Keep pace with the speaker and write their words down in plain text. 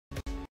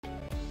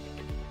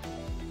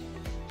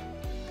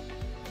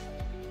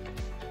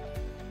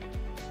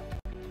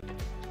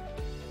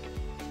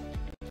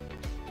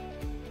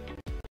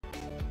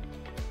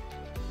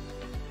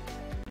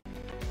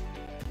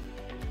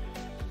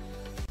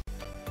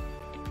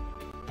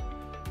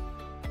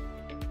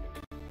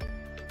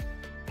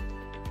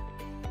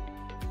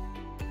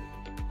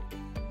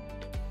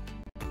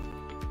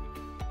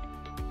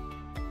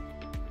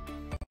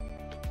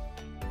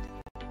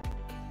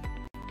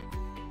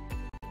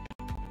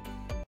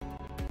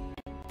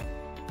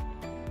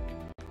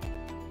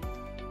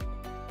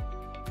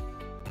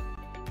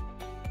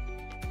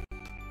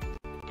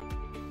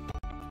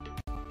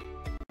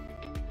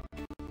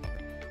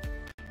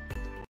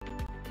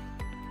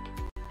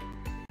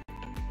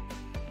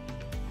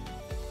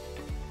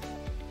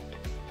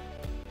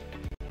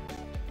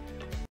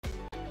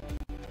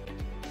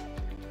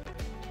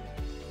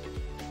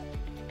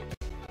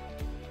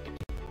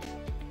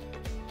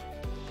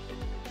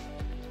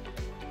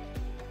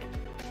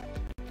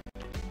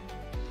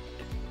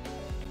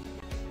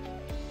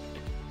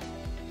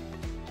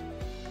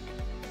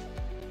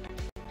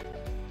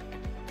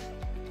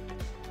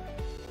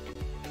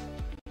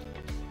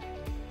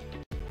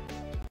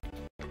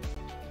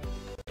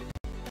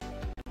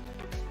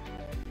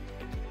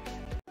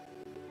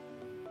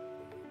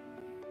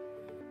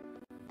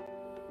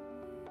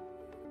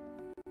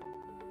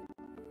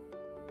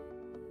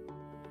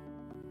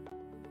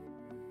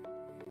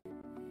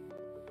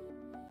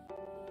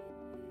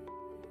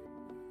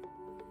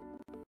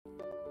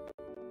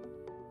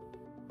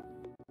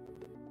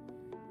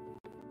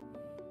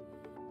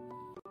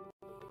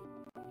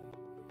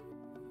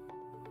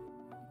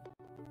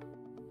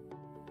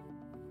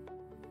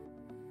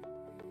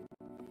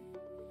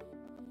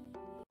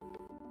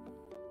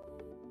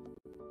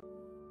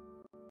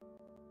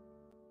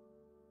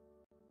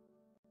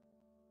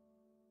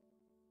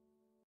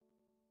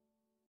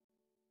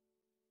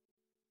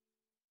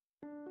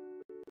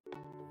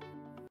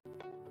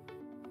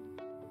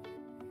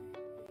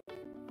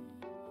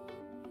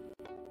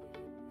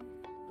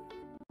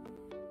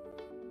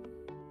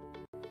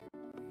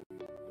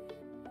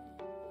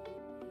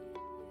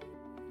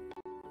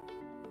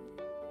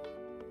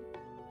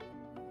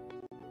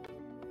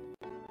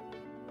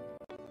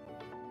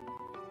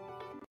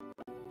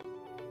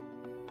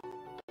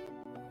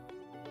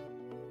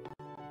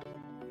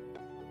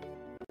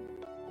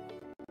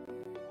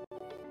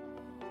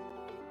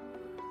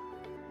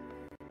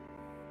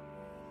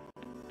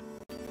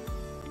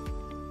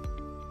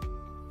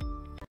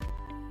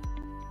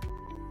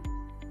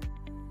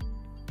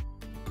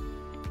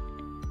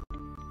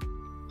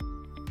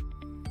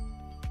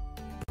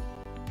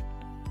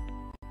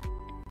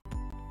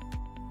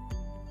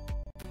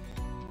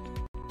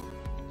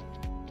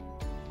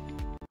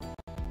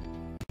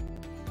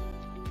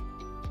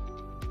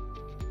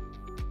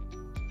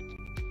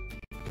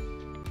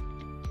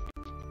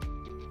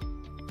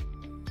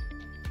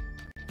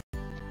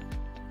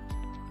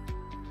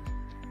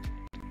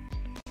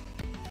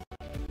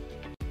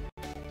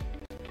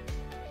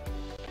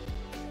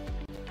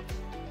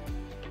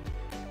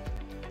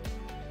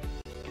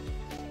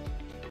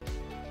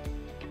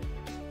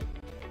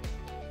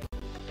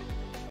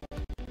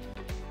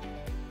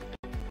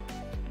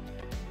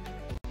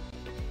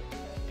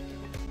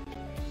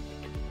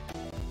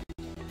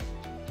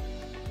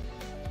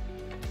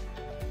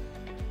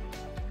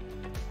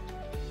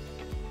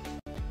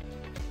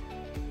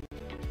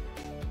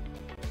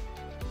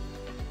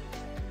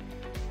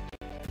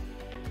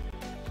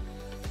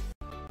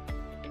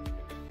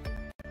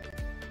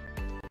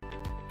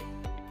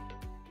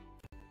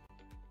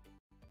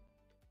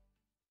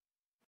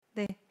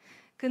네.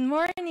 Good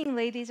morning,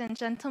 ladies and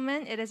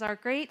gentlemen. It is our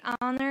great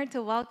honor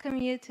to welcome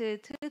you to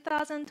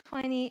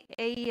 2020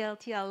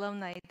 AeLT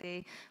Alumni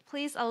Day.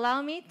 Please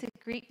allow me to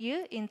greet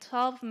you in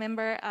 12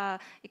 member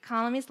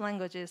economies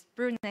languages.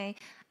 Brunei,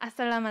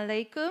 Assalamu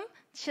alaikum.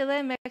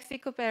 Chile,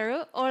 Mexico,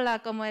 Peru,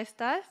 hola, ¿cómo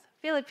estás?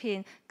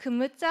 Philippines,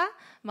 Kumutsa,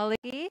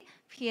 Malay,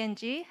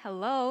 PNG,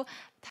 hello.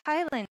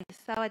 Thailand,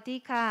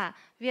 Sawadee-ka.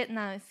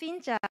 Vietnam,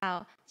 Xin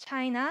chào.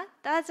 China,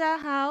 Da Zha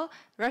Hao.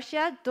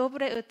 Russia,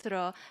 Dobre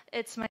Utro.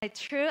 It's my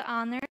true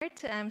honor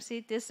to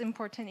MC this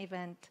important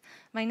event.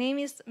 My name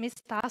is Ms.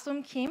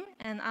 Da-sum Kim,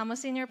 and I'm a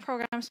senior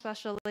program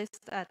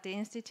specialist at the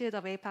Institute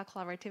of APEC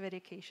Collaborative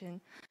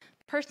Education.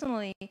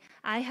 Personally,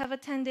 I have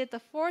attended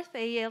the 4th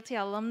AeLT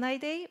Alumni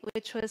Day,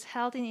 which was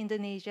held in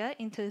Indonesia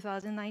in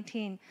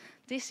 2019.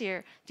 This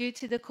year, due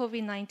to the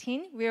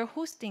COVID-19, we are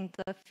hosting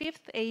the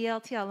 5th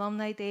AeLT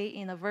Alumni Day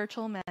in a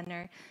virtual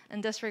manner.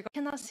 In this regard,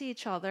 we cannot see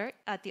each other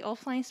at the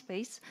offline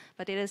space,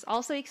 but it is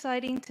also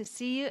exciting to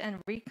see you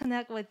and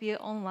reconnect with you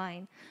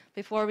online.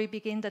 Before we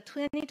begin the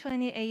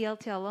 2020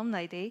 AeLT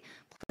Alumni Day,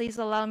 please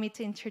allow me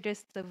to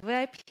introduce the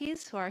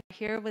VIPs who are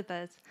here with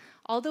us.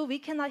 Although we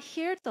cannot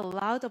hear the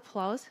loud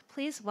applause,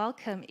 please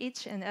welcome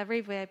each and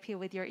every VIP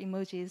with your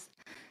emojis.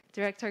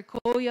 Director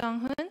Ko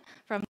Young-hoon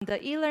from the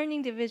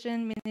E-Learning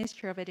Division,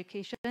 Ministry of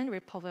Education,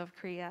 Republic of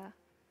Korea.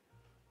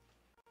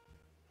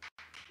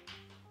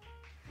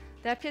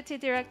 Deputy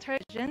Director,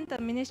 the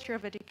Ministry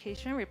of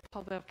Education,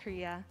 Republic of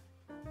Korea.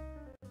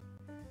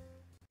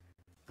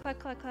 Clap,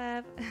 clap,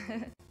 clap.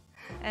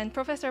 And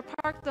Professor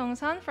Park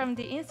Dong-sun from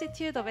the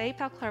Institute of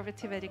APEC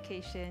Collaborative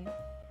Education.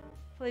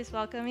 Please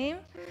welcome him.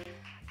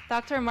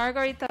 Dr.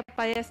 Margarita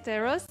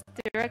Ballesteros,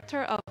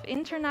 Director of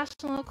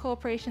International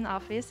Cooperation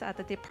Office at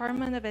the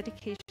Department of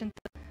Education.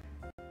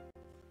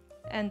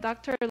 And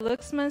Dr.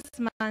 Luxman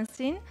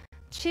Mansin,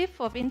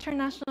 Chief of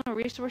International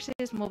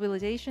Resources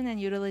Mobilization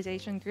and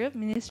Utilization Group,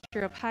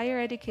 Ministry of Higher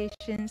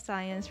Education,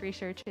 Science,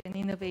 Research and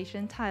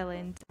Innovation,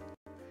 Thailand.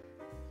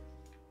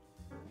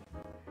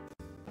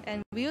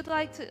 And we would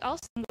like to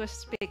also distinguish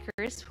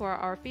speakers who are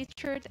our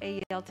featured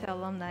AeLT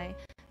alumni.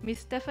 Ms.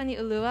 Stephanie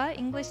Ulua,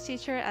 English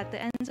teacher at the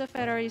Enzo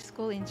Ferrari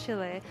School in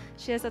Chile.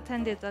 She has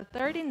attended the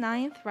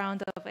 39th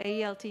round of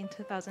AeLT in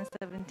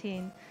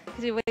 2017.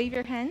 Could you wave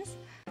your hands?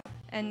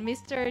 And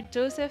Mr.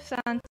 Joseph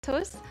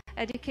Santos,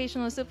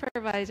 Educational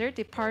Supervisor,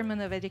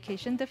 Department of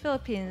Education, the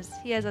Philippines.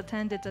 He has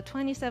attended the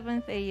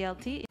 27th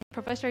AeLT.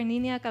 Professor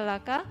Nina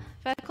Calaca,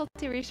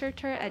 Faculty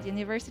Researcher at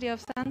University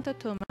of Santo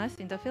Tomas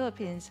in the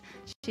Philippines.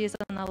 She is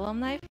an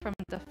alumni from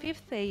the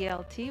 5th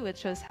AeLT,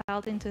 which was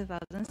held in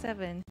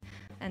 2007.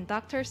 And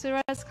Dr.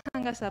 Suras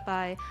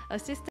Kanasasabai,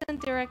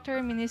 Assistant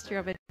Director, Ministry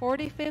of Ed,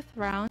 45th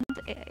round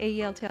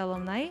AeLT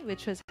alumni,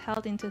 which was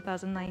held in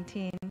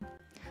 2019.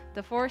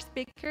 The four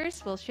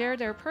speakers will share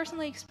their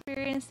personal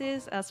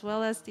experiences as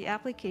well as the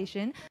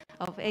application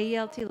of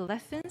AeLT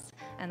lessons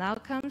and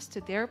outcomes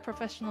to their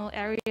professional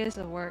areas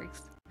of work.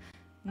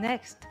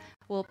 Next,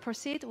 we'll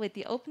proceed with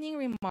the opening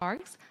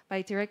remarks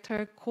by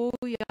Director Ko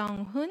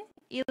Young-hoon,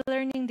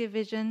 E-Learning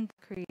Division,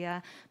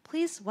 Korea.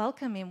 Please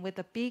welcome him with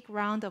a big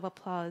round of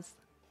applause.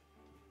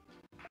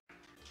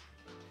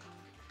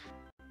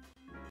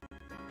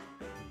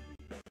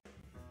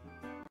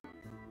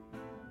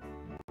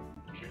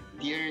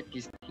 Dear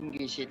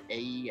distinguished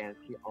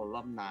AeLT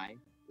alumni,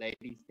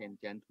 ladies and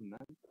gentlemen,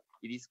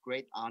 it is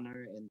great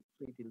honor and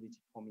privilege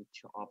for me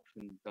to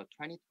open the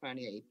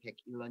 2020 APEC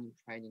e-learning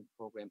training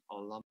program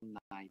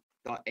alumni.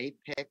 The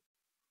APEC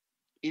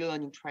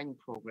e-learning training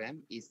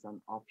program is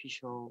an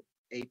official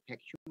APEC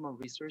Human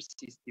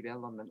Resources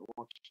Development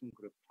Working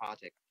Group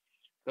project.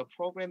 The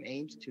program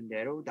aims to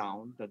narrow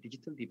down the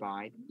digital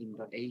divide in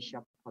the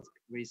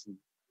Asia-Pacific region.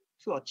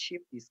 To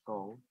achieve this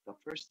goal, the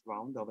first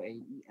round of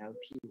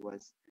AeLT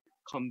was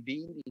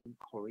convened in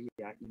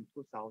Korea in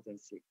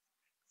 2006.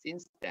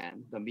 Since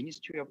then, the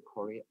Ministry of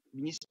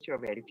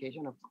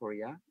Education of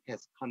Korea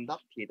has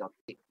conducted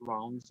 8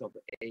 rounds of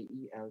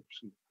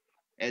AeLT.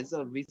 As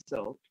a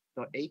result,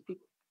 the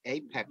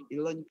APEC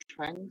e-learning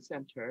training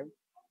center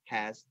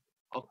has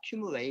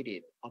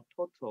accumulated a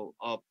total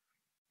of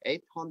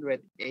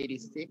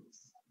 886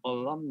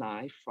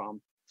 alumni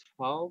from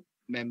 12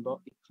 member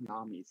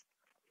economies.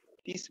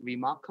 This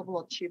remarkable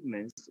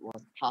achievement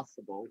was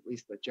possible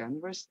with the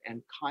generous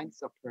and kind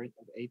support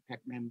of APEC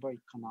member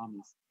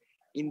economies.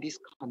 In this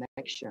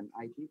connection,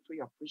 I deeply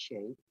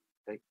appreciate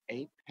the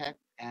APEC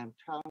and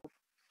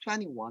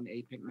 21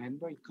 APEC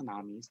member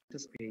economies'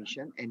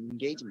 participation and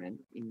engagement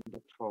in the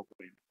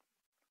program.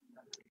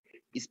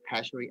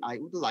 Especially, I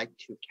would like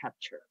to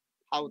capture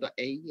how the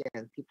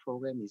AeLT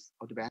program is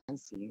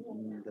advancing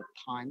in the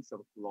times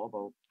of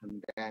global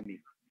pandemic.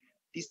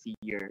 This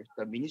year,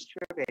 the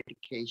Ministry of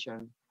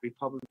Education,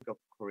 Republic of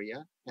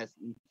Korea has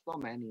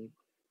implemented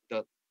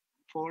the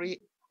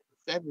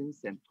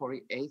 47th and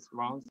 48th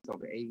rounds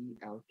of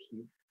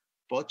AeLT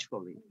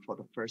virtually for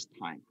the first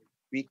time.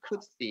 We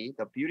could see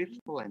the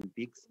beautiful and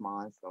big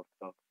smiles of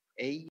the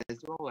AE as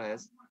well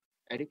as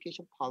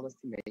education policy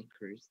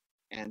makers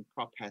and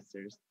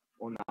professors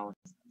on our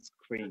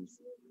screens.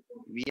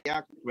 We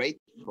are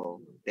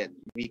grateful that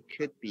we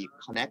could be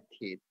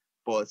connected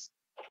both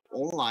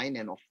online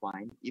and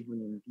offline,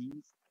 even in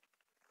these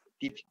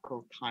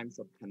difficult times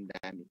of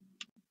pandemic.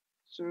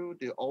 Through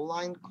the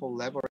online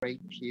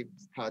collaborative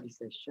study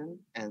session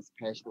and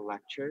special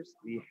lectures,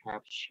 we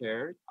have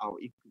shared our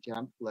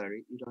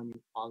exemplary e-learning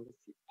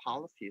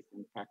policies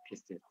and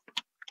practices.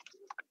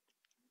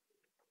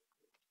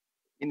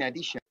 In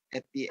addition,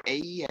 at the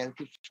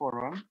AeLT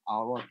Forum,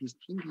 our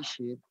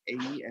distinguished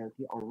AeLT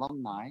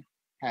alumni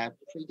have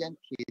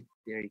presented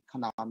their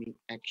economic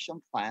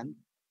action plan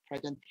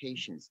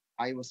presentations.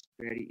 I was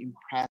very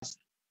impressed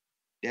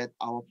that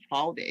our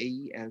proud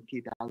AeLT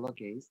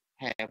delegates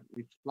have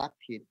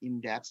reflected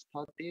in-depth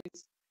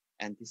studies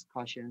and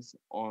discussions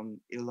on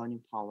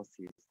e-learning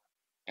policies.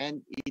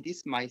 And it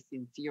is my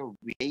sincere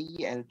wish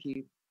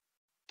AeLT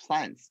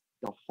plans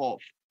the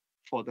hope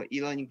for the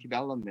e-learning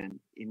development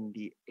in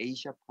the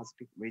Asia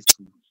Pacific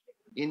region.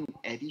 In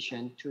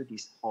addition to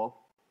this hope,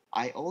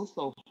 I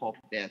also hope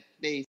that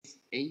today's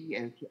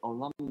AeLT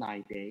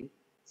Alumni Day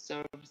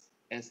serves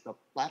as the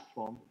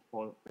platform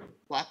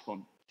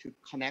to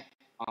connect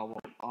our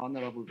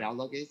honorable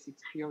delegates'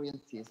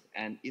 experiences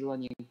and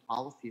e-learning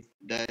policies.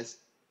 Thus,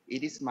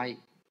 it is my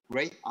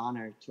great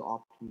honor to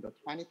open the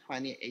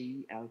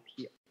 2020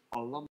 AeLT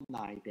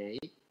Alumni Day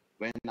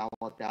when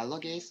our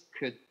delegates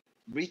could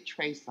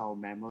retrace our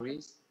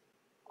memories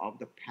of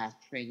the past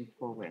training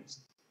programs.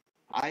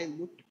 I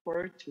look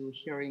forward to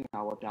hearing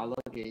our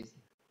delegates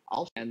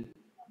out and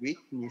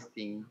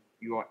witnessing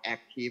your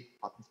active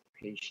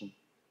participation.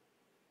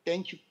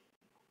 Thank you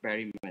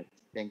very much.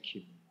 Thank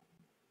you.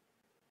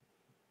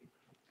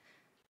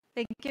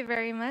 Thank you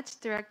very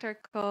much, Director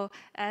Ko.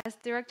 As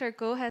Director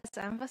Ko has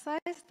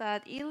emphasized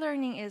that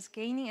e-learning is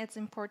gaining its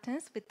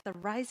importance with the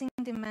rising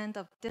demand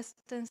of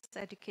distance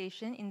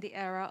education in the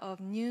era of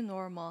new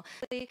normal.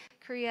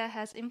 Korea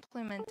has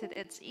implemented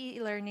its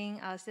e-learning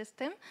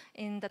system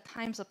in the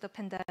times of the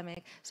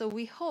pandemic. So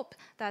we hope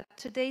that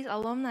today's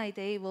Alumni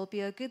Day will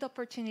be a good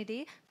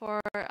opportunity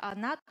for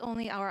not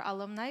only our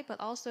alumni, but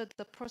also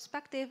the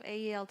prospective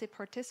AeLT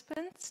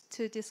participants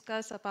to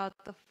discuss about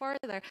the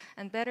further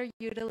and better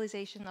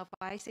utilization of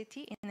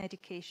ICT in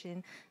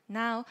education.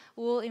 Now,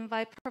 we'll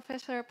invite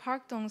Professor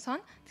Park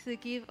Dong-sun to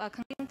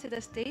come to the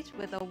stage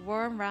with a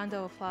warm round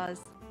of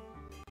applause.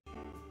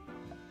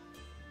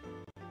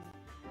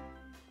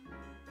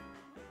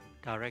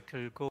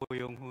 Director Go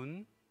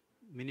Yong-hoon,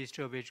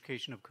 Minister of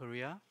Education of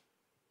Korea,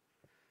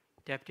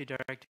 Deputy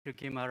Director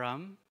Kim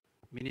Aram,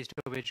 Minister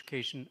of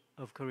Education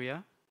of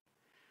Korea,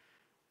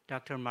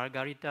 Dr.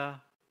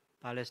 Margarita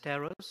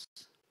Ballesteros,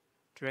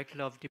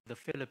 Director of the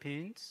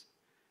Philippines,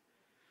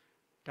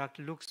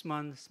 Dr.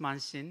 Luxman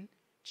Smansin,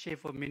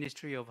 Chief of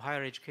Ministry of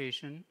Higher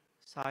Education,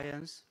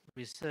 Science,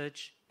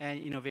 Research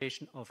and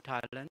Innovation of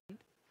Thailand,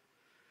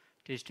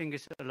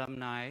 distinguished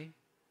alumni,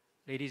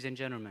 ladies and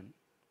gentlemen.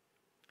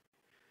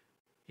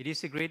 It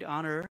is a great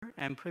honor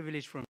and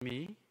privilege for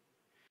me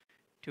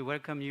to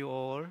welcome you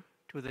all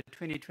to the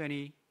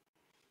 2020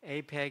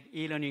 APEC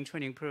e-learning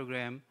training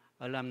program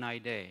Alumni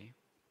Day.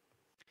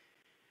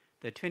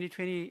 The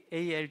 2020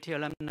 AeLT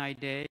Alumni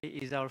Day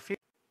is our fifth.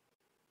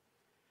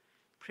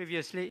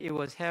 Previously, it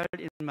was held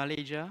in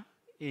Malaysia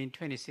in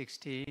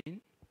 2016,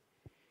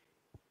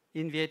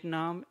 in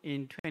Vietnam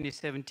in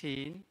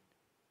 2017,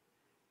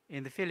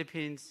 in the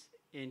Philippines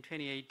in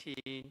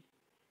 2018,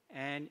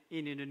 and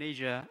in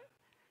Indonesia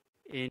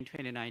in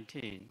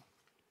 2019.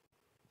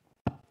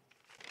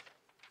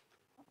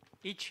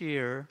 Each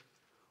year,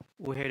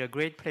 we had a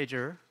great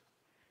pleasure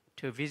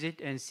to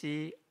visit and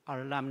see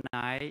our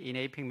alumni in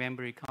APEC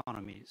member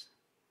economies.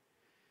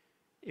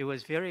 It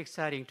was very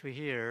exciting to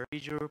hear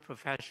individual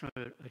professional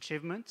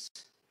achievements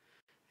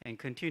and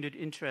continued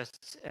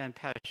interests and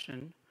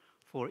passion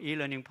for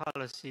e-learning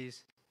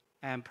policies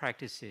and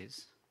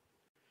practices.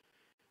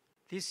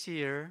 This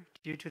year,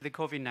 due to the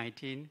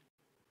COVID-19,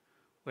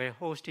 we're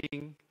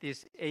hosting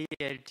this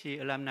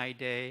AeLT Alumni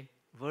Day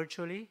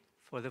virtually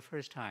for the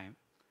first time.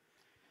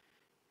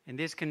 In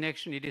this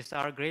connection, it is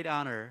our great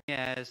honor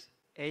as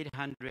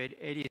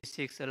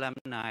 886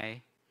 alumni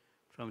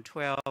from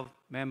 12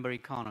 member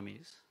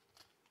economies.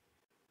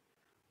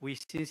 We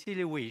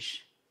sincerely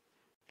wish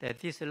that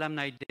this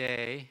Alumni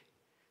Day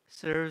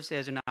serves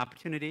as an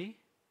opportunity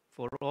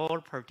for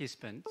all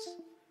participants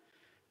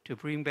to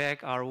bring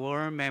back our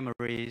warm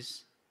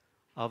memories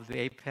of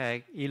the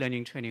APEC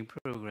e-learning training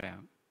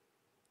program.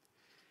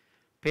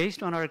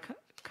 Based on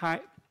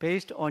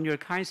your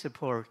kind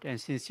support and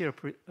sincere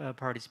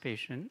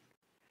participation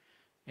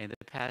in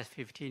the past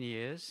 15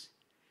 years,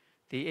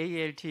 the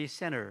AeLT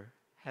Center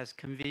has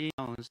convened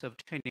rounds of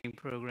training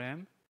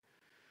program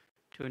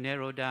to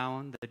narrow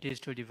down the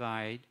digital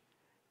divide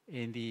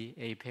in the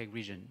APEC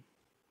region.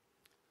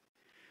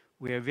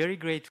 We are very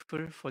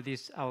grateful for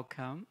this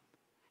outcome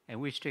and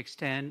wish to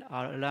extend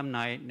our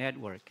alumni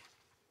network.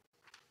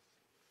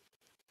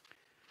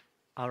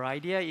 Our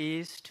idea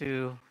is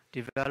to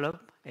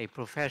develop a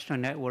professional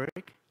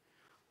network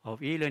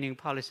of e-learning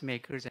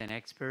policymakers and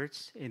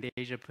experts in the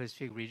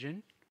Asia-Pacific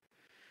region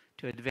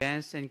to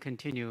advance and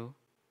continue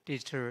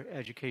digital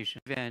education.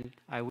 Event,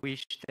 I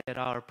wish that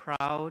our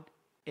proud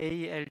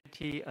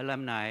AeLT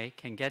alumni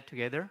can get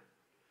together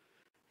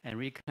and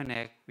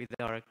reconnect with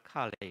our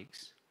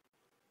colleagues.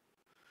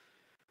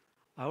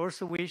 I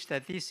also wish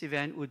that this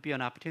event would be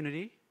an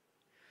opportunity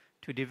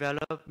to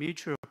develop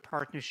mutual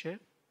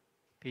partnership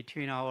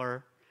between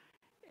our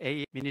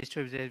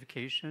Ministry of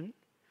Education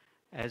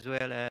as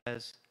well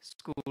as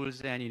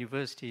schools and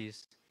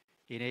universities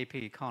in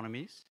APEC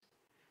economies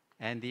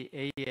and the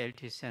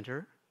AeLT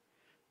Center,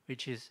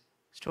 which is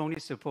strongly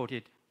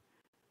supported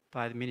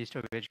by the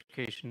Ministry of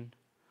Education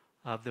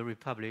of the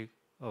Republic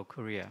of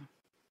Korea.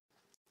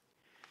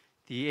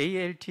 The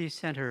AeLT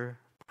Center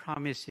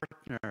promises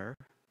a partner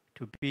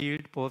to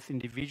build both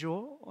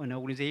individual and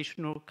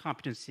organizational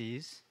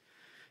competencies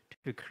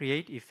to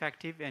create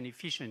effective and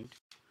efficient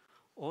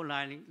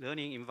online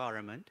learning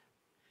environment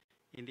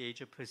in the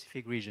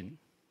Asia-Pacific region.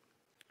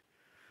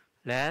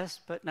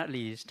 Last but not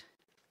least,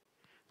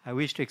 I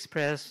wish to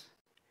express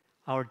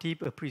our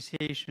deep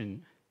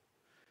appreciation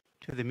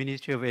to the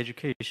Ministry of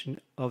Education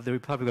of the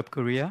Republic of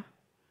Korea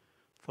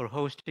for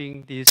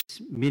hosting this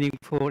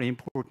meaningful and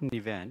important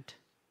event.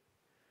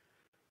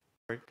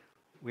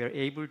 We are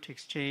able to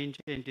exchange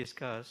and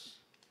discuss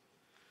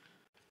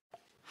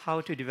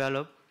how to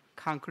develop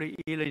concrete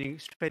e-learning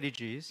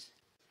strategies,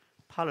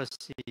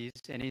 policies,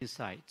 and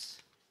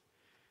insights.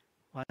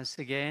 Once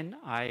again,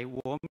 I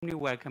warmly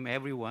welcome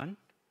everyone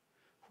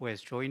who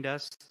has joined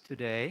us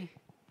today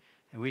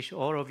and wish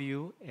all of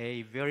you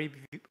a very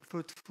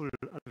fruitful,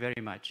 very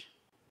much.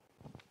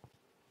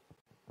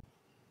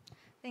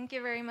 Thank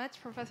you very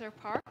much, Professor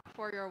Park,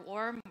 for your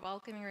warm,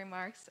 welcoming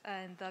remarks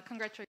and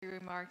congratulatory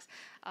remarks.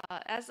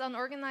 As an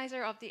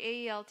organizer of the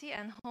AeLT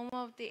and home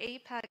of the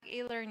APEC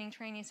e-learning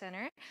training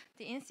center,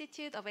 the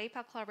Institute of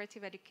APEC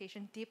Collaborative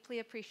Education deeply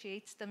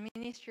appreciates the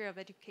Ministry of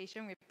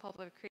Education,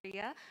 Republic of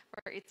Korea,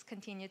 for its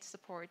continued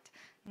support.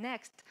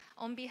 Next,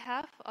 on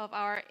behalf of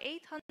our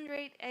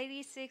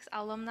 886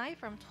 alumni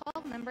from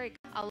 12 member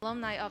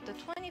alumni of the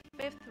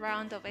 25th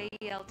round of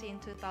AeLT in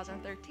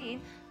 2013,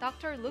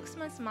 Dr.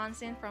 Luxman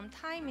Mansin from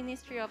Thai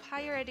Ministry of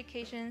Higher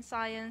Education,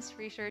 Science,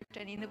 Research,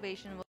 and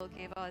Innovation will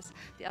give us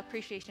the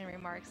appreciation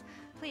remarks.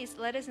 Please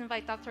let us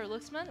invite Dr.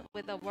 Luxman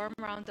with a warm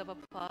round of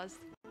applause.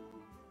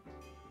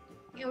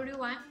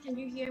 Everyone, can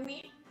you hear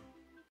me?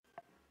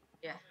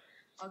 Yeah,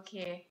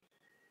 okay.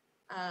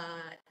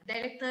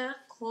 Director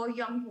Ko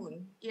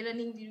Young-hoon,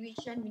 E-Learning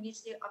Division,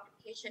 Ministry of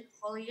Education,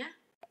 Korea.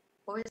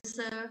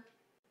 Professor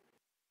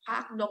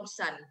Park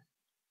Dong-san,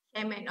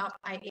 Chairman of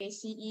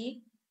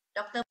IACE,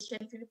 Dr.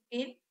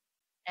 Philippines,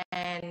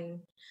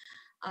 and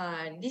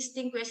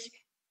distinguished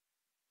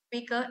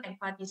speaker and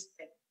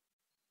participant.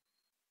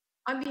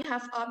 On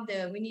behalf of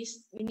the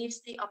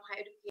Ministry of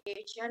Higher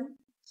Education,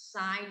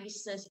 Science,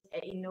 Research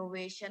and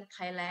Innovation,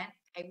 Thailand,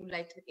 I would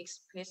like to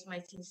express my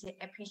sincere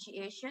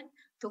appreciation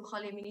to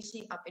Korea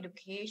Ministry of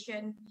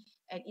Education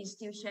and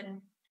Institute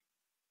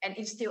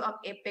of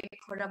APEC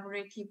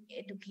Collaborative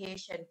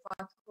Education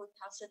for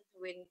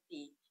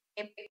 2020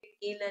 APEC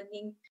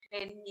e-learning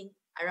training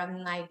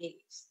alumni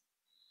days.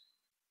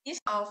 This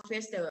all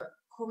face the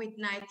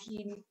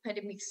COVID-19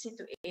 pandemic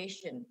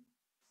situation.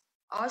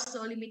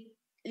 Also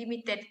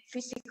limited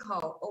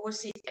physical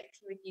overseas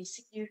activities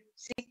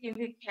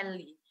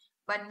significantly.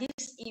 But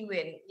this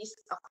event is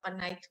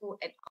organized through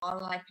an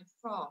online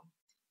platform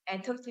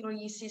and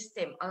technology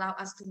system allow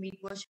us to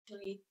meet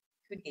virtually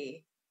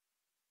today.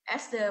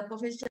 As the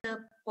Professor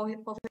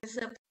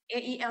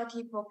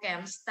AeLT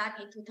program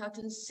started in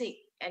 2006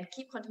 and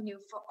keep continue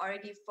for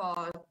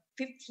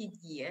 15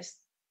 years,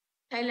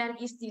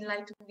 Thailand is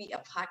delighted to be a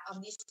part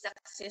of this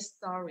success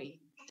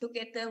story.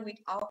 Together with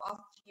all of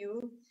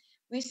you,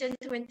 we sent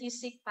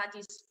 26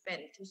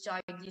 participants to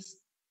join this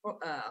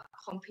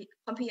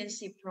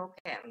comprehensive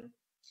program.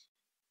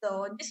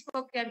 So this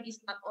program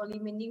is not only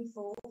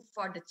meaningful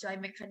for the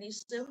joint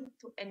mechanism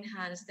to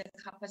enhance the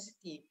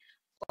capacity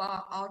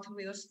for all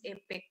 12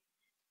 APEC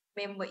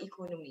member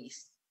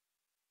economies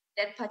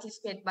that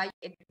participate by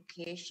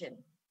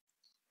education,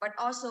 but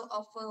also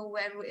offer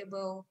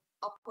valuable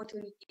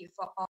opportunity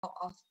for all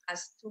of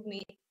us to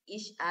meet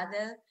each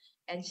other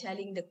and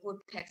sharing the good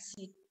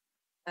practice,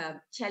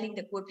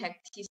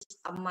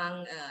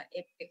 among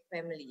APEC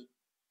family.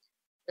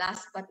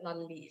 Last but not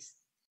least,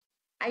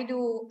 I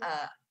do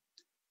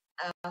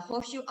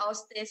hope you all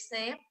stay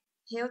safe,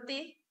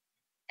 healthy,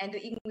 and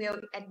doing well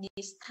at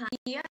this time.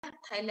 Here,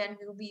 Thailand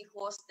will be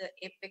host the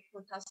APEC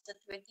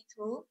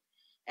 2022,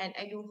 and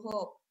I do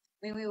hope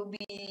we will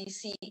be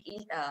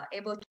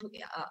able to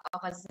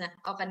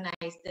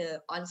organize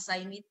the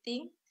on-site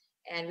meeting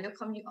and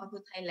welcome you all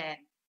to Thailand.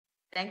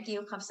 Thank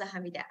you. ขอ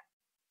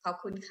บ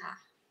คุณค่ะ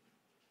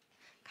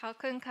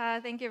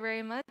Kalkunka, thank you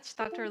very much,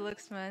 Dr.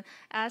 Luxman.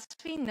 As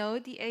we know,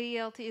 the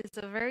AeLT is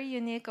a very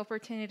unique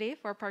opportunity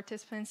for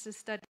participants to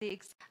study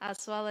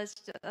as well as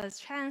a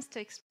chance to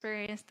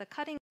experience the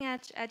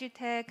cutting-edge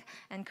edutech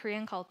and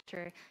Korean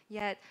culture.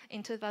 Yet,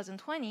 in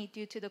 2020,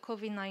 due to the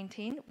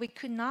COVID-19, we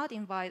could not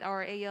invite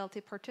our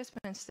AeLT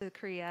participants to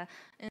Korea.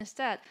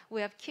 Instead,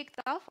 we have kicked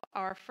off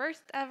our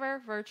first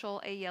ever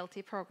virtual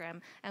AeLT program,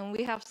 and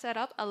we have set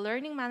up a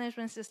learning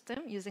management system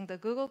using the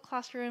Google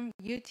Classroom,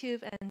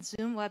 YouTube, and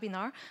Zoom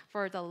webinar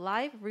for the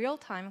live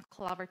real-time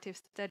collaborative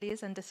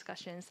studies and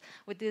discussions.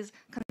 With these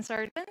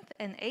seventh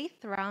and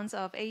eighth rounds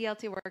of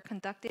AeLT were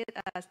conducted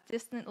as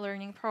distant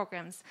learning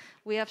programs.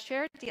 We have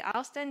shared the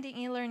outstanding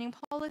e-learning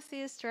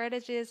policies,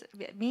 strategies,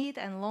 mid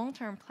and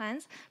long-term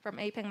plans from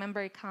APEC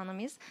member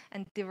economies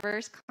and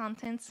diverse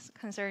contents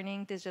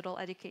concerning digital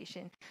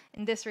education.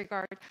 In this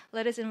regard,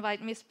 let us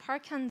invite Ms.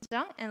 Park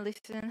Hyun-jung and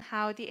listen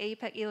how the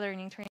APEC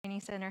e-learning training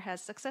center has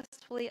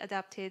successfully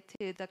adapted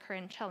to the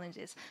current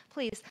challenges.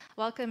 Please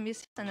welcome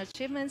Ms. and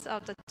achievements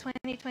of the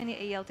 2020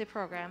 AeLT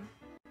program.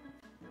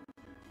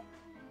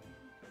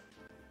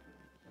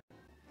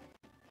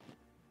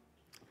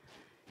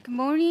 Good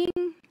morning,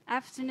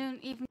 afternoon,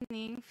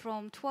 evening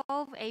from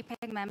 12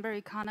 APEC member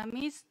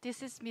economies.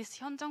 This is Ms.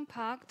 Hyun-jung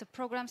Park, the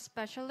program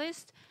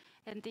specialist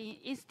at the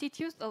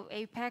Institute of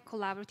APEC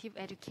Collaborative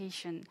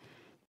Education.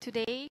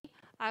 Today,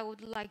 I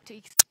would like to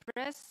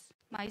express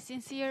my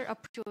sincere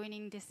appreciation for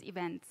joining this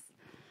event.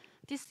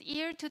 This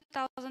year,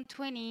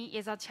 2020,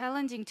 is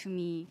challenging to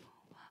me.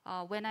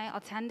 When I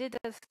attended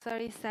the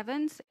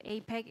 37th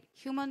APEC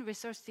Human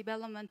Resource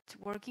Development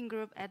Working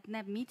Group at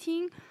NEP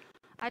meeting,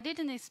 I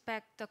didn't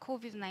expect the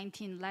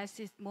COVID-19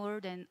 lasted more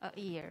than a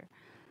year.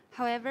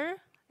 However,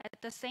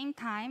 at the same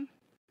time,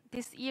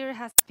 this year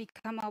has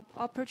become an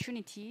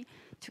opportunity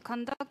to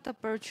conduct a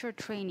virtual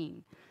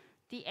training.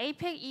 The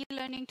APEC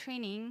e-learning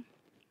training,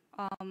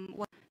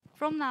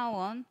 from now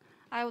on,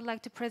 I would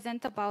like to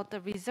present about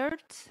the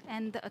results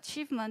and the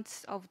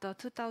achievements of the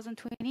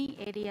 2020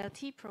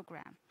 AeLT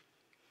program.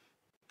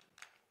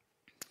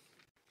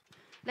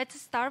 Let's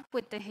start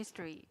with the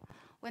history.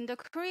 When the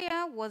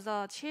Korea was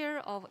a chair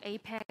of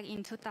APEC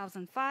in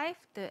 2005,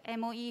 the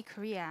MOE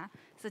Korea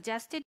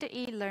suggested the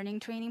e-learning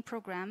training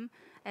program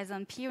as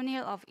a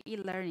pioneer of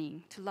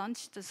e-learning to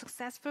launch the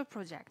successful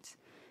project.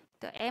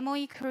 The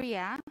MOE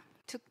Korea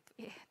took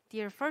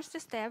their first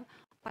step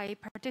by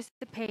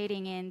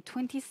participating in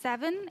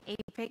 27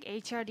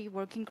 APEC HRD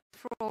working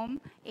groups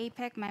from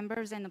APEC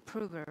members and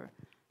approver.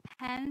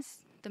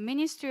 Hence, the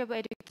Ministry of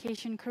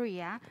Education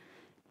Korea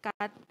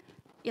got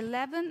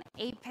 11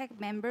 APEC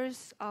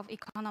members of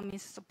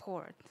economies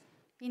support.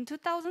 In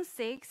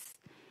 2006,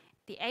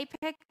 the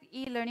APEC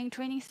e-learning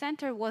training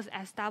center was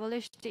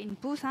established in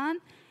Busan,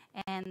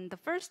 and the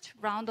first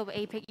round of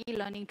APEC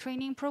e-learning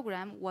training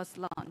program was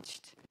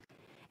launched.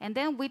 And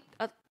then with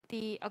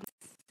the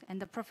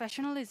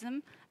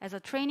professionalism as a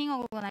training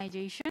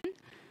organization,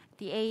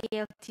 the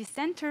AeLT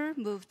Center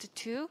moved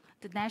to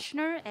the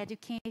National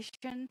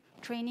Education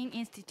Training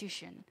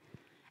Institution.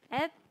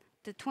 At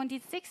the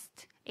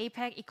 26th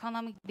APEC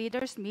Economic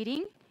Leaders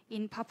Meeting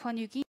in Papua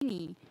New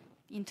Guinea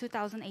in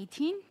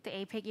 2018, the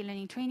APEC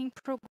e-learning training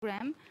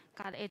program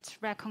got its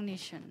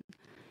recognition.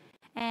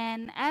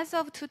 And as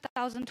of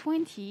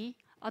 2020,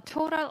 a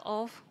total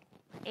of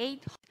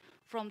 8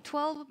 from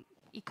 12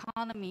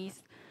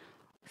 economies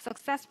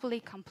successfully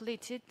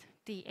completed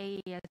the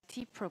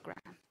AeLT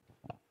program.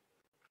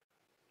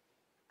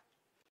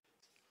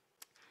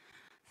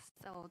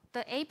 So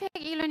the APEC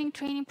e-learning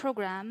training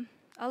program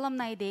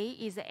Alumni Day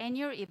is an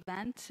annual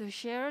event to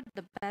share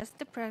the best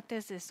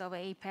practices of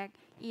APEC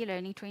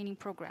e-learning training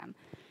program.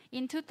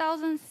 In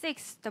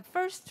 2006, the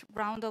first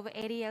round of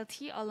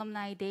AeLT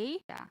Alumni Day.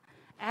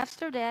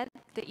 After that,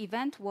 the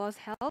event was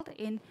held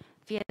in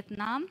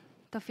Vietnam,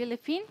 the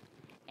Philippines,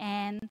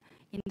 and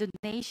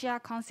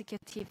Indonesia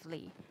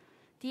consecutively.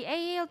 The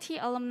AeLT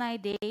Alumni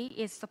Day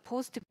is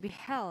supposed to be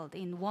held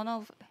in one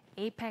of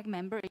APEC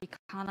member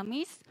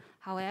economies.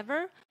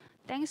 However,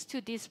 thanks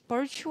to these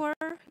virtual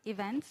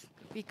events,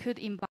 we could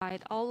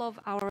invite all of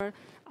our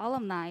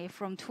alumni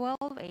from 12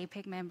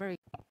 APEC members.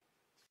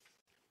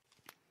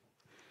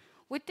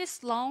 With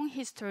this long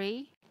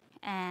history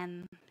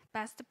and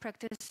best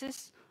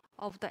practices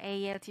of the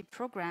AeLT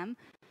program,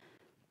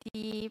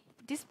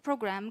 this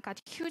program got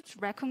huge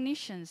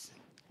recognitions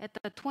at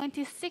the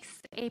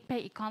 26th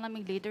APEC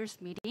Economic Leaders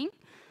Meeting.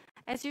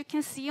 As you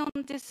can see on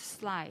this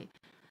slide,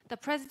 the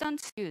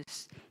President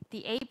used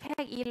the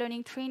APEC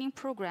e-learning training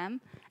program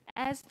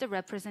as the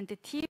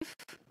representative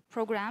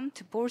program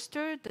to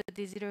bolster the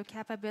digital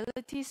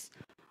capabilities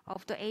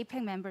of the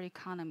APEC member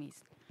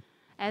economies.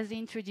 As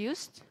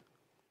introduced,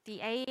 the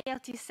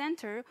AeLT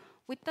Center,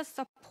 with the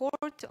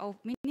support of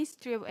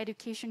Ministry of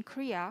Education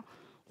Korea,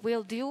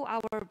 will do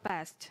our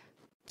best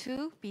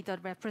to be the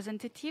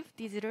representative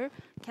digital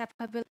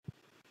capability.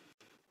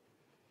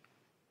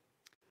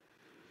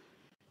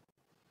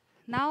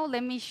 Now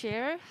let me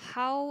share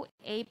how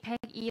APEC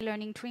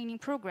e-learning training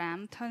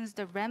program turns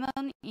the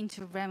lemon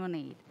into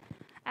lemonade.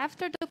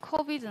 After the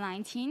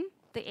COVID-19,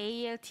 the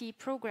AeLT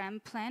program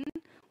plan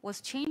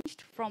was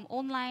changed from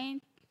offline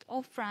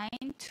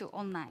to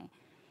online.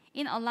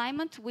 In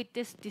alignment with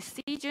this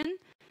decision,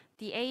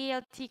 the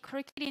AeLT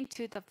corrected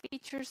into the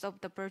features of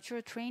the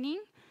virtual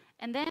training,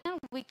 and then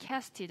we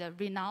casted a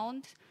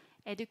renowned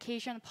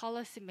education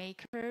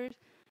policymakers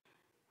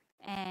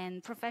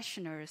and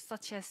professionals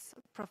such as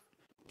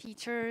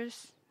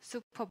teachers,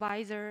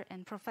 supervisors,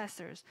 and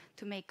professors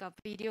to make a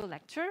video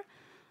lecture.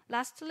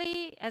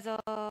 Lastly, as a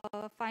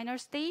final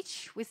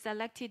stage, we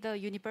selected a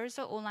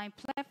universal online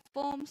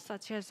platform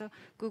such as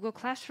Google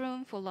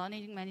Classroom for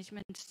learning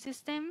management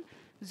system,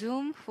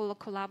 Zoom for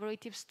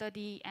collaborative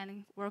study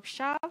and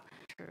workshop.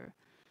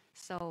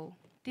 So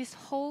this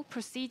whole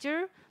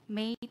procedure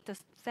made the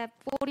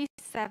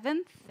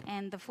 47th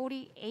and the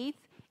 48th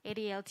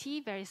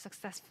AeLT very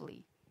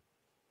successfully.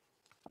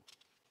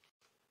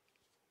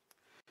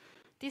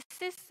 This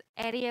is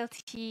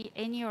AeLT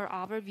annual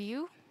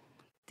overview.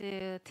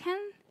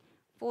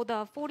 For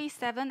the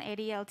 47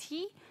 AeLT,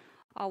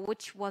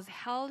 which was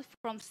held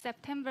from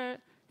September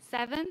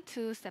 7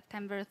 to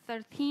September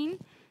 13,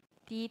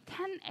 the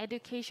 10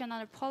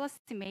 educational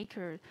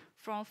policymakers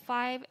from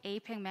 5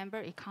 APEC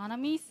member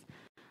economies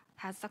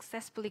has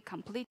successfully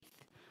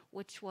completed,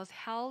 which was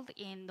held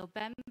in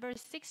November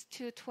 6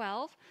 to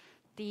 12.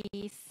 The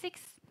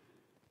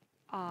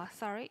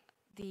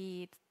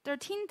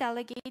 13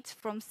 delegates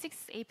from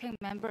 6 APEC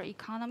member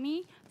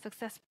economy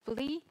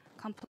successfully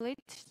completed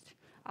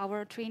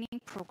our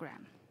training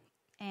program.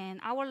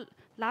 And our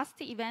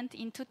last event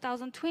in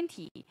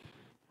 2020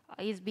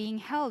 is being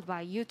held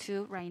by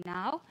YouTube right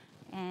now,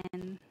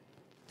 and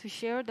to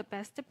share the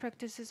best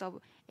practices of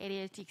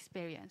AeLT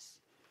experience.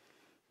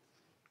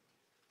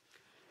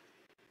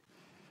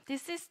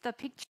 This is the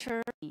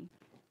picture.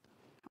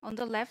 On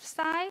the left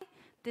side,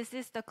 this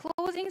is the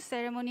closing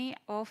ceremony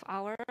of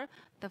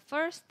the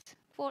first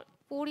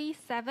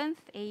 47th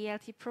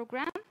AeLT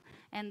program,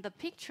 and the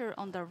picture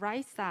on the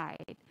right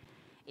side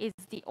is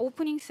the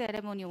opening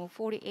ceremony of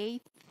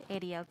 48th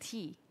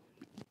AeLT.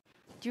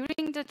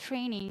 During the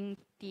training,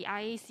 the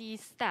IACE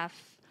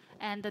staff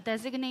and the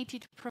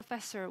designated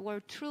professor were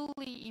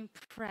truly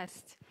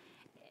impressed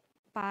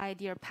by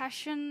their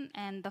passion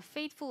and the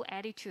faithful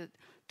attitude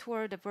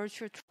toward the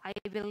virtual. I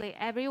believe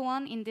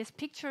everyone in this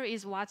picture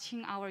is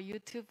watching our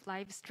YouTube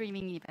live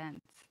streaming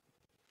event.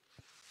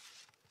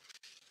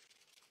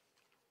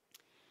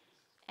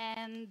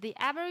 And the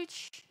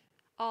average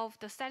of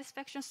the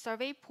satisfaction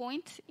survey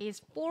point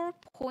is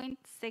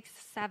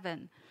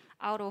 4.67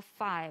 out of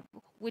 5,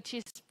 which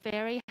is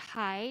very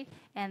high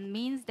and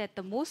means that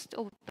the most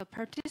of the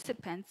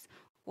participants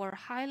were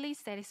highly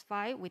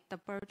satisfied with the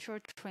virtual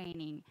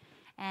training.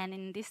 And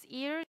in this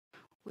year,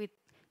 with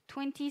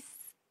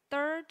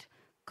 23rd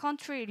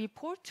country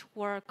report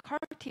were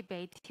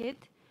cultivated,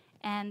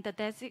 and the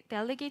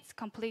delegates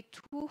complete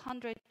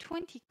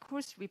 220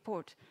 course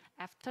report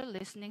after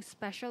listening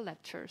special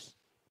lectures.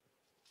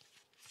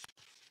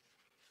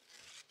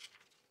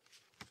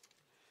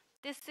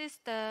 This is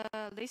the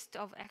list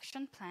of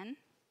action plan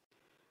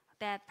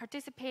that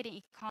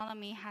participating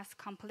economy has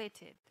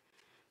completed.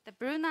 The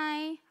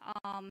Brunei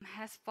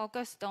has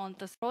focused on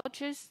the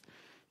approaches.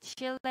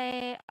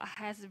 Chile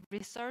has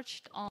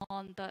researched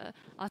on the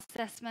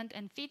assessment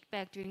and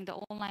feedback during the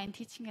online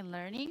teaching and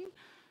learning.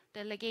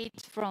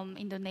 Delegates from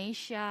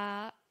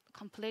Indonesia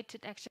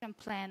completed action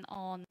plan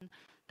on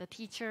the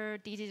teacher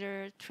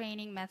digital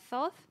training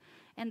method.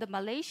 And the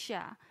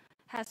Malaysia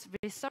has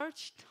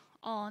researched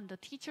on the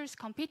teacher's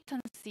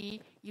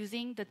competency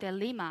using the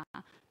Dilemma,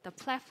 the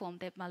platform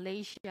that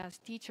Malaysia's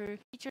teachers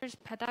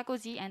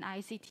pedagogy and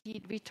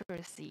ICT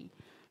literacy.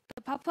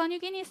 The Papua New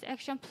Guinea's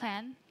action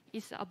plan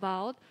is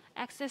about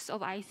access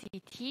of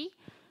ICT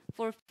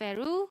for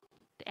Peru,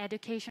 the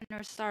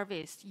educational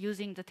service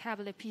using the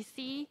tablet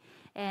PC,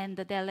 and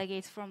the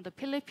delegates from the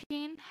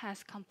Philippines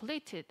has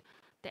completed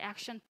the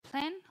action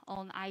plan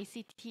on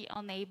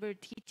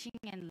ICT-enabled teaching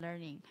and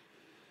learning.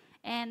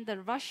 And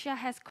Russia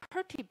has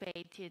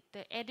cultivated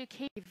the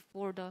education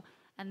for the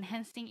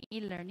enhancing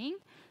e-learning.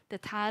 The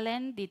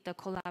Thailand did the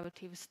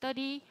collaborative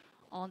study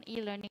on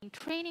e-learning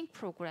training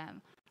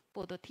program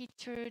for the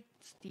teachers'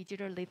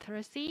 digital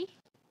literacy.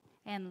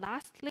 And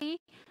lastly,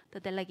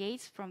 the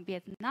delegates from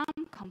Vietnam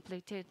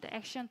completed the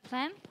action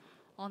plan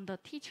on the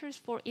teachers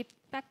for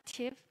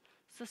effective,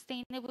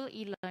 sustainable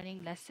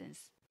e-learning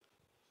lessons.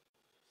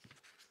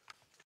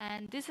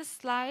 And this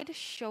slide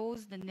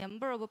shows the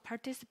number of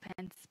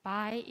participants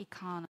by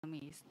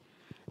economies.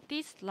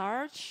 This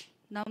large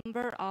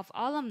number of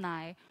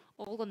alumni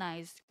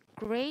organized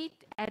great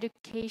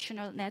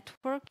educational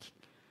network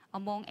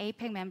among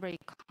APEC member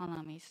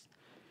economies.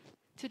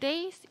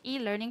 Today's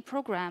e-learning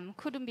program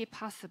couldn't be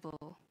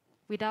possible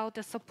without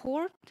the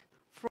support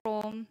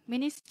from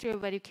Ministry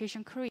of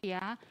Education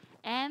Korea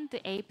and the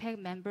APEC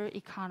member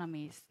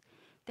economies.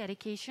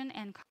 Dedication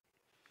and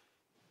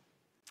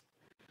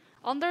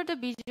under the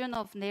vision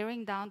of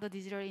narrowing down the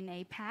digital in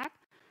APEC,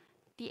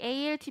 the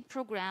AeLT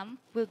program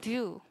will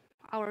do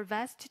our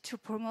best to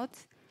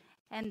promote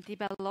and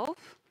develop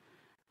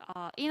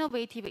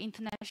innovative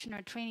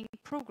international training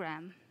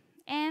program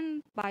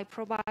and by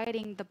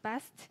providing the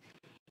best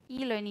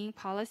e-learning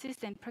policies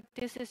and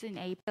practices in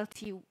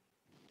AeLT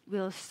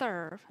will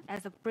serve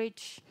as a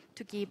bridge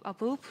to give a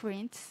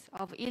blueprint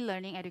of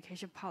e-learning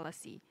education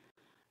policy.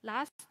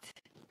 Last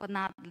but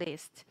not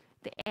least,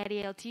 the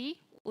AeLT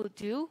will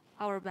do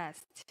our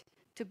best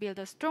to build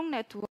a strong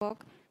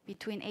network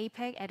between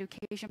APEC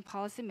education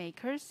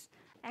policymakers,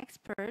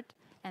 experts,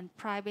 and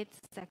private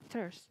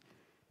sectors.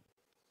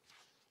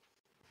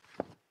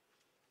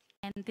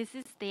 And this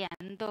is the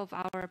end of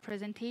our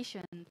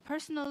presentation.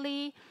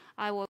 Personally,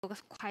 I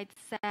was quite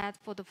sad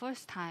for the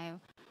first time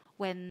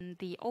when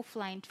the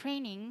offline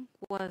training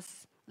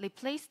was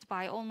replaced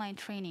by online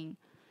training.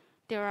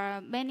 There are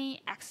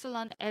many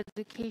excellent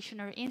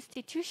educational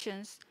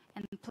institutions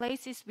and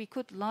places we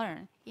could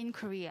learn in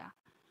Korea.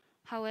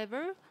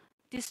 However,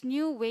 this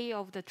new way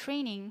of the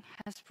training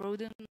has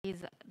broadened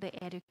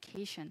the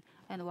education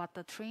and what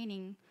the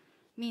training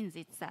means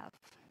itself.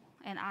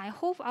 And I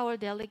hope our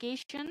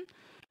delegation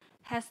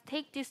has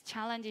taken these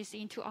challenges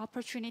into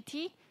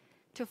opportunity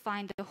to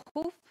find a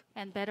hope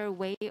and better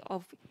way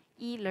of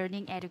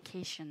e-learning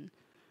education.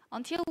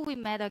 Until we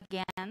met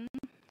again,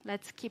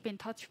 let's keep in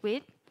touch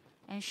with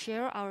and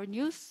share our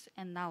news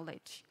and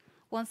knowledge.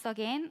 Once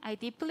again, I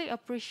deeply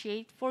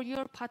appreciate for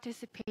your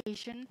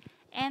participation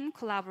and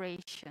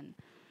collaboration.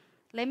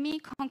 Let me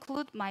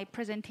conclude my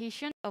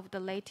presentation of the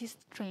latest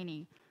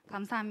training.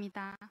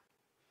 감사합니다.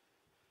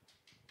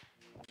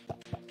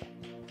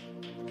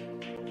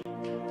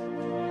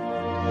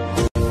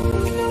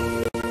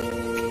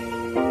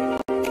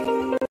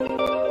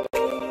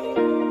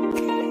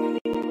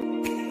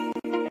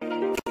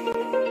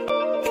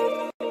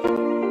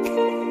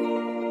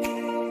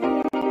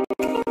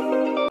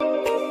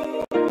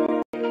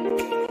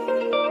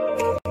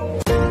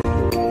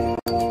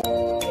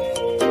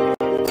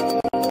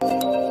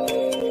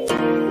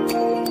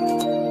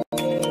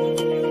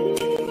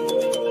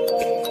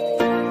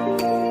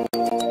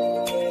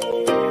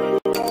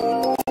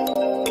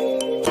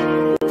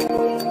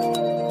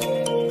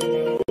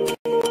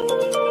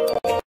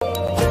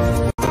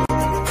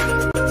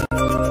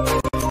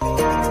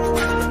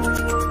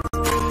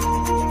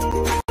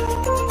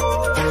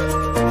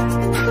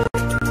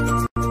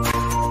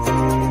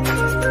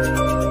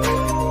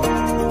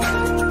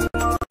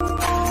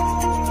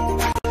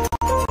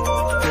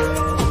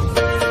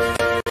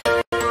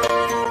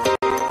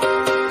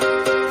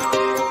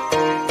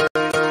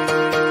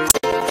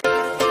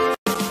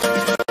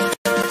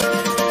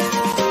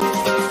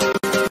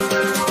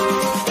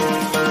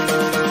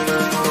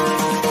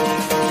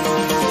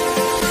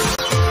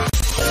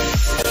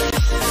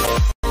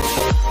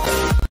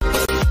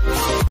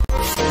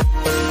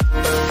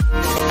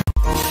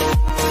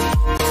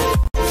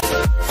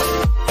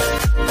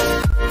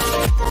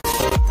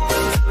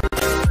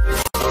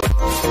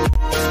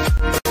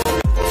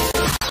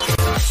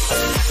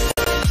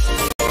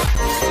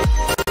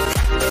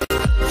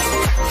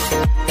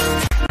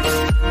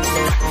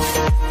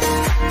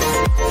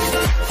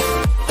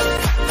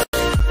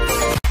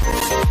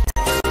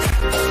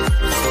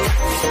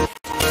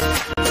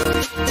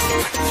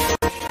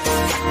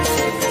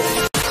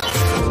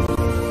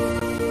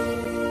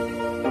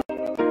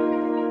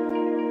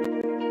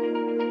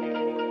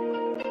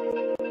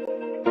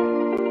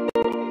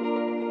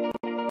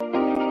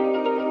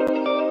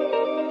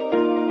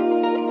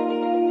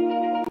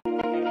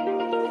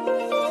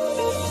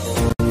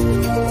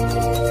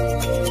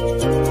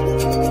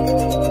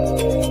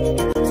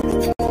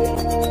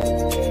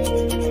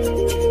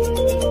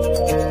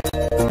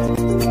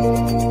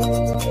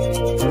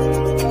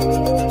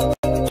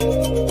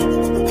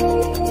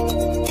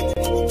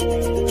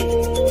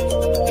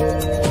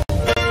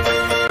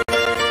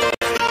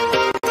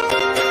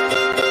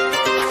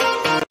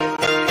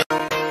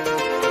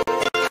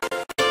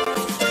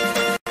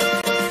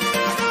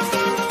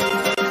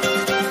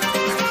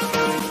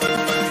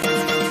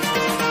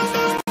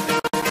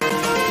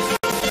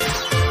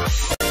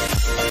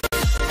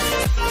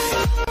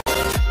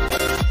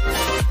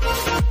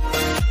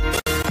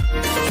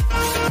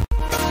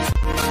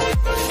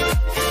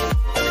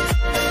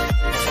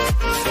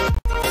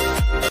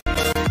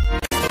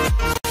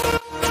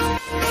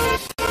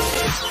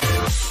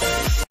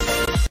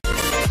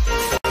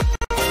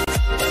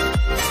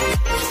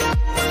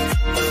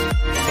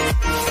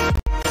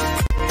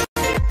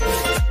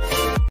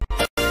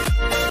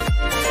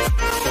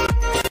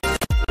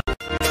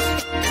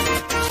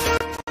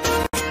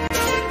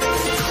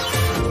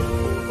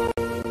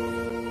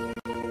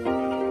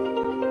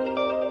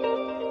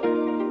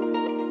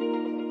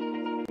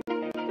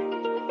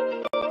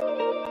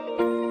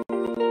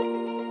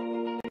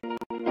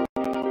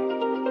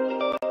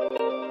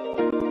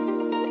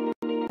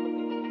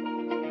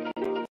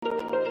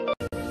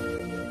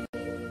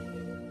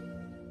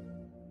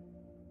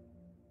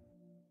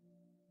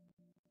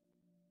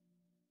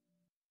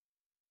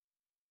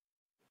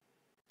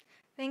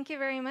 Thank you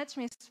very much,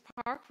 Ms.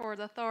 Park, for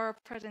the thorough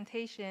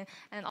presentation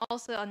and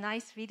also a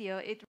nice video.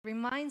 It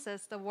reminds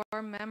us the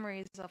warm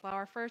memories of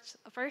our first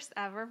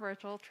ever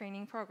virtual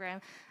training program.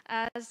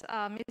 As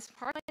Ms.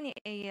 Park,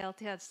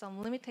 AeLT had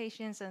some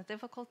limitations and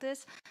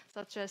difficulties,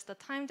 such as the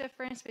time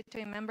difference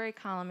between member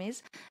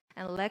economies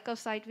and lack of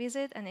site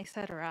visit, and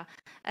etc.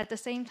 At the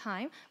same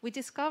time, we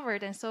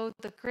discovered and saw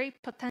the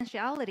great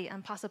potentiality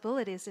and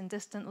possibilities in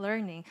distant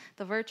learning.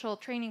 The virtual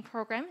training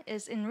program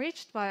is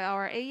enriched by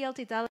our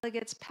AeLT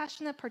delegates'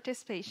 passionate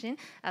participation,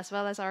 as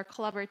well as our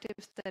collaborative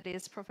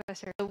studies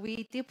professor.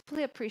 We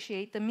deeply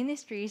appreciate the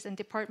ministries and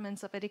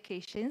departments of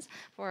education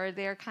for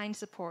their kind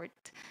support.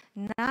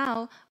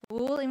 Now, we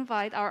will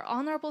invite our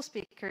honorable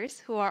speakers,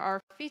 who are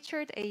our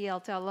featured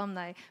AeLT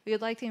alumni. We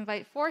would like to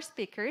invite 4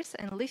 speakers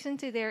and listen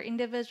to their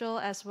individual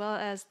as well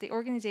as the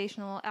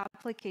organizational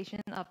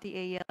application of the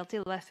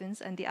AeLT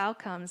lessons and the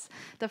outcomes.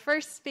 The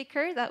first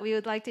speaker that we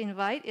would like to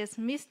invite is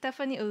Ms.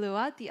 Stephanie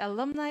Ulua, the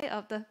alumni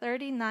of the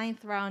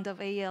 39th round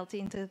of AeLT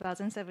in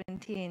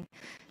 2017.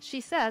 She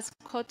says,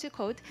 quote to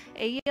quote,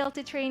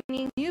 AeLT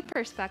training new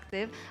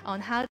perspective on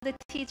how the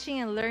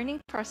teaching and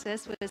learning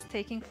process was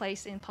taking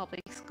place in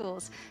public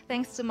schools.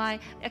 Thanks to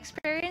my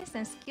experience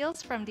and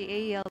skills from the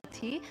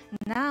AeLT,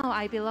 now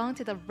I belong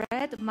to the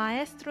Red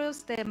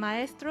Maestros de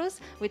Maestros,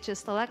 which is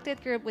selected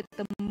group with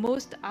the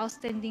most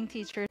outstanding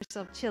teachers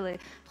of Chile.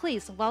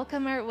 Please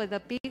welcome her with a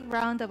big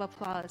round of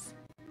applause.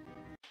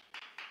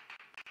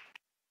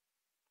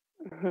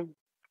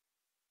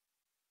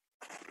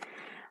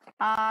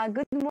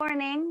 Good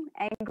morning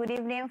and good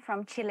evening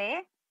from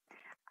Chile,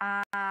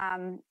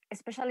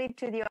 especially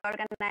to the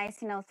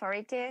organizing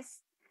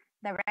authorities,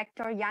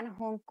 Director Yan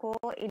Hong Ko,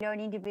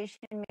 E-Learning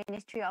Division,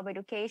 Ministry of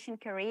Education,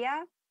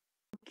 Korea,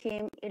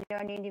 Kim,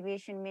 E-Learning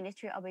Division,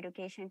 Ministry of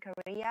Education,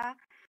 Korea,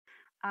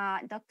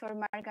 Dr.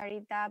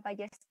 Margarita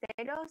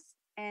Ballesteros,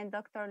 and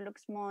Dr.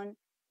 Luxmon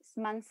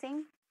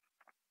Smansing.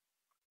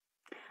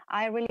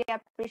 I really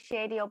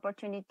appreciate the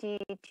opportunity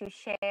to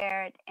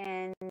share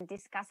and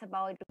discuss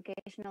about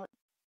educational,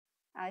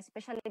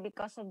 especially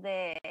because of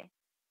the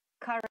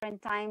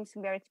current times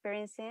we are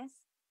experiencing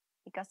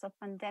because of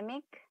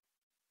pandemic.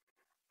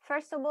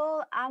 First of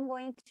all, I'm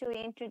going to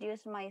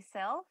introduce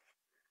myself.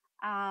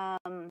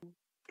 My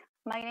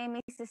name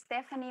is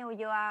Stephanie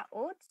Ulloa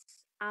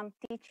Utz. I'm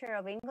teacher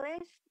of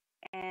English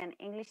and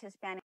English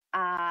Spanish.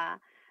 I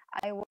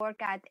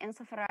work at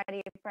Enzo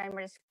Ferrari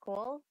Primary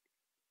School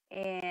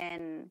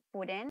in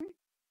Puren.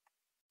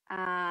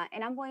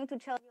 And I'm going to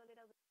tell you a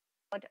little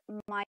bit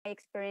about my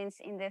experience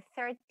in the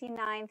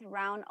 39th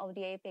round of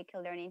the APEC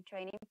Learning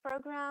Training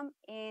Program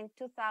in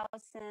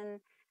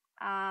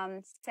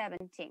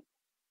 2017.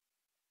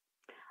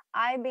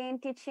 I've been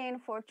teaching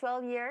for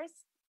 12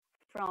 years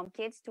from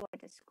kids to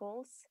adult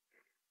schools.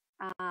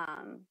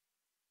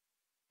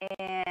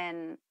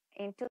 And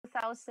in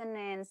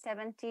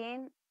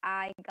 2017,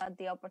 I got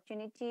the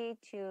opportunity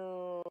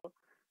to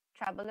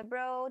travel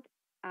abroad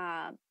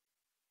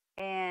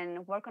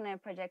and work on a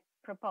project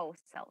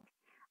proposal.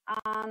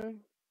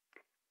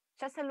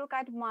 Just a look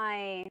at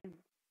my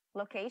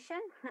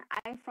location.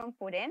 I'm from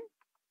Puren.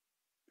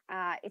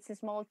 It's a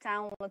small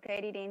town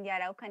located in the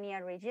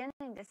Araucanía region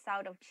in the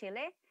south of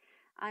Chile.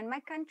 And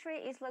my country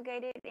is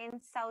located in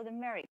South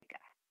America.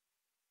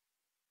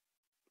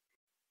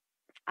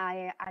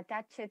 I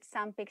attached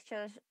some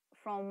pictures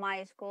from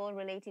my school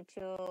related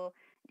to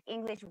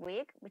English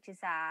Week, which is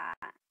an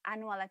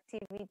annual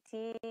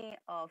activity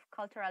of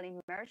cultural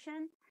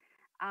immersion.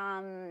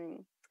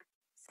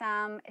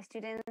 Some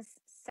students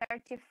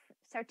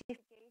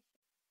certification,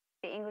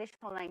 the English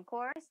online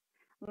course,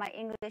 my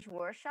English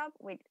workshop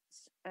with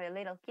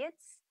little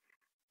kids,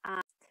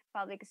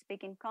 public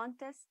speaking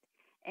contest.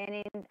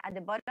 And at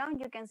the bottom,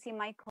 you can see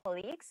my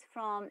colleagues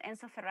from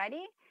Enzo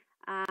Ferrari.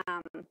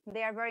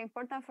 They are very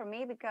important for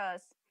me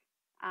because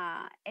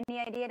any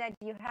idea that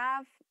you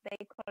have, they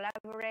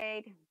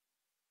collaborate.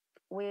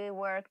 We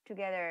work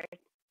together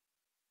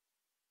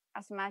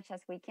as much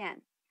as we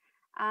can.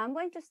 I'm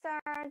going to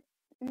start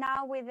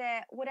now with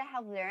what I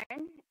have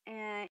learned.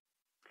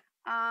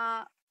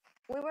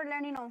 We were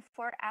learning on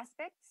 4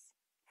 aspects.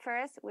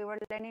 First, we were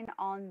learning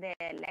on the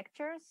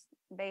lectures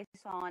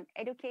based on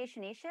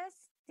education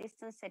issues,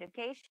 distance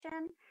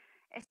education,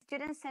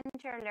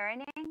 student-centered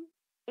learning,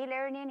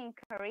 e-learning in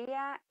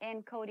Korea,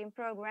 and coding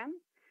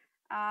program.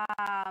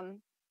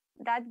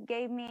 That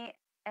gave me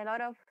a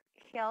lot of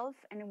help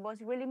and it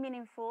was really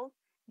meaningful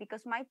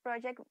because my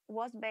project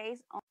was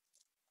based on.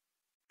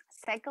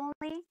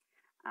 Secondly,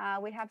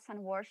 we have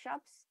some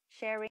workshops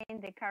sharing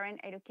the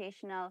current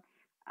educational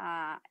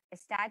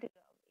status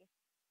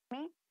of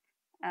me.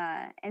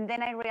 And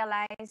then I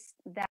realized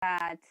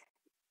that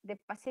the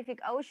Pacific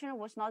Ocean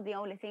was not the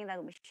only thing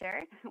that we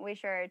shared. We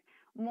shared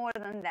more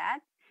than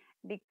that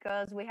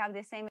because we have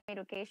the same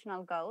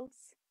educational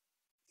goals.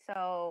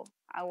 So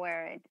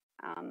our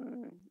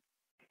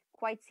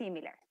quite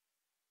similar.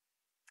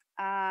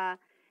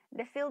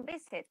 The field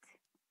visit.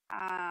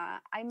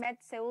 I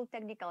met Seoul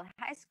Technical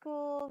High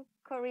School,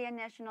 Korea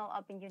National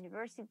Open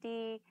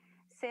University,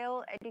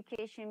 Seoul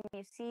Education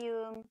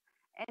Museum,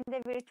 and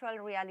the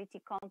virtual reality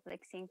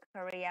complex in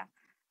Korea.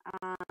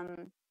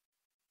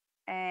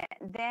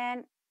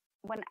 Then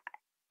when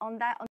on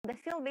the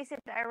field visit,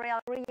 Korea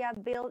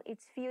built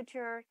its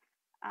future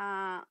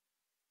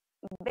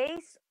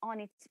based on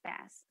its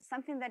past,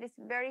 something that is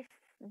very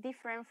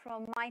different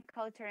from my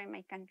culture and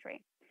my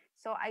country.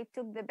 So I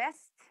took the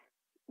best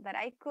that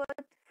I could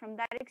from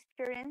that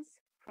experience,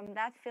 from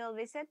that field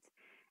visit,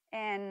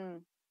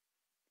 and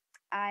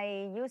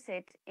I use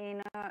it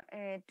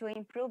to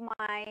improve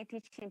my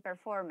teaching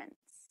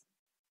performance.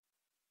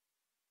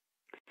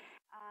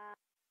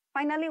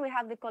 Finally, we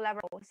have the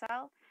collaboration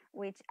proposal,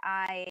 which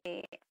I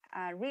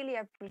really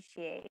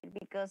appreciate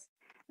because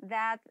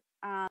that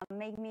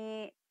made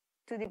me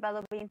to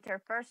develop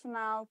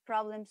interpersonal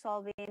problem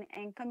solving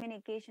and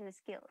communication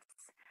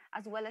skills,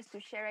 as well as to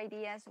share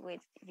ideas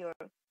with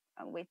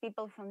with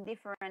people from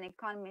different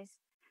economies,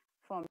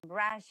 from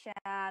Russia,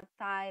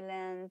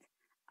 Thailand,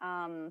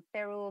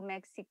 Peru,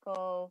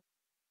 Mexico,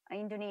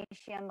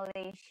 Indonesia,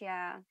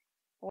 Malaysia,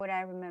 what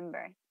I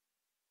remember.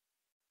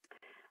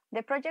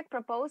 The project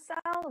proposal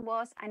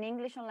was an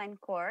English online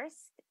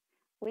course,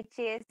 which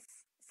is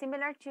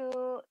similar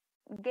to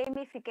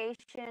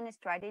gamification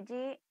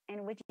strategy,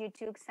 in which you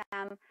took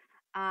some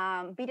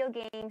video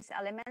games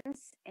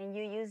elements and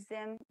you use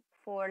them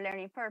for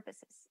learning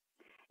purposes.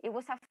 It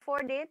was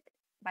afforded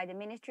by the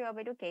Ministry of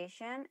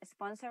Education,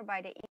 sponsored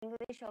by the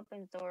English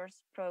Open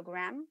Doors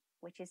Program,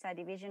 which is a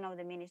division of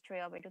the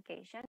Ministry of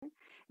Education.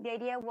 The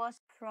idea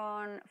was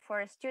for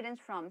students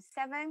from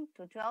 7th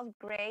to 12th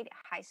grade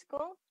high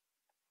school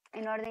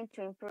in order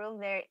to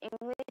improve their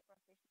English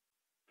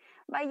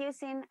by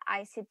using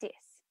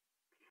ICTs.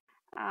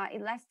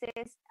 It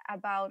lasted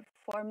about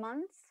 4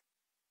 months.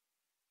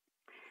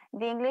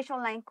 The English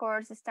online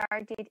course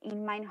started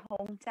in my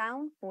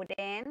hometown,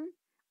 Puden,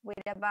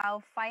 with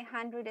about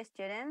 500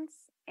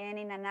 students, and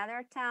in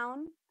another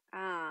town,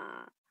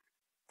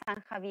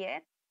 San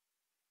Javier.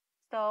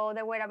 So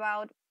there were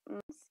about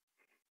months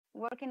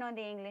working on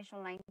the English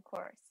online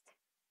course.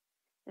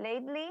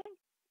 Lately,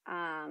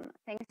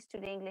 thanks to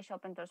the English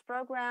Open Doors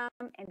Program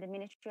and the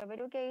Ministry of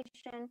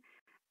Education,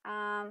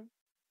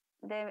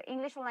 the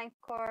English online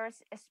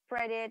course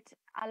spread it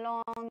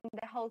along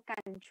the whole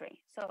country.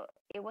 So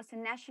it was a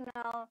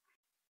national.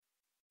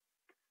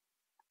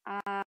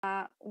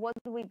 What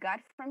we got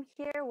from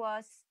here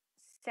was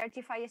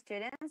certified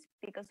students,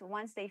 because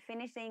once they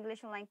finished the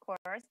English online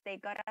course, they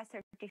got a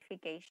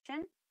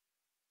certification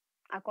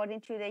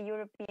according to the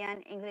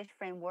European English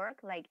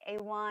framework, like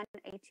A1,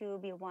 A2,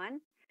 B1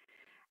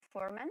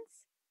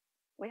 performance.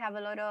 We have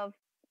a lot of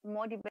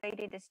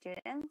motivated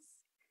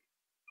students,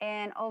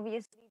 and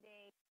obviously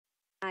they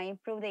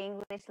improve the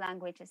English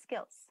language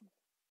skills.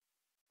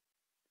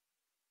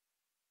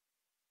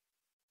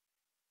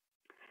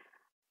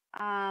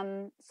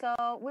 So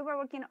we were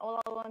working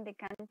all along the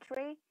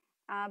country,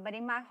 but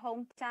in my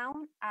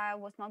hometown, I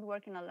was not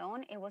working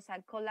alone. It was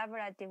a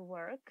collaborative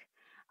work.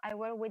 I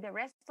worked with the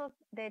rest of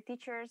the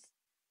teachers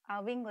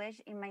of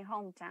English in my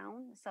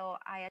hometown. So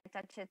I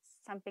attached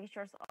some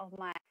pictures of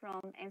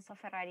from Enzo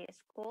Ferrari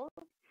School,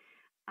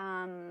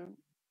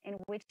 in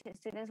which the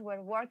students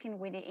were working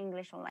with the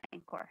English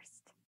online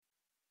course.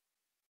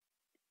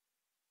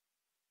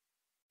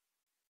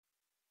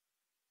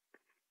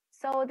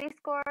 So this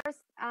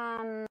course,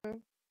 I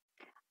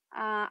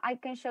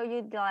can show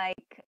you,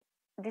 like,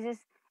 this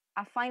is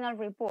a final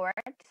report.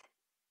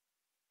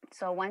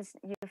 So once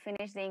you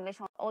finish the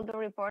English, all the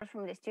reports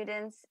from the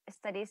students,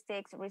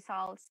 statistics,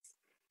 results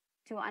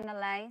to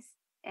analyze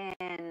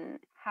and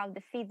have the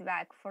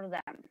feedback for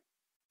them.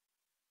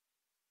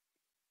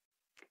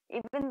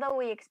 Even though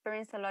we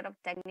experienced a lot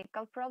of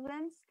technical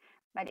problems,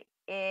 but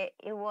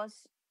it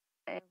was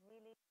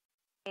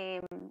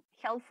really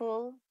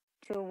helpful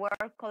to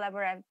work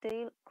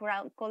collaboratively,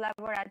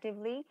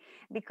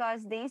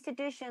 because the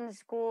institutions,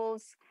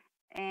 schools,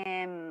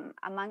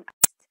 among us,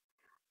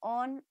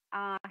 on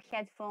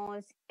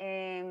headphones,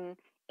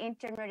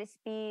 internet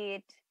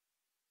speed,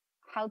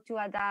 how to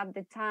adapt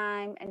the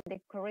time and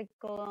the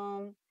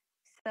curriculum.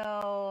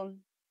 So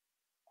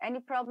any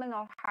problem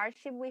or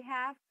hardship we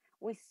have,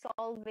 we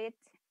solve it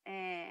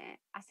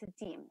as a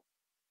team.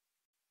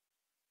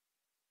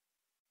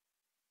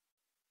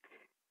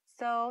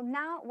 So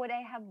now what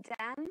I have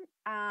done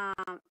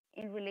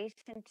in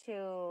relation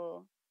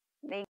to,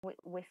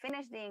 we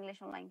finished the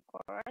English online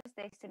course,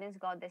 the students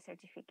got the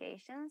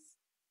certifications,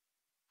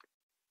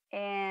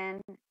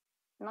 and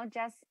not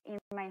just in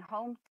my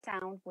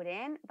hometown,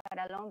 Puden, but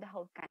along the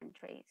whole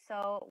country.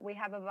 So we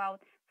have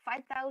about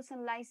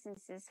 5,000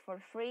 licenses for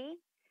free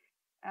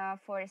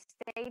for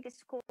state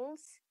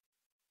schools,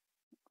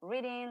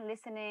 reading,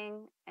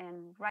 listening,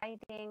 and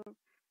writing,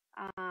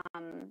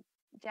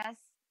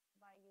 just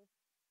by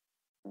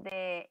using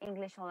the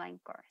English online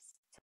course.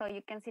 So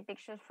you can see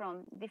pictures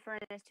from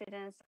different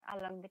students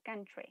along the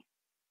country.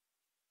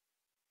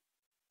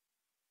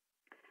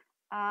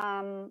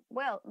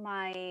 Well,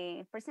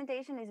 my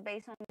presentation is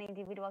based on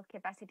individual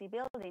capacity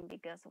building,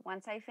 because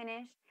once I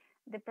finished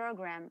the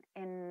program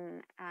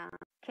and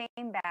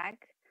came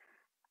back,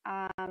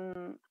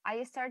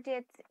 I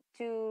started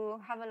to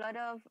have a lot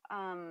of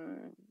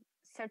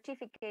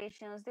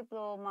certifications,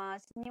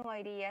 diplomas, new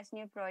ideas,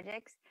 new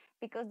projects,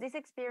 because this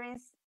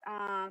experience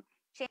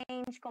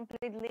changed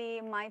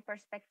completely my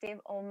perspective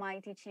on my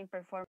teaching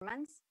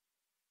performance.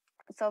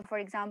 So, for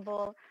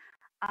example,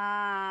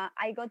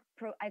 I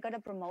got a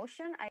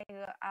promotion.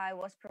 I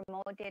was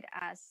promoted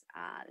as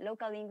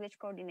local English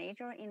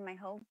coordinator in my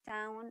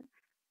hometown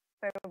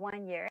for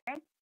 1 year.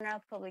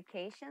 General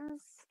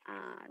publications,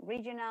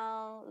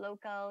 regional,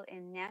 local,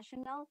 and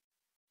national.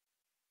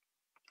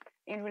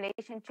 In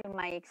relation to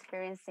my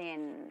experience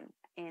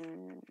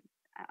in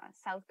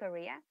South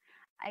Korea,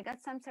 I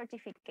got some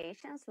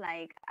certifications,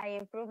 like I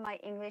improved my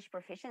English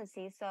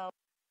proficiency. So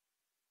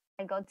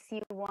I got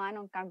C1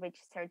 on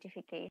Cambridge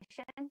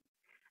certification,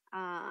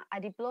 a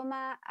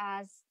diploma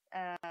as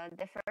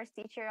the first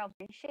teacher of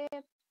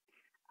internship,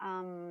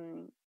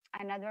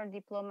 another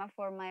diploma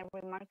for my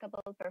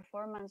remarkable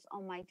performance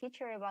on my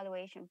teacher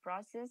evaluation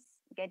process,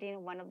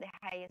 getting one of the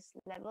highest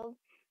level,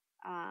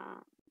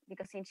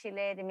 because in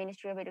Chile, the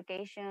Ministry of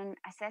Education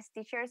assess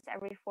teachers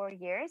every 4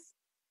 years.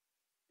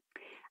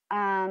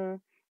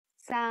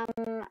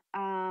 Some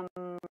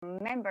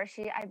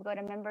membership, I've got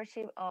a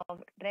membership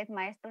of Red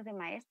Maestros de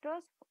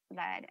Maestros,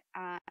 that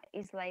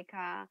is like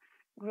a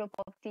group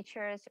of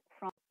teachers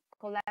from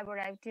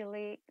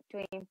collaboratively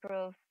to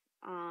improve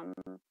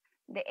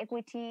the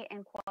equity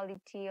and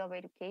quality of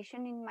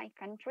education in my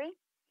country.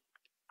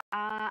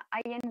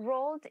 I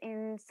enrolled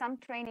in some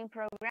training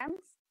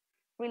programs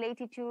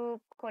related to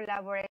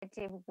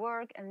collaborative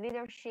work and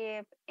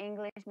leadership,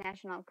 English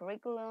national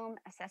curriculum,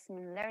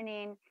 assessment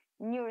learning,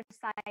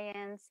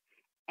 neuroscience,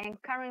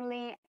 and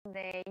currently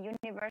the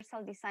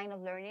universal design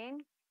of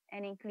learning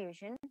and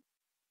inclusion.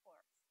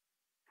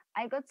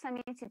 I got some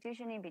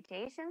institution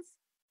invitations,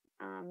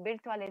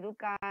 Virtual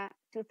Educa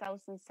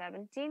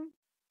 2017,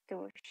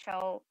 to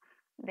show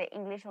the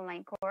English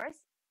online course.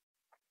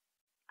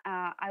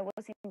 I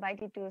was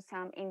invited to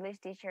some English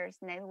Teachers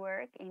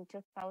Network in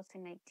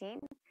 2019.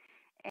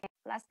 And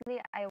lastly,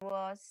 I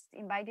was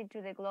invited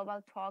to the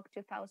Global Talk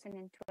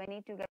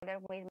 2020 together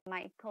with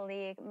my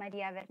colleague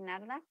Maria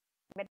Bernarda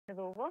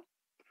Verdugo.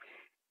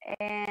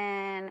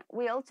 And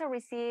we also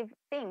received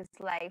things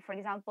like, for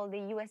example, the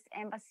US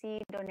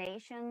Embassy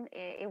donation.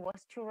 It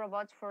was 2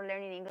 robots for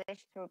learning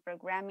English through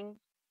programming.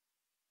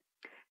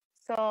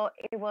 So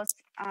it was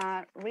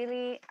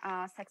really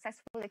a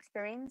successful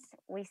experience.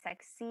 We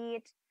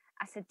succeed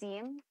as a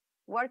team,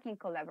 working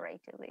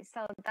collaboratively.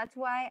 So that's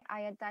why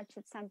I attached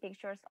some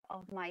pictures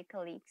of my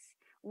colleagues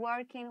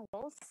working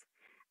roles.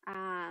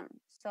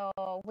 So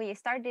we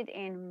started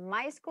in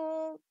my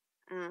school,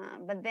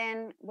 but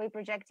then we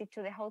projected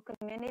to the whole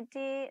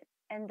community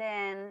and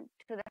then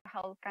to the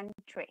whole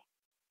country.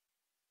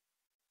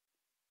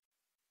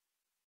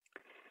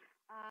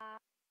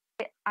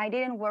 I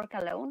didn't work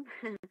alone.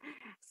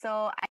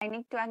 So I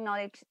need to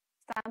acknowledge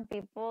some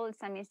people,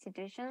 some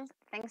institutions,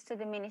 thanks to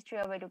the Ministry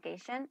of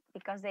Education,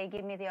 because they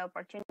give me the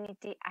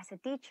opportunity as a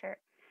teacher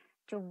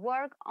to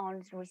work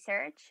on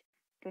research,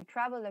 to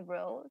travel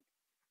abroad,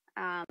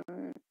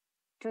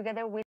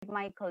 together with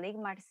my colleague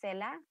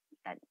Marcela,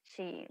 that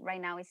she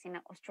right now is in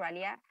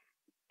Australia,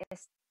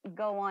 is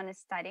go on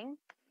studying.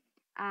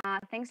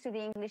 Thanks to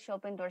the English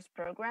Open Doors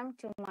program,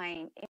 to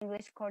my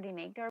English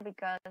coordinator,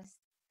 because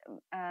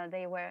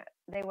they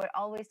were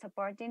always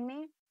supporting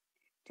me,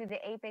 to the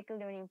APEC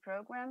learning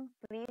program.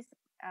 Please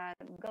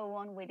go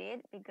on with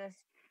it, because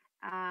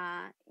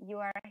you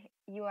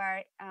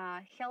are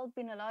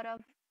helping a lot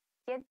of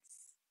kids,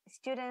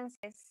 students,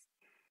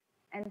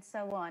 and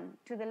so on.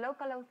 To the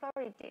local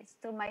authorities,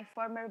 to my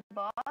former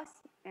boss,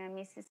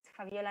 Mrs.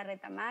 Fabiola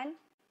Retamal,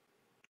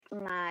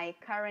 my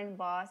current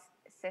boss,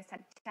 Cesar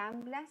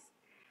Chamblas,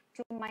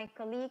 to my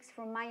colleagues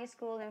from my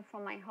school and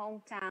from my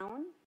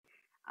hometown,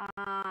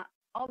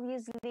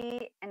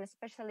 obviously, and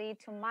especially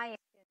to my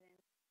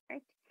students,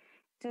 right?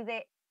 To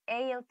the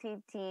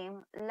AeLT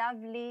team,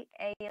 lovely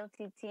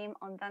AeLT team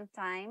on that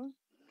time,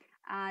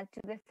 to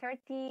the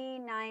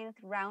 39th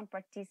round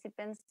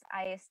participants,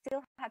 I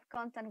still have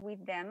contact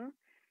with them.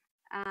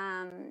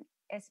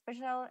 A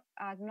special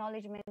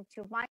acknowledgement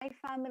to my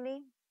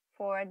family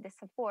for the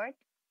support.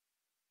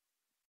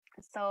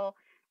 So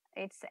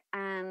it's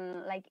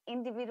like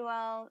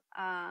individual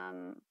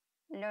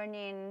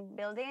learning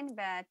building,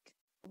 but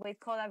with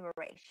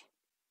collaboration.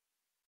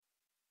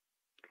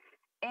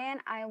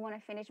 And I want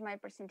to finish my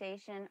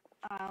presentation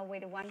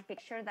with one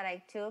picture that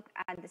I took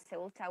at the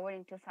Seoul Tower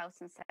in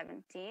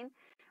 2017.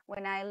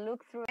 When I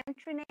looked through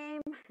entry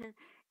name,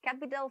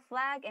 capital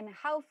flag, and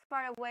how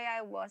far away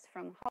I was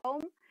from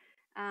home,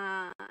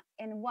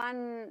 and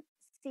one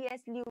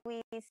C.S.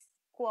 Lewis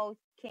quote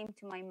came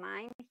to my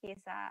mind.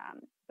 He's a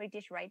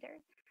British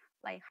writer.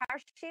 Like,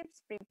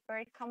 hardships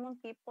prepare common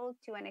people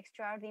to an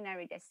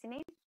extraordinary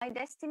destiny. My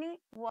destiny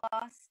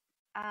was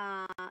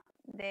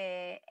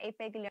the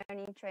APEC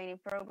Learning Training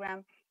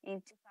Program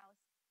in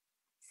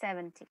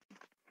 2017.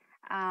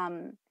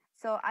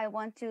 So I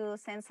want to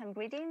send some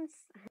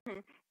greetings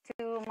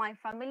to my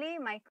family,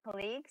 my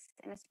colleagues,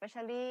 and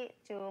especially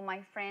to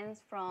my friends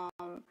from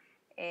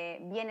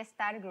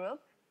Bienestar Group.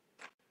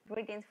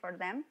 Greetings for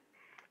them.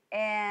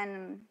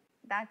 And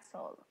that's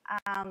all.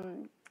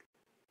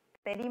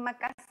 Terima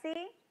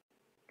kasih,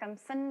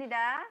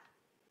 kamsahamnida,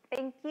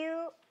 thank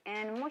you,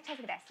 and muchas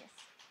gracias.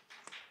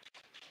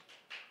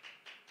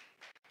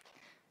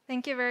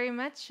 Thank you very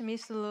much,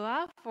 Ms.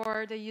 Lua,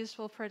 for the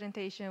useful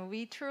presentation.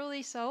 We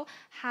truly saw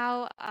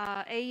how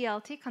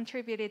AeLT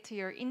contributed to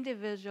your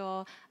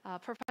individual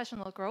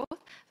professional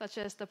growth, such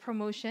as the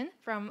promotion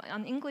from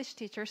an English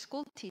teacher,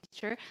 school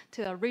teacher,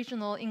 to a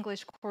regional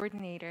English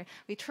coordinator.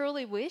 We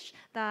truly wish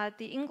that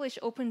the English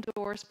Open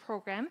Doors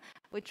program,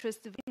 which was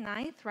the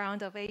 9th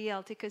round of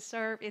AeLT, could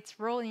serve its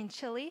role in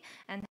Chile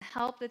and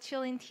help the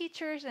Chilean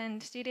teachers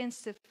and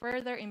students to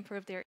further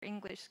improve their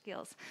English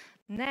skills.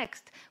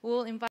 Next,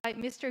 we'll invite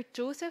Mr.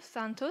 Joseph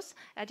Santos,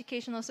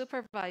 Educational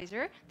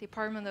Supervisor,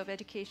 Department of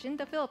Education,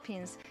 the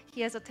Philippines. He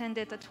has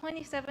attended the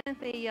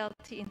 27th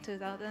AeLT in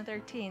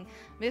 2013.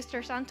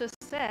 Mr. Santos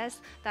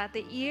says that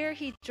the year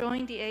he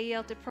joined the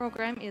AeLT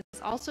program is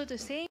also the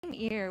same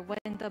year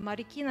when the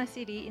Marikina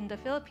city in the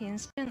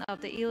Philippines spin of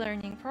the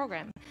e-learning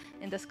program.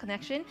 In this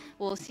connection,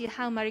 we'll see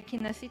how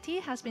Marikina city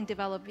has been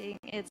developing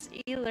its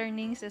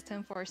e-learning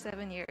system for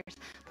 7 years.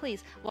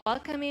 Please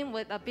welcome him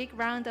with a big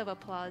round of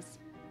applause.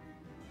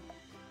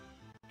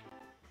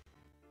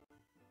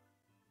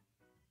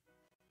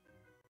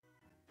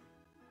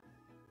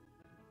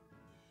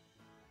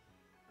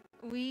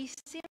 We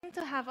seem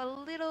to have a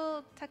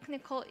little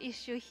technical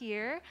issue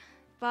here,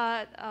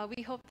 but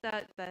we hope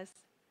that this.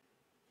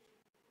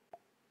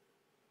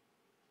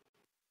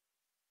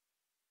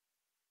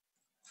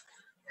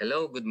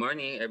 Hello, good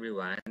morning,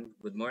 everyone.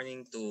 Good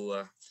morning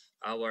to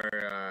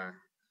our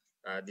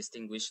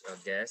distinguished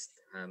guest,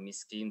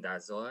 Ms. Kim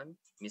Dazon,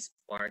 Ms.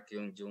 Park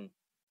Yung-jung,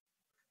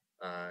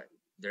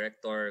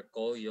 Director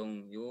Ko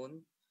Yung-yoon,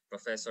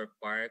 Professor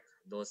Park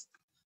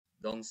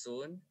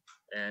Dong-soon,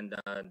 and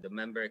the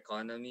member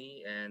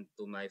economy, and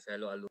to my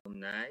fellow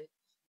alumni,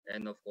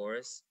 and of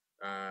course,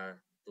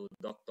 to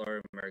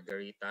Dr.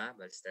 Margarita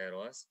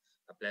Ballesteros.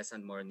 A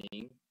pleasant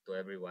morning to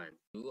everyone.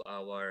 To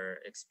our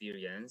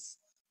experience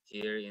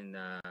here in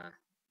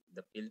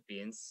the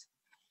Philippines,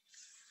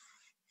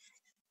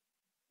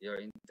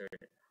 your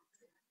internet.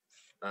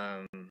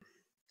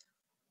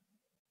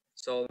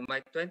 So my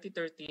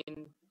 2013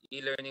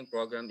 e-learning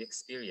program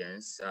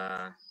experience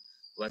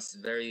was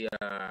very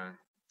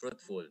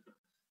fruitful.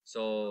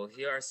 So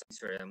here are some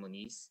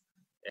ceremonies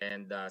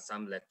and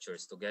some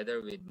lectures together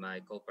with my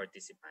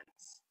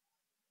co-participants.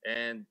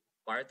 And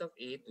part of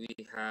it,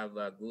 we have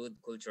a good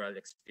cultural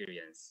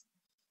experience.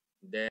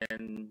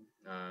 Then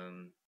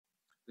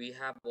we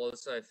have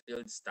also a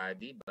field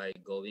study by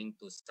going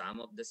to some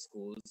of the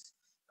schools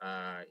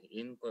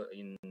in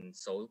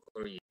Seoul,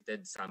 Korea,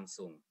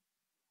 Samsung.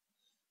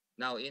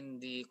 Now, in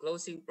the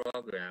closing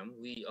program,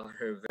 we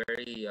are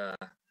very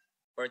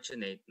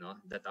fortunate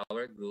that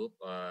our group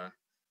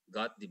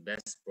got the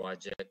best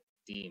project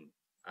team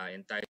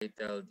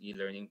entitled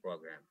e-learning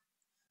program.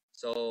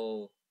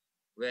 So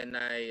when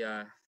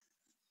I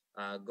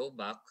go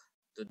back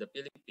to the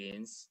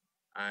Philippines,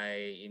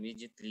 I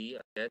immediately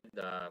did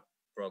the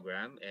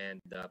program and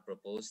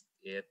proposed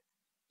it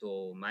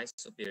to my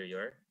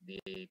superior.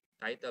 The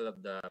title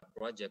of the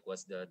project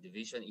was the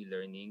Division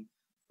e-learning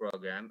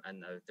program,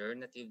 an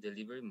alternative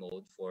delivery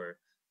mode for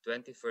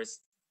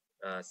 21st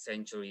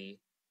century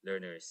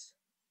learners.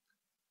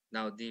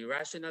 Now, the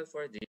rationale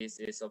for this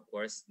is, of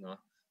course,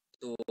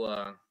 to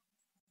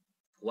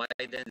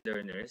widen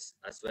learners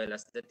as well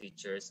as the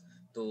teachers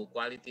to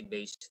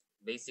quality-based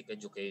basic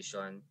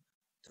education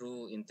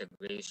through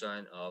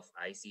integration of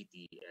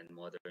ICT and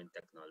modern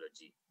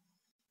technology.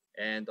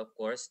 And of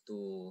course,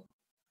 to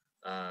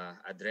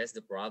address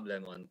the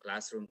problem on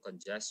classroom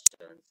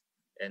congestion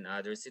and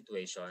other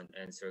situations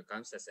and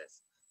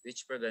circumstances,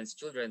 which prevents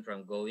children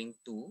from going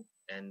to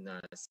and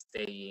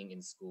staying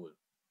in school.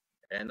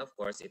 And of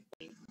course,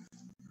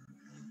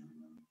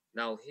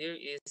 now here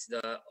is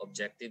the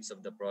objectives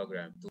of the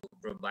program: to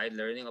provide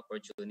learning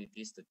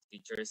opportunities to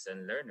teachers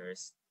and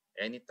learners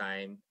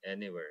anytime,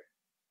 anywhere.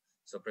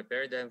 So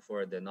prepare them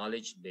for the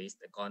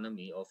knowledge-based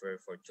economy,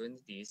 offer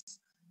opportunities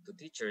to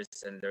teachers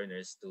and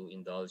learners to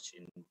indulge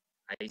in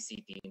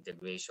ICT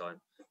integration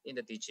in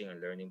the teaching and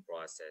learning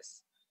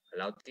process,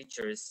 allow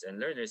teachers and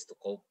learners to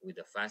cope with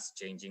the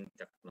fast-changing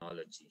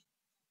technology,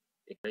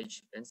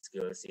 knowledge and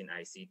skills in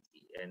ICT,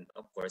 and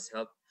of course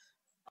help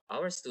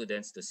our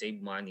students to save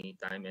money,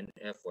 time, and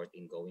effort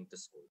in going to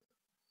school.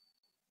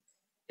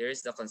 Here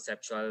is the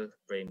conceptual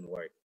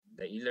framework: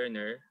 the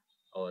e-learner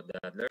or the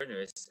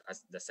learners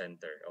as the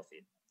center of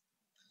it.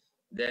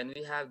 Then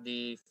we have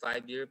the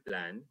 5-year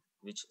plan,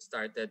 which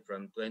started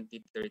from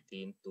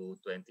 2013 to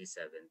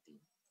 2017.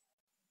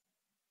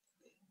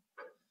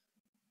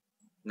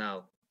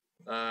 Now,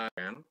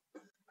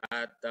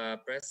 at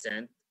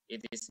present,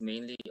 it is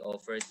mainly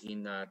offered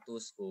in 2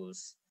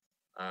 schools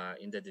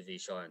in the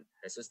division: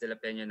 Jesus de la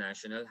Peña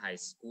National High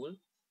School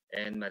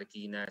and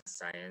Marikina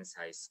Science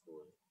High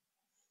School.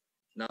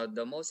 Now,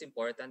 the most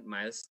important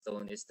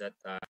milestone is that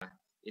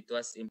it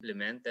was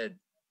implemented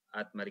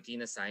at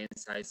Marikina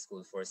Science High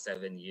School for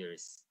 7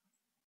 years,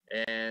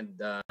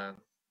 and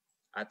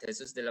at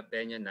Jesus de la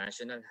Peña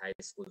National High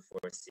School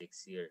for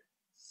 6 years.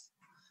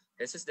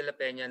 Jesus de la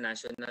Peña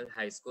National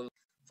High School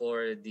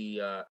for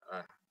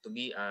to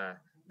be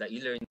the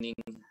e-learning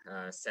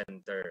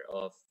center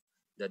of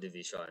the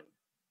division.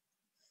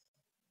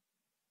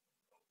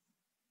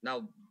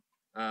 Now,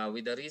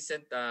 with the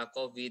recent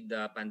COVID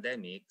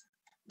pandemic,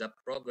 the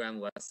program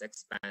was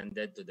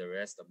expanded to the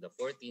rest of the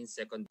 14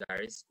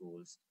 secondary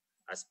schools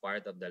as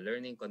part of the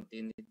learning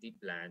continuity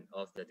plan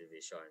of the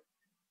division.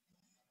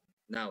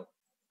 Now,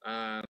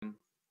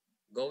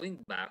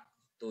 going back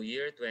to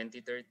year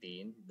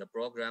 2013, the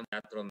program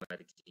Teatro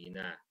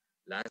Marikina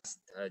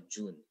last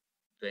June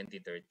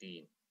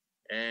 2013.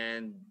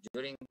 And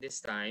during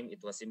this time,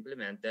 it was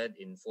implemented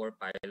in 4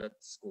 pilot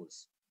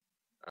schools.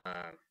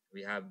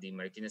 We have the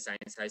Marikina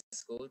Science High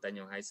School,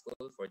 Tanyong High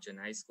School, Fortune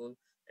High School,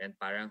 and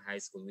Parang High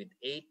School with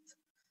 8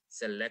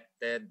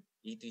 selected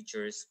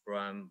e-teachers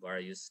from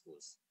various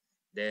schools.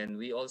 Then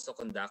we also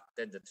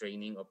conducted the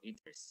training of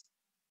e-teachers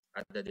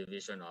at the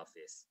division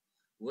office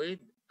with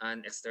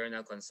an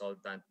external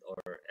consultant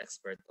or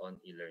expert on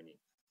e-learning.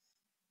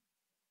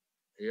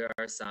 Here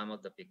are some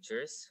of the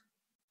pictures.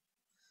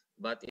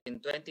 But in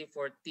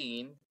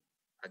 2014,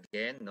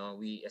 again,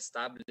 we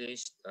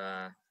established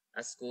a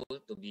school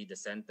to be the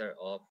center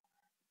of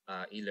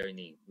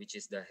e-learning, which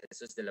is the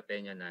Jesus de la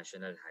Peña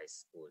National High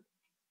School.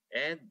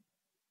 And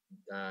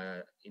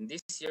in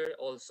this year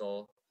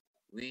also,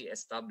 we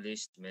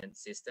established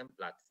system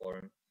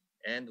platform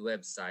and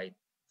website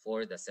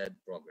for the said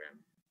program.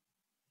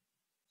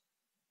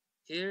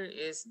 Here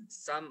are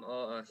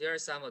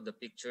some of the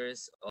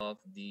pictures of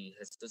the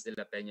Jesus de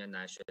la Peña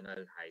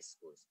National High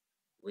School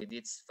with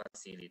its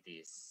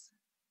facilities.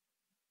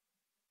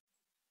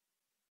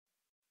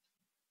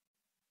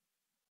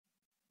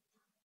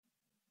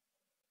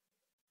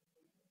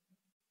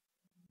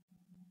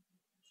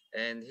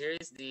 And here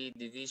is the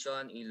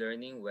division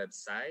e-learning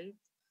website,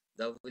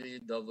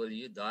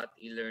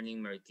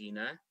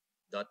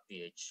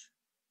 www.elearningmarikina.ph.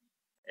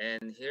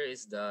 And here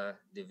is the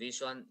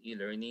division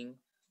e-learning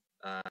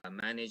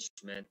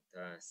management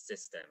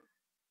system.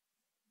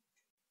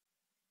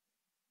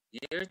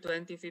 Year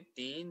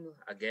 2015,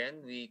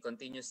 again, we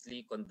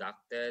continuously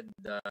conducted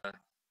the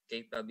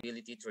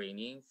capability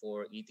training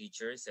for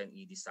e-teachers and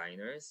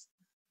e-designers.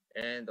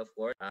 And of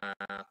course,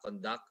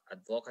 conduct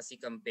advocacy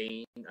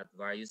campaign at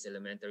various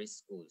elementary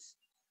schools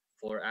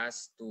for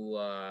us to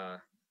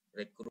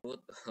recruit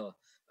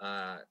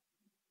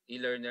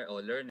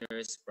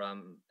learners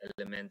from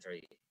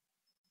elementary.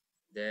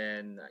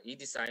 Then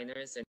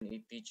e-designers and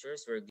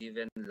e-teachers were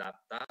given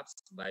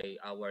laptops by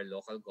our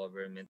local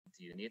government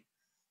unit.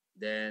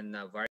 Then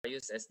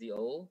various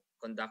SDO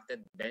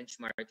conducted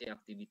benchmarking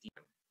activity.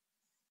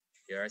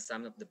 Here are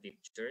some of the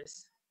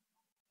pictures.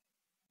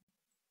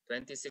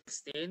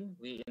 2016,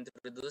 we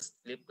introduced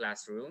Flip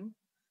Classroom,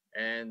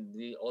 and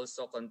we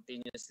also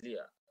continuously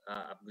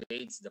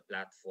upgrades the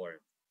platform.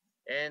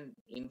 And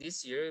in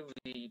this year,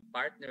 we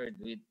partnered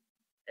with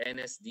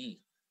NSD,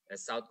 a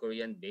South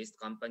Korean-based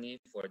company,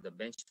 for the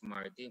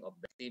benchmarking of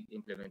the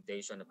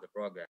implementation of the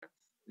program.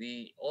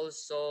 We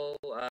also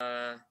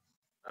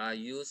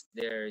used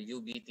their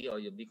UBT or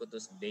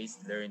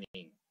ubiquitous-based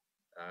learning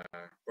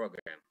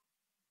program.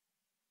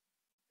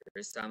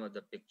 Here's some of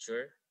the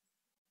picture.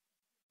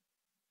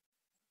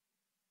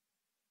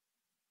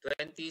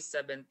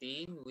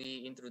 2017,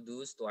 we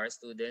introduced to our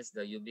students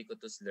the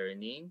ubiquitous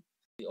learning.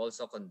 We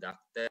also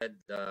conducted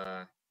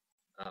the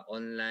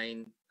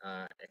online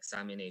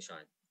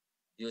examination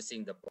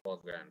using the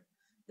program.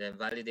 The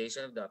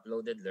validation of the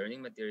uploaded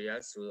learning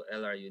materials through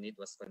LR unit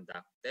was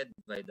conducted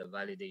by the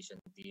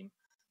validation team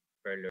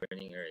per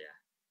learning area.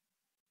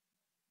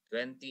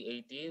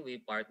 2018, we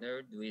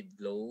partnered with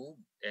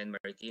Globe and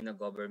Marikina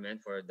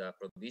government for the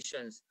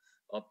provisions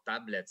of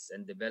tablets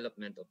and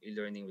development of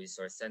e-learning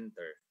resource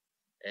center.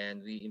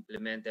 And we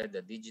implemented the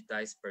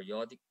digitized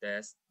periodic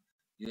test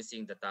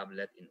using the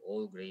tablet in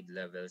all grade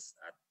levels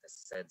at the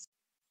said.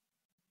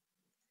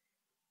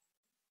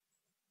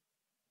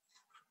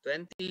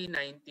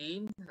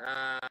 2019,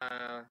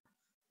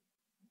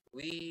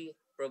 we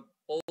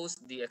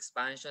proposed the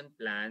expansion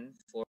plan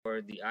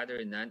for the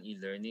other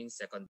non-e-learning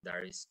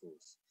secondary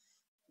schools.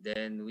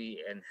 Then we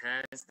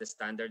enhanced the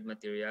standard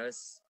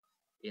materials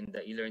in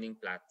the e-learning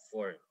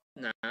platform.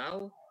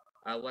 Now,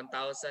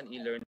 1,000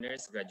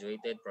 e-learners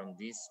graduated from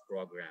this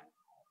program.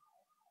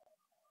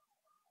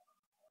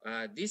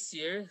 This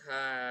year,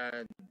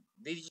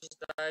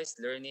 digitized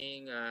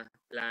learning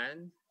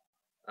plan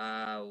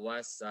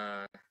was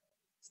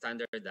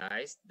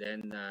standardized.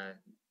 Then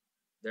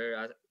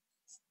the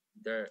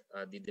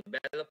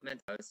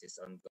development is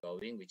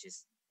ongoing, which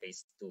is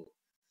phase 2.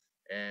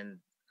 And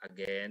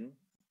again,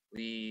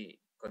 we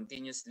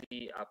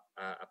continuously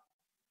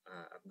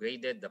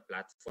upgraded the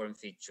platform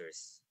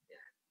features.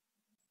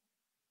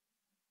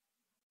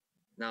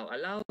 Now,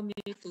 allow me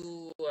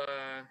to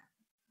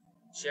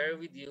share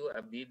with you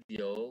a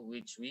video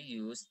which we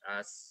used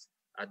as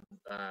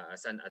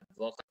as an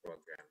advocate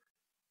program.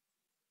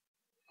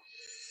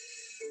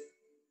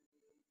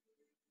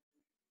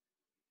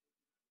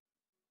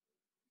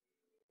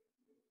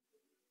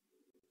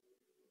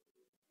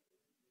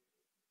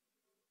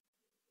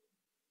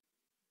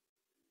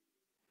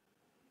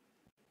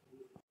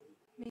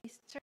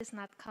 Mr. is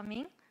not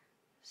coming,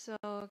 so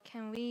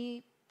can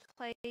we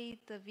play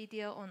the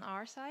video on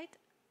our side?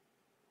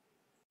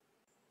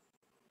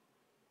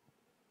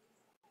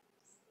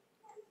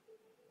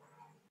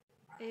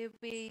 It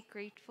would be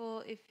grateful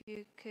if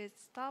you could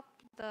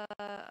stop the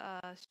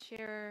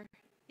share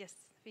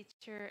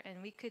feature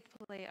and we could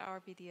play our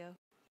video.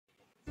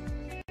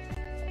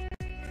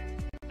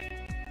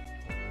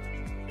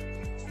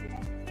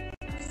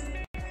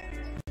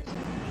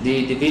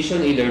 The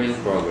Division e-learning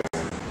program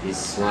is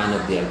one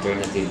of the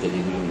alternative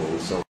delivery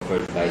modes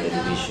offered by the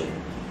Division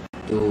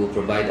to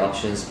provide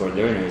options for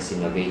learners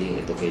in availing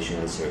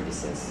educational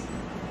services.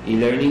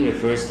 E-learning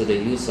refers to the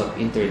use of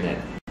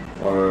internet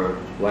or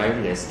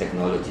wireless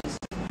technologies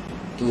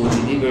to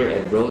deliver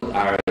a broad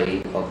array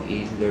of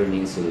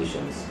e-learning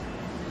solutions.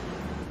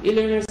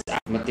 E-learners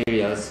access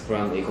materials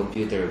from a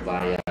computer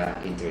via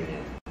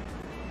internet.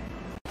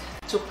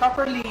 To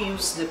properly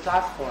use the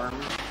platform,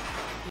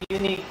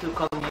 you need to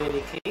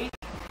communicate,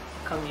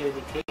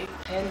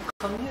 and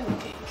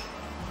communicate.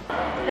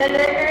 The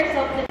learners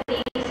of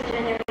today's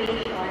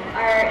generation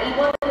are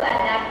able to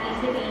adapt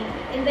easily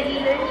in the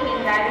e-learning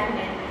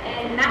environment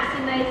and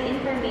maximize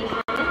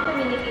information and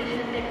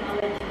communication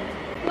technology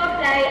to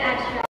apply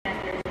abstract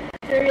matters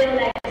to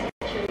real-life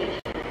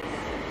situations.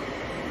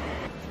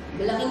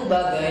 Malaking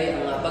bagay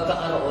ang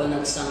pagkakaroon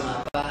ng isang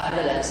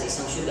paaralan sa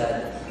isang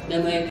syudad na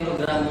may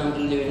programang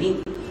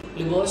e-learning.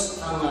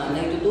 Lubos ang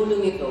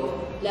naitutulong ito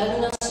lalo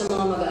na sa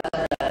mga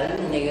mag-aaral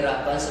na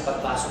nahihirapan sa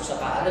pagpasok sa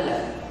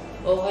paaralan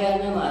o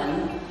kaya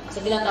naman sa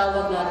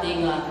tinatawag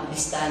nating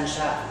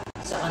distansya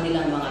sa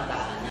kanilang mga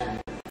tahanan.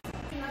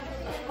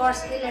 Of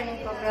course, the learning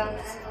program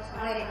is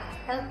very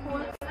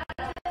helpful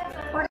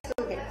for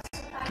students.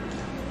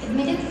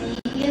 Admittedly,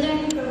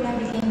 e-learning program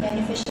became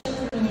beneficial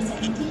to me as a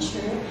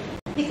teacher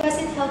because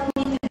it helped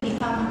me to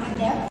become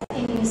adept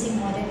in using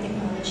modern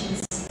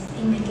technologies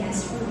in my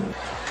classroom.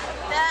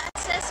 The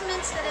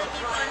assessments that I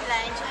give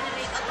online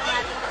generate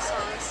automatic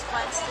results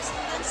once the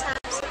students have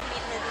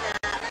submitted the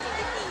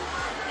activity.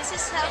 This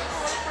is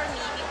helpful for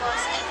me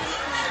because I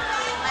don't need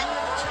to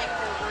manually check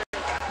the work.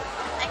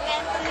 I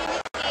can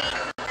communicate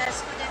with the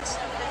students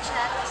through the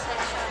chat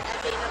section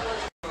available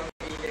in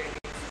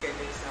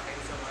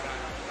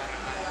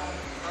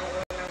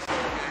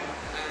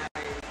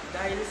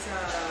dahil sa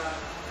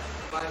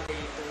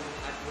Monday to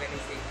at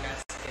Wednesday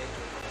class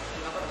schedule,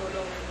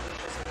 nakatulong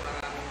ito sa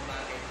maraming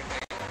bagay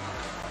kagaya ng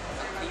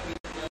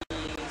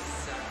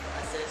activities,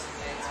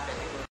 assessments,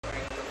 pwede ko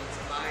try gawin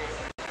sa bahay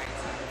or kahit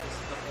sa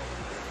gusto ko.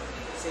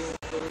 Same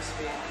goes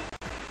with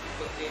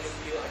continuous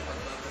view at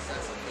pagbabasa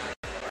sa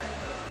platform.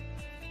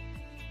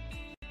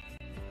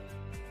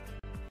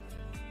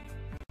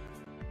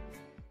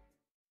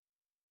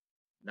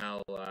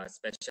 Now,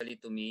 especially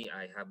to me,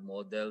 I have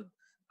modeled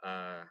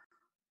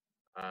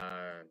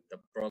the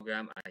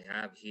program I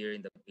have here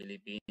in the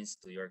Philippines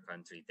to your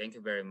country. Thank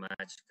you very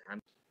much.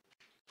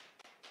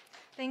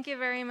 Thank you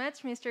very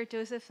much, Mr.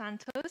 Joseph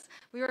Santos.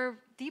 We were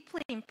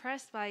deeply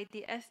impressed by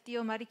the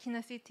SDO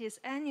Marikina City's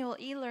annual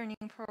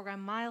e-learning program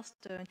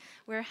milestone.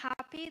 We're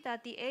happy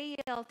that the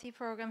AeLT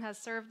program has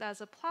served as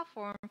a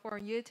platform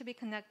for you to be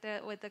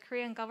connected with the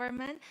Korean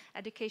government,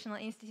 educational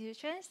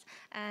institutions,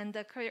 and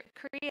the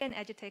Korean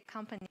EduTech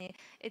company.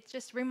 It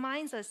just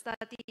reminds us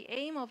that the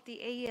aim of the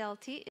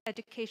AeLT is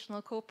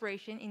educational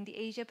cooperation in the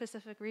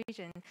Asia-Pacific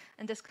region.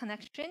 And this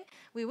connection,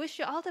 we wish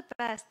you all the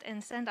best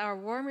and send our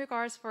warm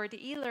regards for the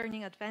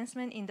e-learning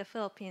advancement in the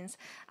Philippines.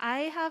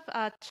 I have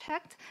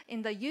checked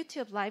in the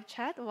YouTube live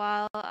chat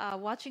while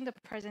watching the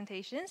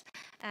presentations,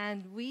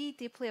 and we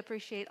deeply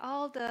appreciate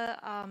all the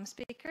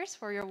speakers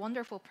for your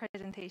wonderful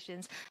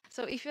presentations.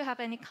 So if you have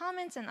any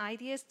comments and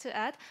ideas to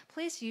add,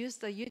 please use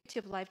the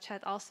YouTube live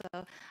chat also.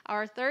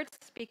 Our third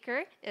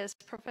speaker is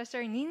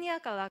Professor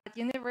Nina Calak at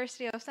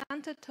University of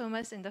Santo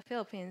Tomas in the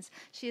Philippines.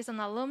 She is an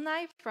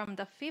alumni from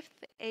the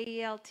 5th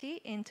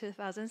AeLT in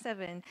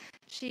 2007.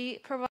 She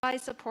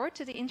provides support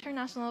to the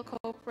International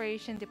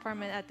Cooperation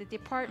Department at the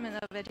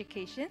Department of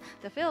Education,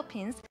 the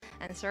Philippines,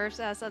 and serves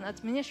as an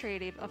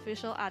administrative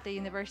official at the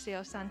University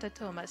of Santo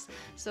Tomas.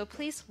 So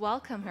please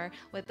welcome her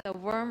with a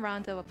warm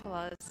round of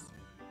applause.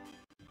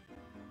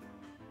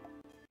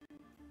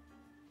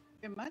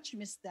 Very much,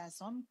 Ms.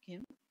 Dasom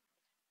Kim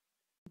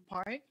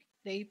Park,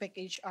 the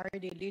APEC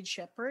HRD lead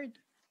shepherd,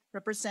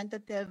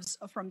 representatives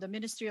from the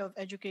Ministry of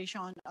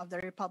Education of the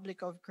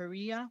Republic of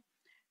Korea,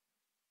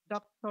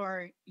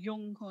 Dr.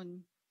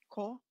 Young-Hoon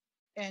Ko,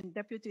 and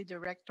Deputy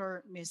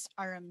Director Ms.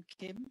 Aram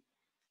Kim,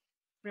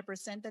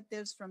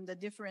 representatives from the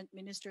different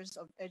ministers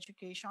of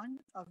education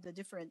of the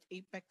different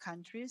APEC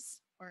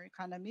countries or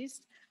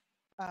economies,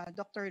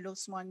 Dr.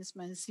 Losman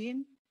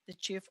Mansin, the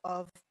Chief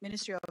of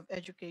Ministry of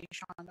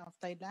Education of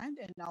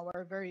Thailand, and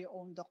our very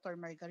own Dr.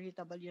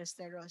 Margarita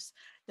Ballesteros,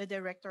 the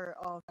Director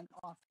of an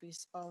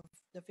Office of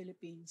the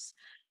Philippines.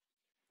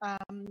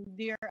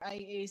 Dear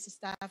IACE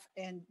staff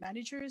and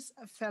managers,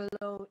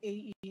 fellow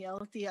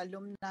AeLT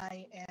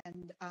alumni,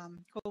 and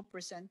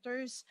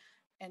co-presenters,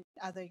 and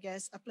other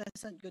guests, a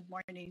pleasant good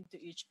morning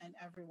to each and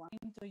everyone.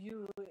 To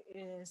you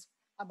is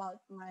about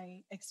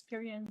my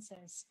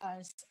experiences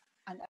as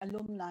an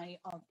alumni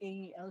of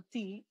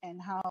AeLT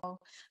and how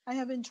I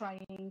have been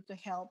trying to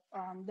help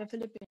the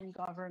Philippine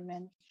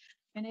government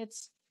in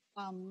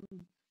um,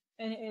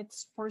 in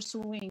its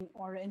pursuing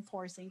or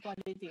enforcing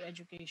quality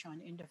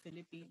education in the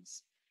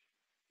Philippines.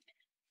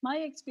 My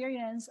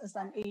experience as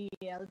an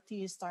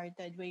AeLT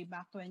started way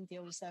back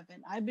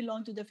 2007. I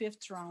belong to the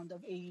fifth round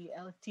of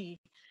AeLT.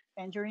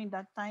 And during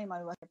that time,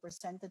 I was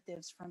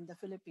representatives from the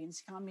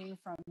Philippines coming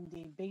from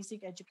the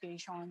basic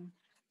education,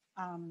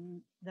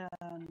 the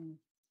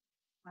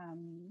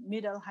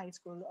middle high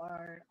school,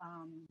 or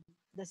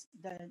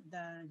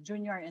the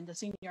junior and the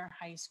senior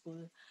high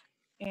school,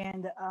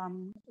 and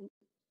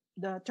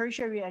the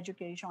tertiary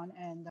education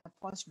and the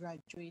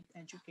postgraduate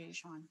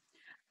education.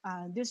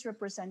 These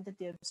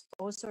representatives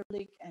also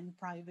public and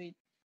private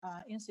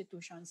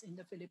institutions in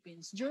the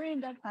Philippines. During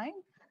that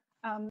time,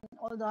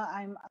 although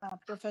I'm a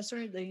professor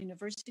at the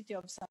University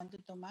of Santo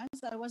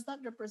Tomas, I was not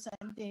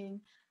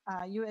representing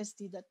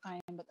UST that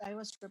time, but I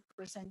was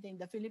representing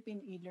the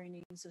Philippine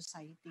E-Learning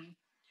Society.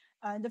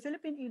 The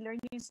Philippine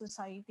E-Learning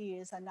Society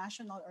is a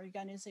national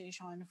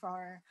organization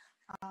for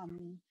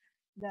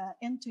the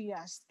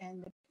enthusiasts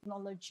and the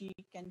technology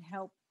can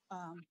help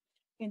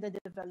in the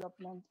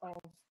development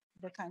of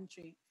the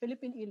country.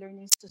 Philippine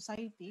E-Learning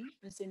Society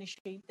was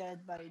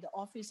initiated by the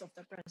Office of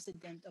the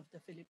President of the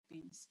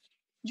Philippines.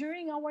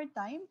 During our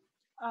time,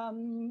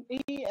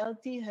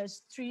 AeLT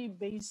has three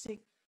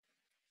basic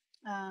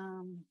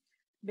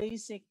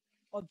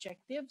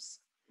objectives,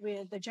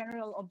 with the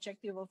general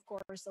objective, of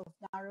course, of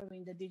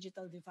narrowing the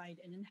digital divide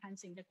and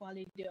enhancing the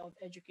quality of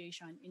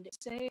education. In the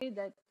say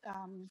that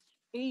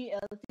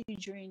AeLT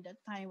during that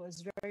time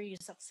was very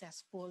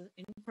successful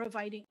in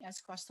providing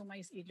us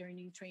customized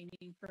e-learning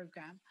training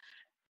program.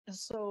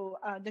 So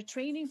the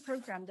training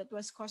program that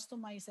was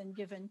customized and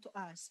given to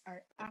us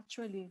are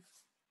actually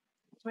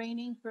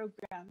training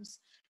programs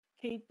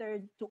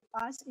catered to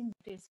us in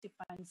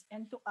participants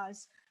and to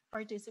us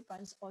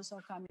participants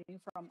also coming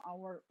from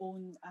our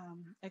own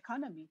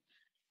economy.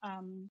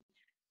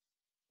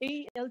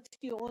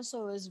 AeLT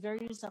also is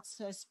very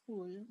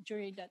successful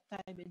during that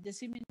time in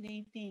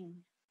disseminating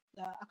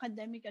the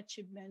academic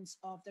achievements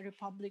of the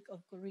Republic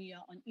of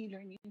Korea on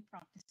e-learning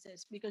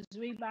practices, because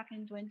way back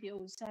in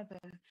 2007,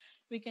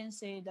 we can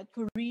say that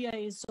Korea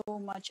is so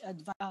much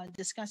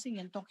discussing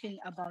and talking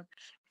about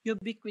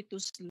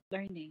ubiquitous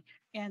learning.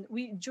 And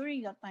we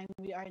during that time,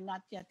 we are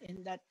not yet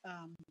in that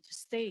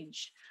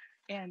stage.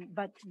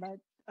 But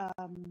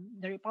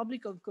the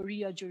Republic of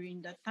Korea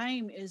during that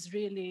time is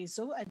really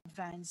so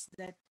advanced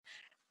that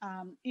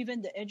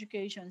even the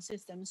education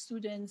system,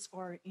 students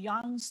or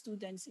young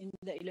students in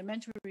the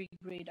elementary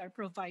grade are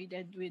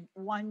provided with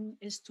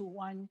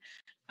 1:1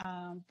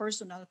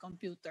 personal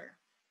computer.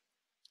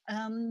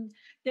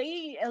 The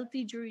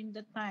AeLT during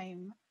the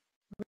time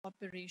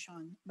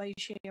operation by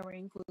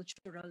sharing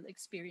cultural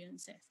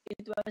experiences.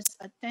 It was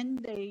a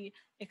 10-day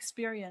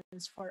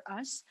experience for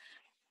us.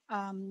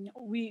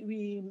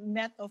 We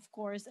met, of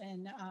course,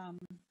 and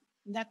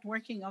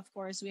networking, of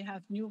course. We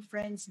have new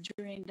friends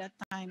during that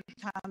time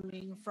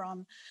coming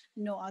from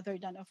no other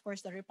than, of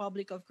course, the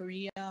Republic of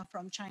Korea,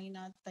 from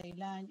China,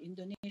 Thailand,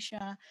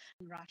 Indonesia,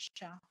 and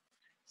Russia.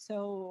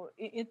 So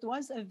it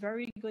was a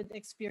very good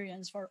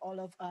experience for all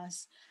of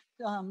us.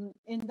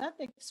 In that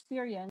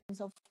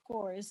experience, of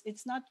course,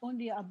 it's not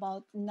only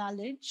about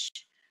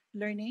knowledge,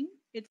 learning,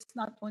 it's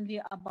not only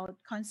about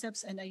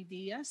concepts and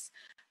ideas,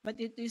 but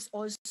it is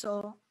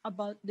also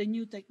about the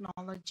new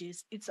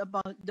technologies. It's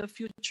about the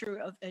future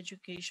of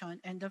education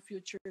and the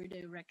future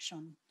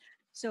direction.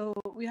 So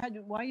we had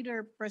a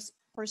wider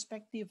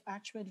perspective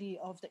actually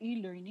of the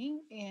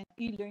e-learning and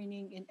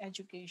e-learning in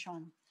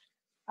education.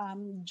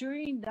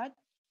 During that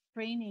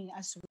training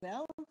as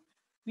well,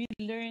 we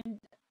learned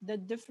the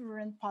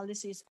different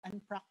policies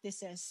and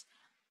practices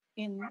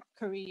in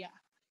Korea.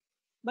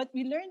 But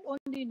we learned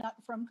only not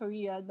from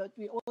Korea, but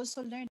we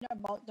also learned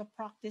about the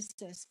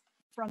practices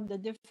from the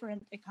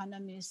different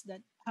economies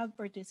that have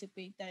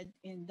participated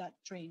in that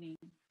training.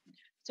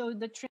 So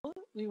the trail,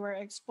 we were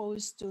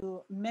exposed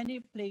to many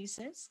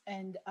places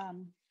and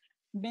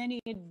many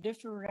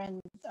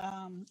different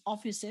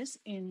offices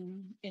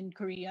in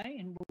Korea,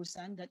 in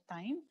Busan that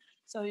time.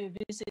 So we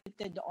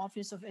visited the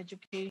Office of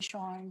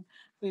Education,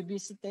 we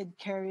visited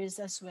CARIS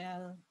as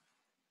well.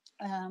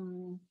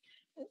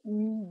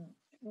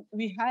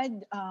 We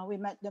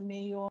met the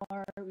mayor,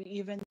 we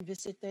even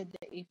visited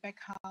the APEC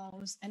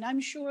house, and I'm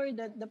sure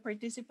that the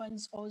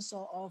participants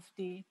also of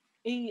the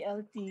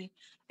AeLT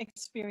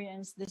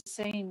experienced the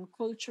same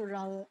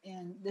cultural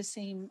and the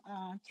same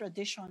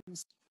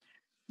traditions,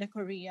 the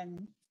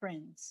Korean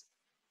friends.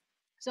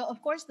 So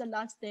of course, the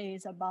last day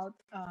is about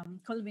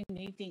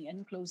culminating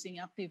and closing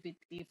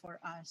activity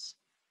for us.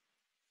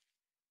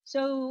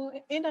 So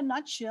in a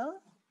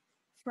nutshell,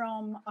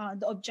 from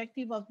the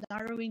objective of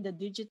narrowing the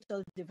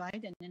digital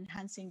divide and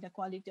enhancing the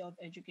quality of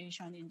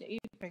education in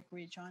the APEC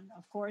region,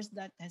 of course,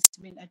 that has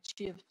been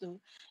achieved to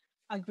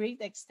a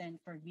great extent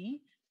for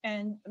me.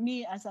 And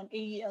me as an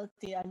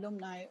AeLT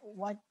alumni,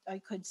 what I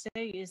could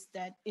say is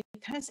that it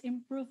has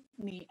improved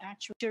me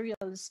actual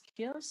material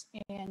skills,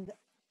 and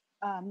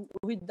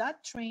with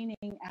that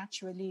training,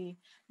 actually,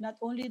 not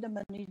only the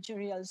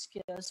managerial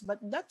skills, but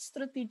that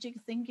strategic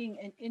thinking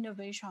and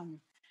innovation.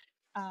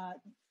 Uh,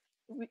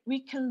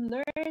 we can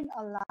learn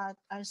a lot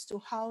as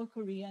to how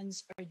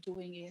Koreans are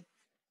doing it,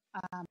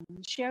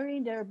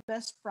 sharing their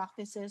best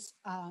practices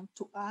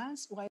to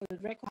us while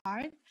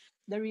required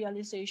the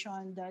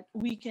realization that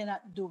we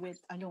cannot do it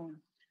alone.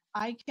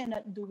 I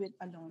cannot do it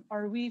alone,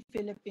 or we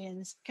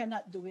Philippines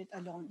cannot do it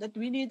alone. That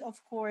we need, of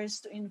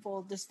course, to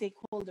involve the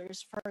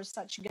stakeholders for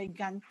such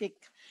gigantic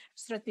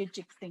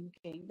strategic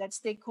thinking. That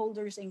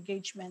stakeholders'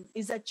 engagement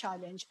is a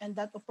challenge, and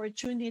that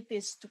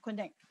opportunities to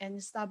connect and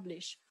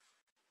establish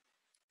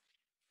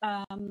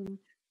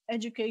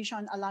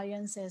education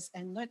alliances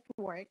and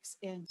networks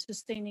in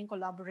sustaining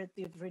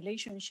collaborative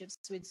relationships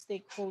with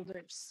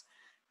stakeholders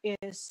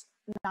is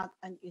not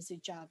an easy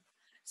job,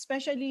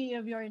 especially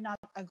if you're not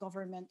a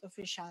government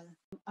official,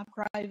 a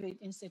private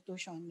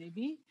institution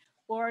maybe,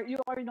 or you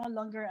are no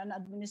longer an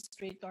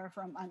administrator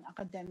from an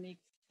academic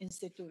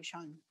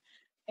institution.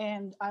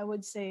 And I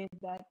would say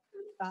that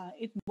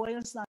it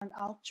boils down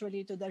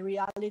actually to the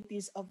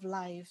realities of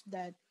life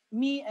that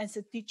me as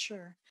a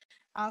teacher,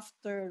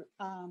 after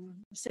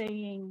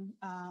saying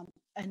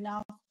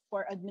enough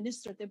for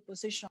administrative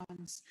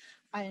positions,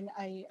 and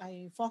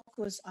I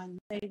focus on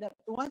say that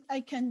what I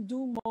can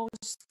do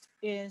most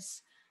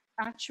is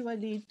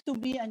actually to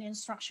be an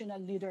instructional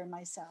leader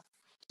myself,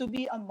 to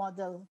be a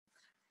model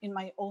in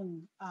my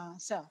own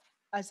self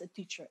as a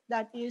teacher.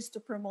 That is to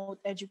promote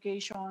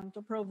education,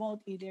 to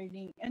promote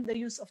e-learning, and the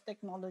use of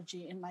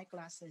technology in my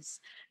classes.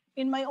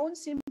 In my own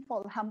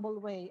simple,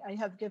 humble way, I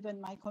have given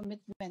my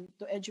commitment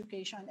to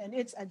education and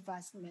its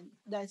advancement.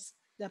 That's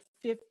the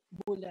fifth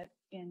bullet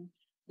in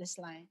the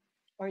slide,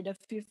 or the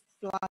fifth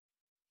block.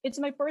 It's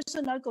my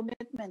personal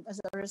commitment as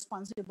a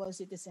responsible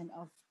citizen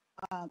of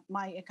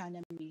my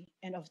economy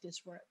and of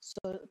this world.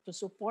 So to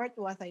support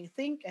what I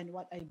think and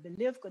what I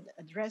believe could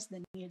address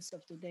the needs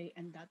of today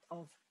and that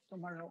of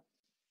tomorrow.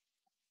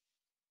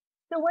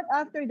 So what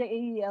after the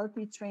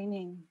AeLT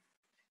training?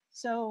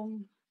 So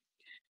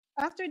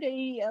after the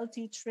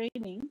AeLT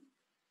training,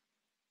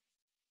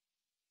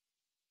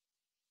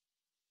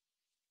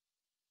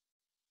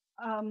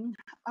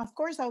 of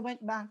course, I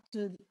went back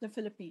to the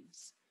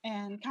Philippines.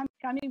 And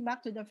coming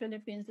back to the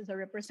Philippines as a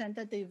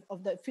representative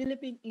of the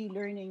Philippine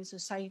e-learning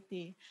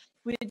society,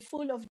 with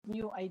full of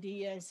new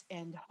ideas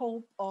and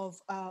hope of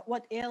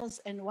what else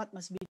and what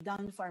must be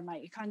done for my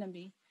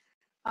economy,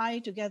 I,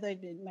 together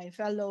with my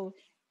fellow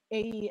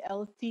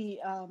AeLT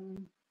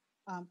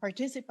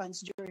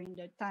participants during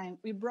that time,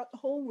 we brought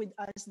home with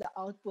us the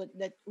output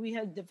that we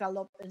had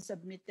developed and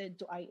submitted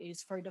to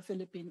IACE for the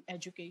Philippine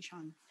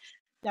education.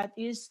 That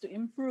is to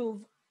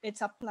improve,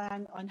 it's a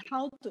plan on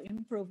how to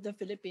improve the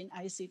Philippine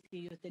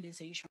ICT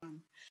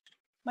utilization.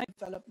 My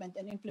development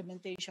and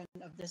implementation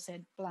of the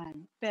said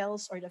plan.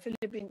 PELS, or the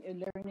Philippine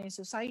E-Learning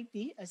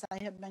Society, as I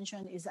have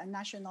mentioned, is a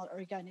national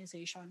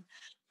organization.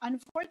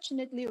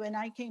 Unfortunately, when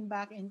I came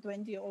back in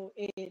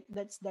 2008,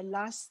 that's the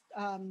last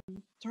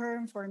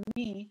term for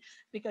me,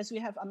 because we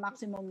have a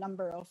maximum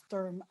number of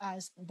term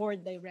as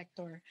board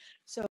director.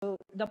 So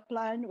the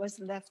plan was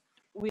left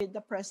with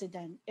the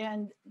president.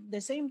 And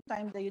the same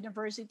time, the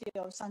University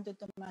of Santo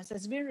Tomas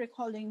has been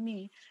recalling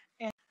me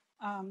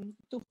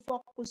to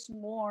focus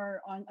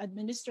more on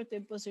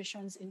administrative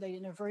positions in the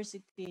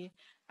university,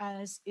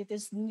 as it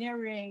is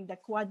nearing the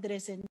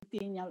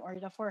quadricentennial, or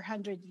the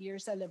 400-year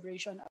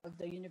celebration of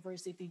the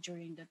university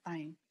during the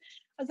time.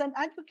 As an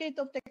advocate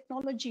of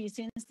technology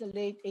since the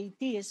late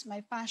 80s,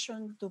 my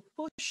passion to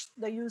push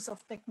the use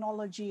of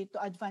technology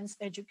to advance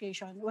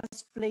education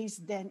was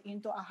placed then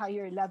into a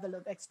higher level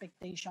of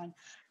expectation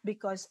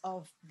because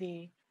of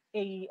the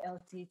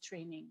AeLT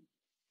training.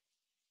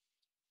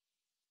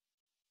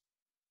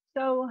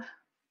 So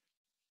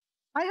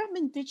I have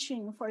been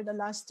teaching for the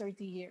last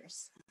 30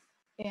 years.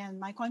 And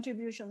my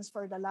contributions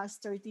for the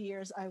last 30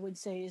 years, I would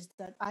say, is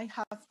that I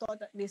have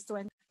taught at least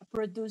 20,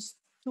 produced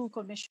 2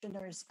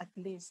 commissioners at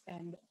least,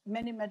 and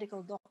many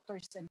medical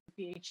doctors and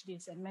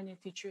PhDs, and many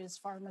teachers,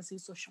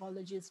 pharmacists,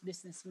 sociologists,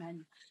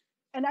 businessmen.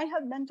 And I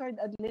have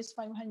mentored at least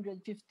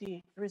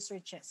 550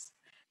 researches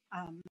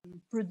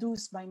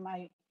produced by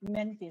my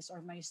mentees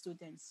or my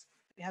students.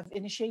 We have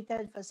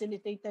initiated,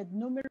 facilitated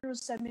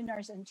numerous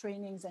seminars and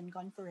trainings and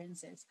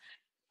conferences,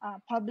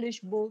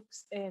 published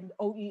books and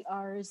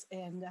OERs,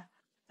 and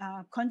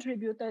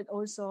contributed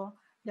also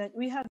that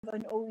we have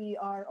an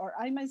OER, or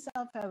I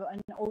myself have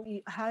an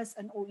has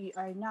an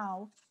OER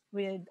now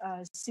with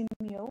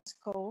Simeo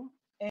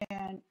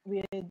and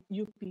with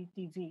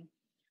UPTV.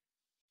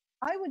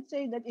 I would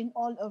say that in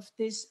all of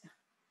this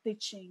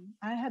teaching.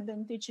 I have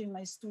been teaching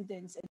my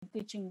students and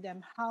teaching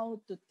them how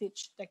to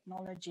teach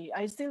technology.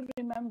 I still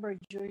remember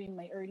during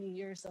my early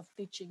years of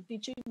teaching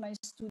my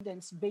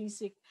students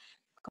basic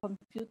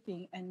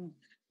computing, and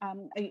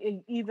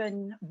I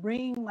even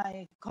bring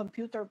my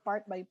computer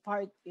part by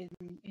part in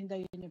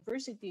the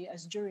university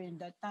as during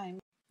that time,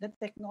 the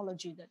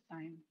technology that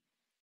time.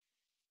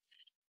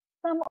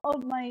 Some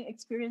of my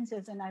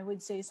experiences, and I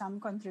would say some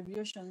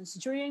contributions,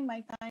 during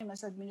my time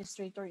as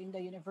administrator in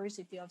the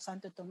University of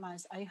Santo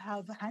Tomas, I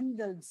have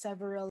handled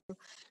several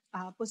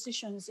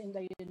positions in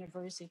the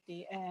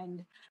university,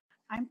 and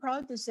I'm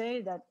proud to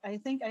say that I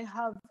think I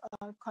have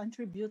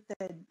contributed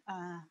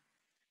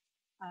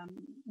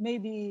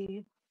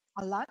maybe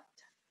a lot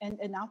and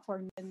enough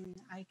for when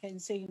I can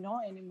say no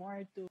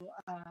anymore to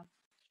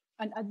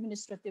an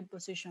administrative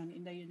position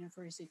in the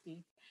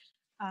university.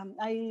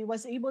 I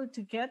was able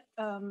to get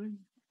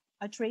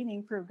a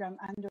training program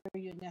under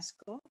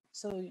UNESCO.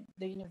 So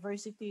the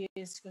university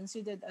is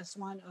considered as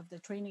one of the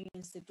training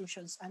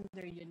institutions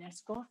under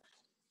UNESCO.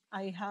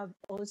 I have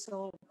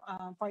also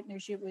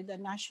partnership with the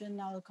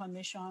National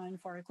Commission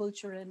for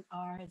Culture and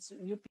Arts,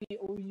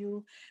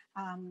 UPOU.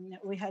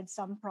 We had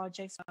some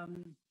projects,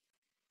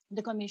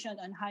 the Commission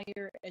on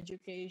Higher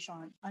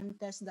Education, on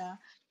TESDA.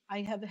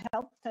 I have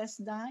helped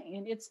TESDA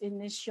in its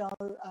initial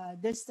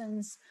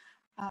distance,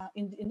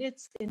 in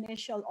its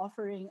initial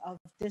offering of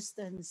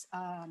distance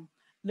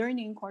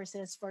learning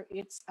courses for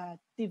its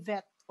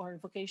TVET or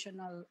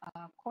vocational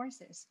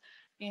courses,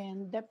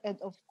 and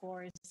DepEd, of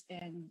course,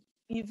 and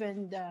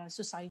even the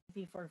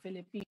Society for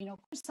Filipino.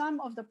 Some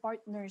of the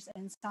partners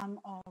and some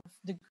of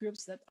the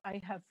groups that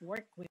I have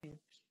worked with,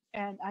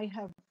 and I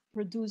have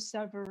produced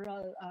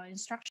several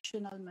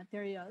instructional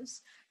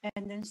materials,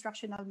 and the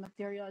instructional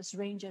materials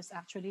ranges,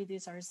 actually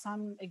these are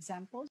some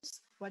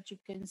examples. What you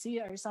can see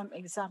are some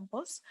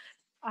examples.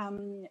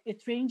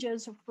 It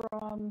ranges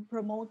from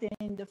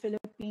promoting the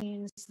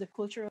Philippines, the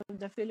culture of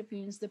the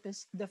Philippines,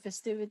 the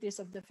festivities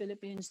of the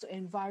Philippines, to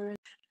environment,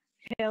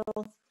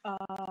 health,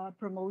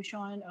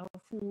 promotion of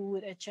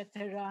food,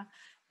 etc.,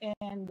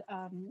 and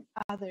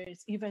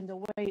others, even the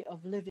way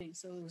of living,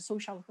 so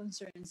social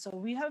concerns. So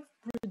we have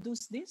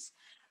produced this,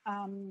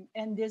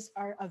 and these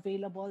are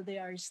available. They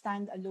are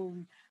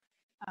standalone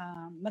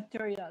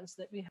materials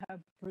that we have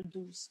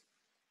produced.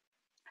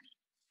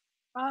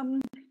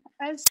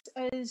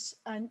 As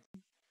an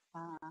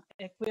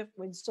equipped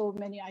with so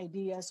many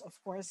ideas, of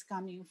course,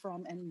 coming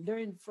from and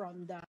learned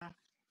from the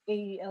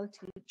AeLT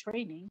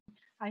training,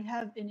 I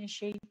have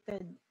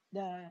initiated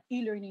the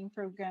e-learning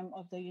program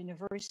of the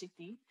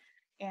university,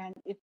 and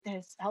it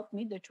has helped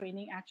me. The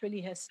training actually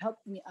has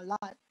helped me a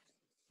lot.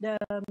 The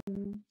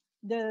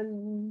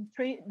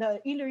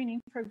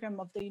e-learning program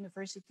of the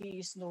university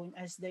is known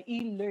as the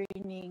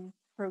e-learning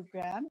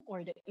program,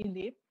 or the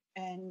ELIP,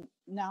 and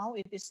now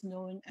it is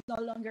known as no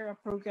longer a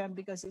program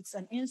because it's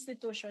an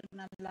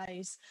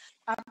institutionalized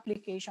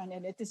application,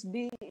 and it is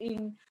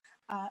being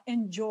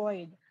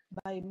enjoyed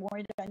by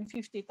more than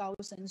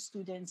 50,000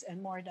 students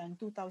and more than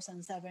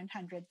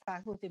 2,700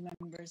 faculty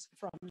members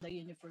from the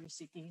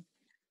university.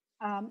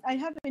 I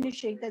have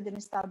initiated and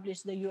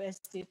established the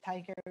UST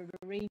Tiger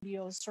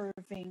Radio,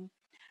 serving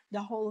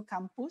the whole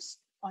campus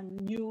on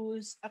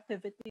news,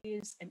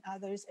 activities, and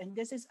others. And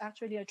this is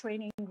actually a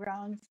training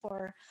ground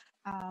for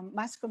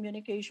mass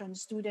communication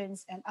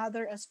students and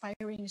other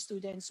aspiring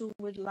students who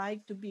would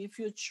like to be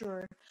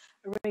future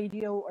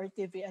radio or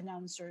TV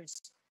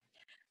announcers.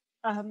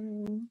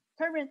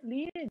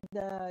 Currently,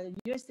 the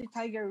UST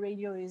Tiger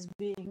Radio is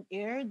being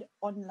aired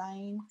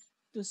online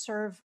to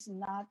serve. Is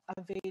not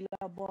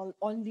available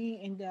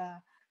only in the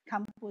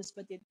campus,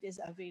 but it is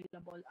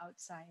available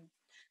outside.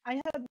 I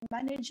have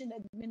managed and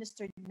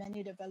administered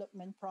many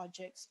development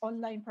projects.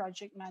 Online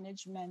project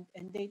management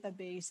and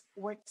database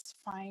works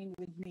fine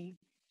with me.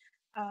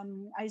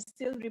 I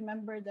still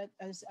remember that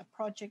as a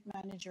project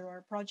manager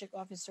or project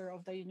officer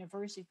of the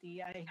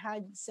university, I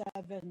had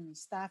 7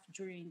 staff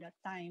during that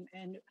time,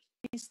 and at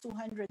least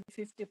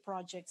 250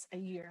 projects a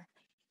year.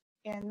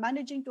 And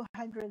managing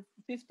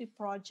 250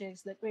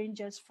 projects that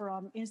ranges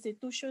from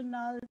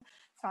institutional,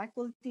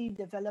 faculty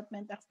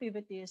development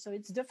activities. So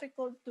it's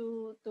difficult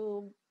to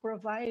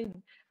provide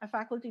a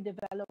faculty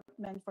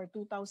development for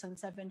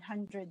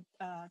 2,700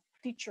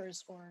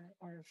 teachers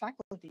or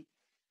faculty.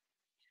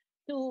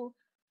 To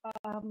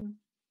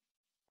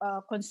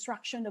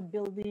construction of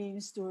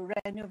buildings, to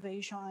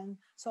renovation.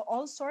 So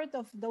all sorts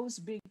of those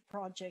big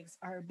projects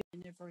are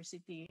being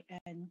university.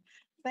 And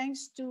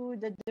thanks to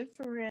the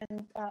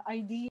different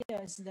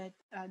ideas that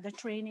the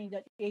training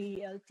that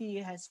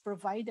AeLT has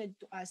provided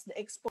to us, the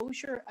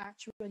exposure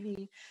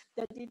actually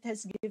that it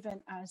has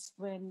given us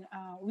when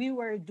we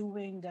were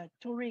doing the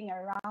touring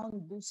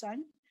around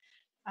Busan,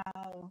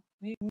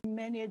 with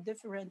many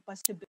different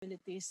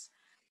possibilities.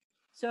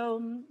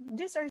 So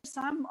these are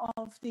some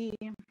of the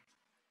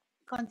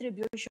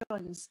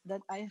contributions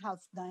that I have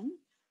done,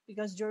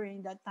 because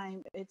during that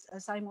time it's a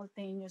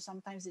simultaneous,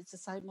 sometimes it's a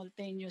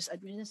simultaneous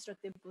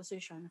administrative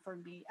position for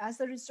me. As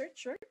a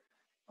researcher,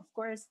 of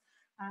course,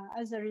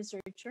 as a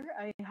researcher,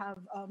 I have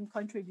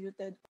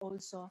contributed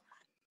also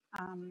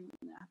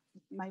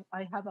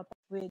I have a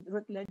with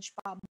Routledge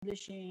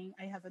Publishing.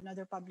 I have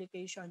another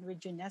publication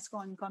with UNESCO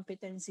on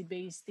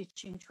competency-based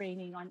teaching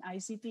training on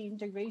ICT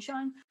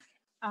integration.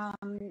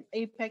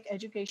 APEC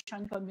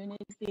Education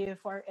Community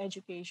for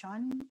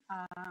Education.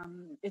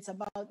 It's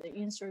about the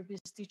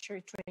in-service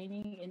teacher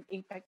training in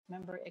APEC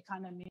member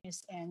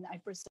economies, and I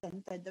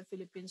presented the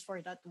Philippines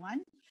for that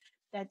one.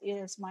 That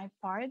is my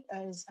part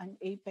as an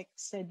APEC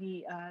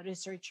study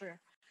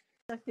researcher.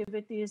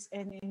 Activities,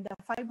 and in the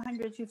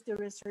 550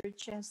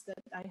 researches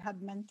that I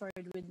have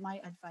mentored with my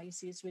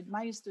advisees, with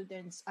my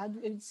students, I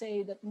would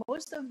say that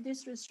most of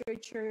these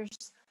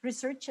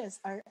researches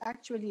are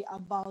actually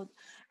about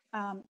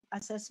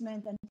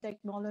assessment and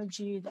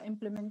technology, the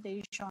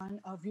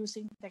implementation of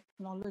using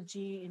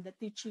technology in the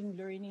teaching,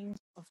 learning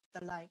of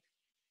the like.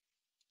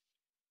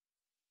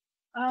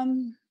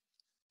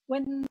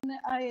 When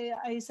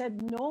I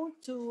said no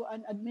to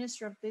an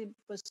administrative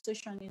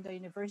position in the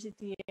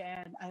university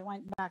and I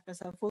went back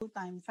as a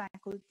full-time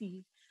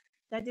faculty,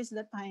 that is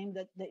the time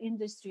that the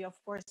industry, of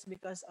course,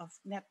 because of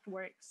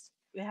networks,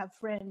 we have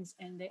friends,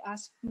 and they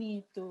asked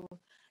me to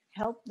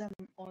help them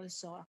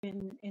also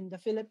in the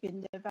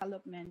Philippine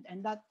development.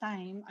 And that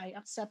time, I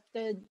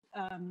accepted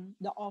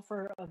the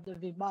offer of the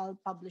Vibal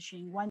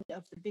Publishing, one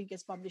of the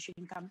biggest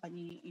publishing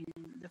company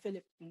in the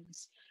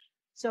Philippines.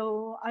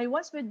 So I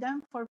was with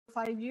them for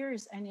 5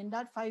 years, and in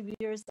that 5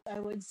 years, I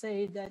would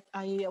say that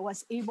I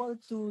was able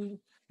to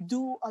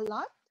do a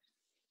lot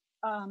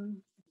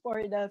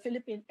for the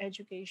Philippine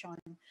education,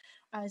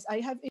 as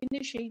I have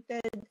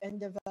initiated and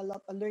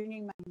developed a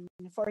learning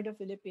manual for the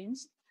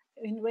Philippines,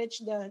 in which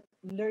the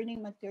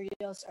learning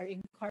materials are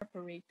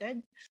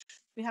incorporated.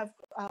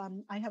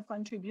 I have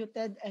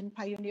contributed and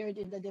pioneered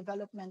in the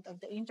development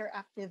of the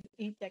interactive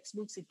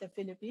e-textbooks in the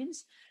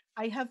Philippines.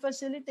 I have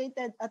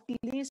facilitated at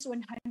least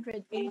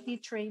 180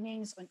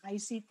 trainings on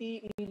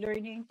ICT,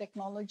 e-learning,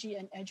 technology,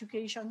 and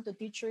education to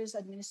teachers,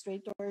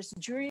 administrators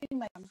during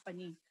my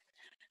company.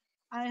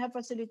 I have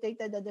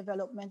facilitated the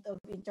development of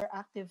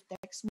interactive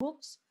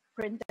textbooks,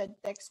 printed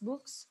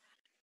textbooks,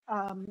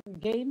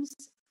 games,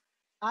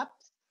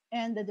 apps,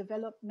 and the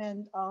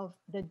development of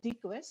the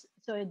DQuest.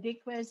 So a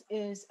DQuest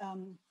is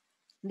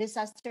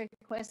disaster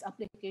quest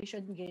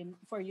application game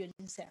for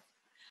UNICEF.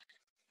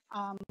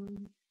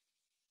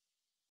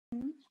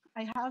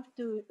 I have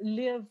to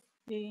leave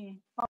the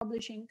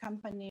publishing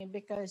company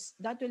because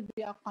that will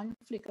be a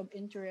conflict of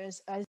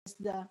interest as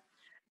the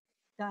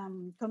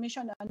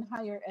Commission on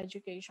Higher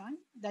Education.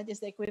 That is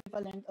the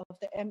equivalent of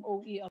the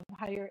MOE of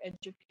higher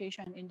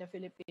education in the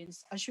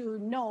Philippines. As you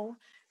know,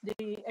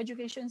 the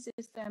education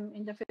system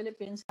in the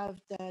Philippines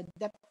have the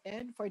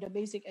DepEd for the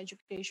basic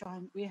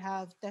education. We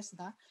have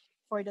TESDA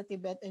for the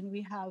Tibet, and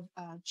we have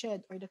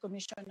CHED, or the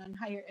Commission on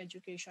Higher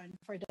Education,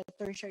 for the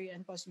tertiary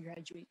and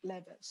postgraduate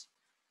levels.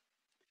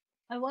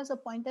 I was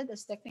appointed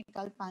as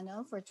technical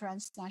panel for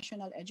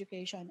transnational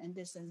education and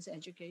distance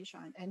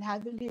education, and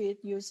heavily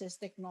it uses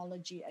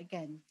technology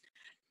again.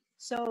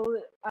 So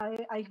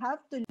I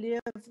have to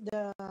leave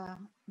the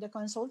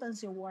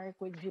consultancy work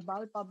with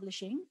Vibal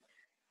Publishing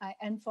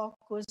and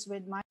focus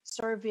with my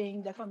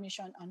serving the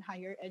Commission on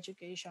Higher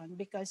Education,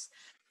 because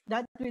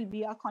that will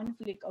be a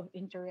conflict of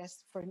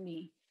interest for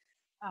me.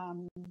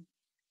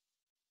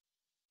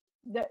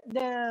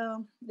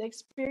 The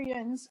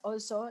experience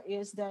also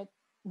is that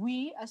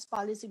we as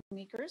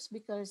policymakers,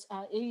 because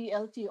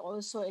AeLT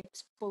also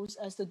exposed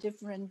us to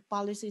different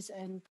policies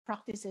and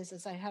practices,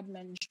 as I have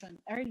mentioned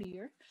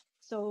earlier.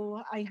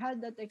 So I had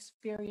that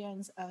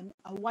experience and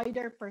a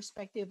wider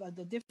perspective of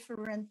the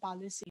different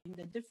policy in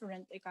the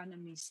different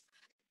economies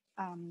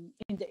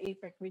in the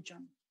APEC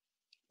region.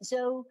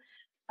 So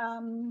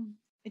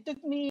it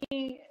took me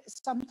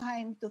some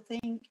time to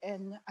think,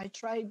 and I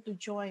tried to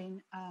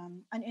join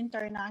an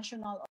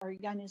international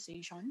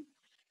organization.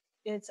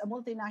 It's a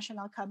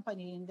multinational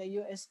company in the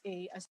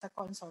USA as a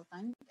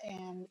consultant,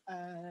 and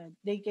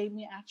they gave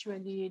me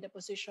actually the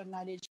position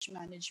knowledge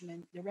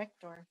management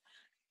director.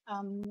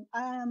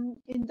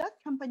 In that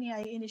company,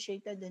 I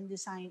initiated and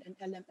designed an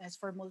LMS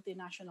for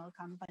multinational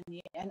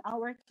company, and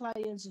our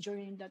clients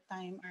during that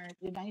time are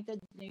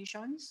United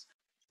Nations,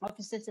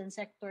 offices and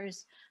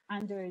sectors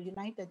under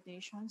United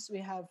Nations. We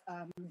have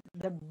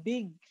the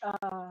big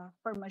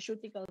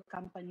pharmaceutical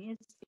companies,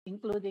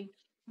 including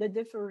the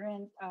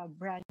different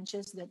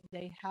branches that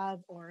they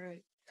have, or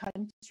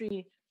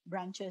country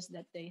branches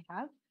that they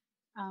have.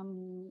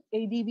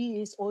 ADB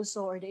is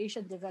also, or the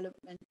Asian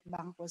Development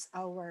Bank was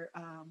our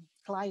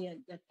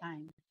client that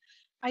time.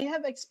 I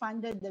have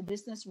expanded the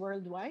business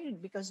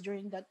worldwide because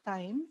during that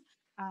time,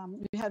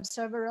 we have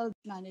several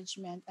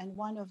management, and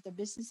one of the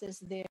businesses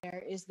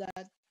there is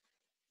that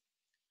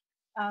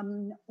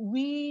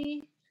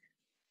we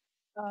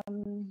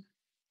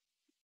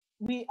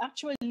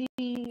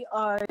actually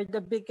are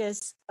the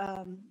biggest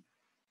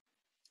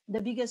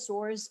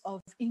source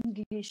of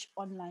English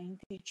online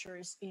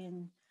teachers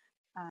in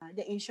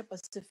the Asia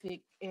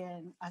Pacific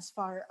and as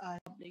far as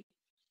public.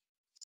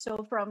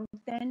 So from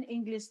 10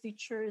 English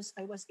teachers,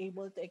 I was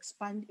able to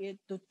expand it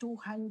to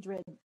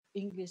 200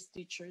 English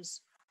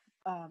teachers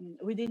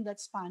within that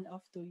span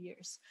of 2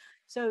 years.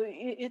 So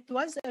it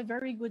was a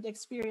very good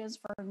experience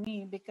for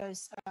me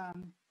because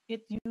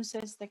it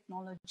uses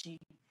technology.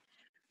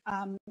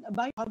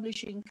 By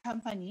publishing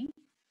company,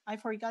 I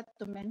forgot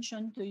to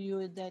mention to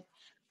you that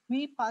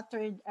we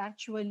patterned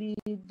actually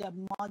the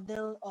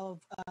model of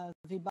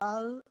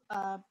Vibal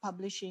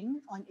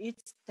publishing on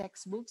its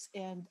textbooks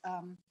and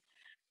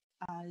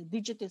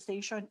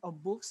digitization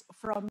of books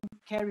from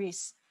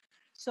Keris.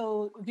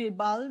 So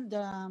Vibal,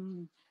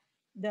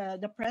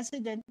 the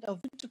president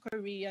of to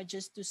Korea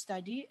just to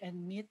study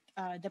and meet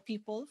the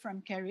people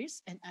from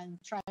Keris and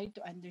try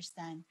to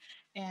understand.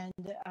 And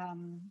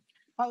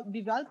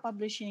Vibal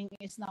Publishing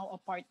is now a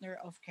partner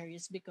of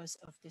Keris because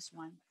of this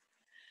one.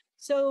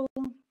 So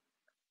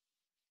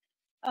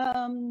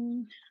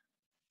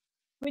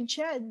with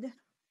CHED,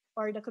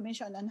 or the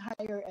Commission on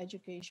Higher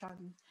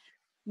Education,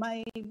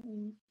 my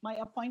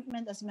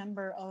appointment as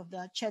member of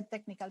the CHED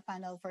Technical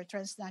Panel for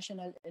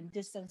Transnational and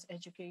Distance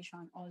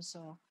Education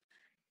also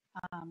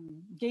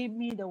gave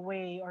me the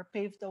way or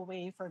paved the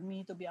way for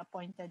me to be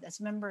appointed as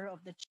member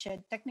of the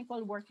CHED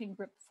Technical Working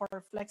Group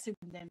for Flexible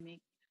Pandemic.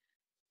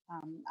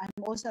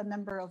 I'm also a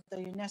member of the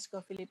UNESCO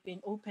Philippine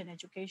Open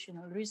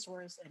Educational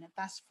Resource and a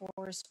task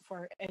force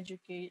for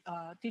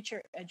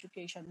teacher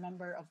education,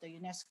 member of the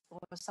UNESCO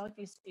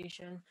Southeast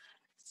Asian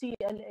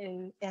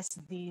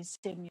CLASD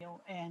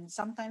SIMU, and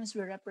sometimes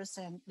we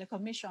represent the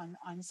Commission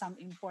on some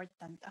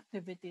important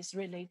activities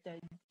related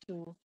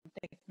to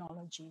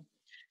technology.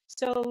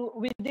 So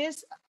with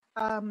this,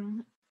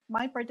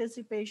 my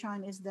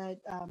participation is that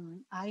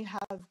I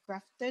have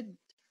crafted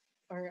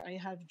or I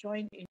have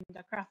joined in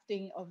the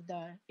crafting of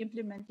the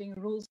implementing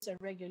rules and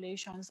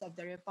regulations of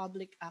the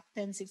Republic Act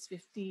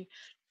 10650,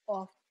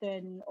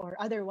 often or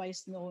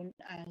otherwise known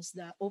as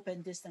the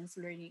Open Distance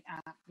Learning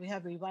Act. We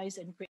have revised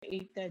and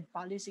created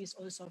policies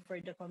also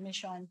for the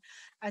Commission,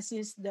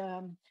 assist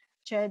the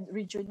CHED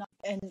regional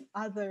and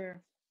other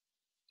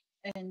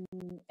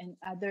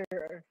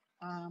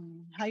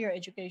higher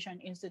education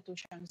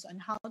institutions on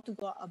how to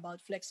go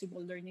about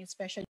flexible learning,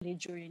 especially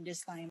during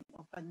this time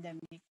of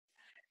pandemic.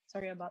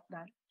 Sorry about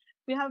that.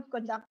 We have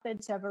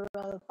conducted several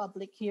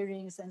public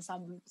hearings and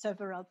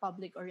several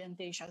public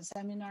orientation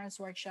seminars,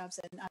 workshops,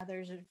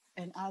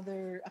 and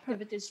other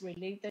activities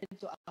related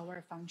to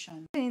our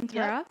function. To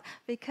interrupt,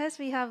 because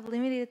we have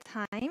limited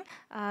time,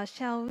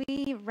 shall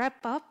we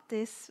wrap up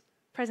this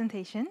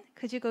presentation?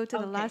 Could you go to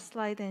the last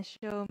slide and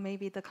show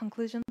maybe the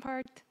conclusion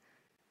part?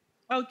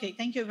 Okay,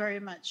 thank you very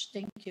much.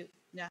 Thank you.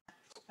 Yeah,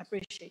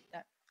 appreciate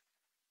that.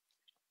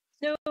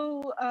 So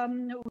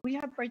we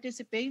have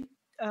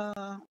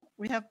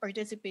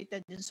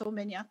participated in so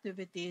many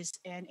activities,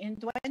 and in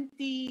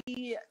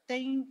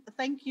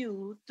thank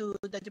you to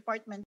the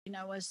department when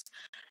I was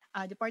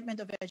Department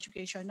of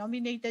Education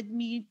nominated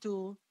me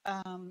to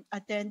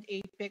attend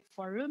APEC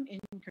forum in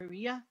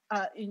Korea,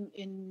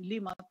 in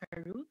Lima,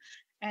 Peru.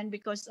 And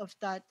because of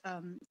that,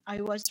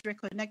 I was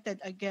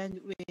reconnected again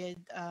with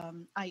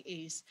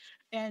IACE.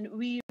 And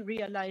we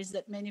realized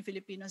that many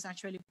Filipinos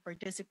actually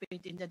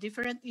participate in the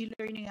different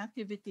e-learning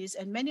activities,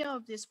 and many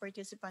of these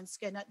participants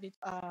cannot be,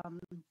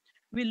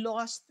 we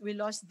lost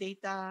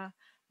data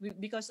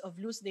because of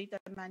loose data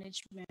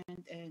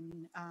management,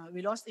 and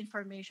we lost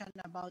information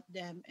about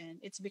them, and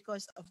it's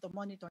because of the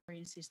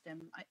monitoring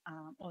system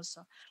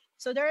also.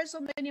 So there are so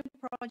many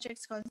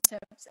projects,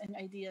 concepts, and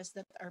ideas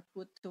that are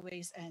put to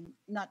waste and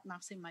not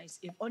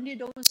maximized. If only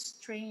those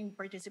trained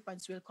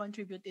participants will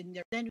contribute in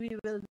there, then we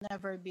will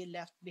never be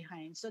left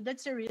behind. So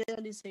that's a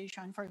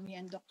realization for me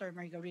and Dr.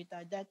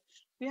 Margarita, that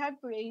we have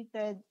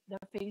created the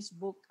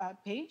Facebook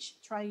page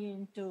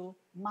trying to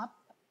map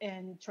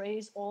and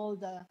trace all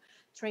the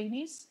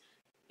trainees,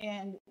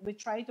 and we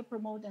try to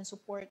promote and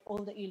support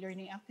all the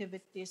e-learning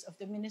activities of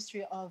the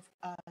Ministry of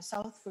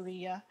South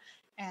Korea,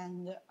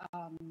 and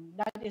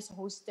that is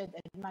hosted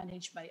and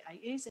managed by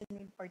IACE, and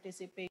we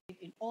participate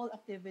in all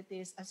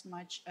activities as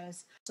much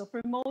as so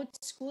promote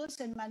schools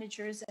and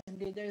managers and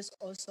leaders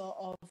also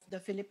of the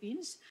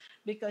Philippines,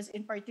 because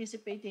in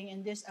participating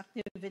in these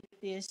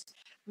activities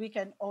we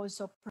can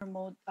also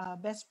promote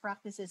best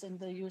practices in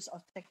the use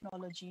of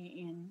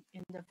technology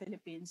in the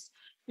Philippines.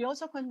 We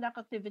also conduct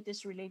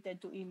activities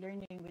related to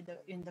e-learning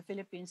in the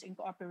Philippines in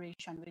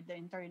cooperation with the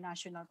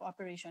International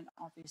Cooperation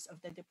Office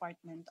of the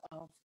Department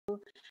of.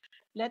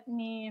 Let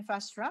me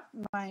fast track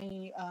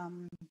my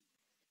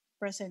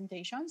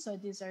presentation. So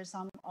these are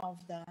some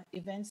of the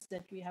events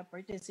that we have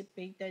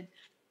participated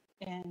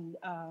and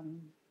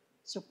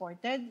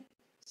supported.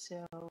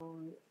 So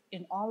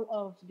in all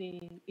of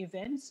the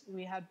events,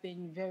 we have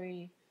been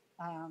very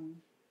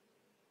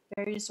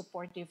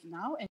supportive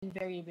now and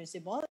very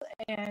visible,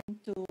 and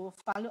to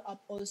follow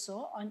up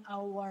also on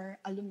our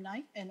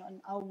alumni and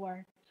on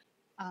our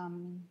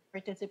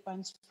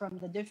participants from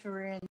the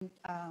different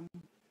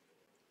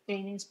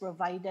trainings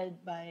provided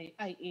by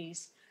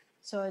IACE.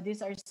 So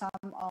these are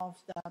some of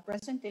the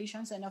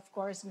presentations, and of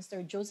course,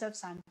 Mr. Joseph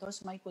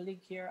Santos, my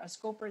colleague here as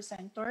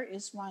co-presenter,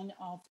 is one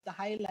of the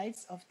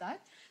highlights of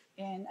that.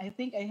 And I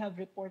think I have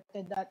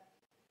reported that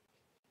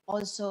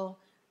also,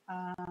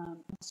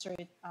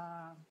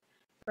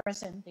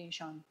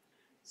 presentation.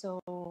 So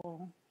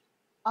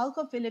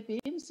ALCO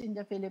Philippines in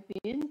the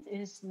Philippines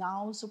is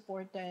now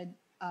supporting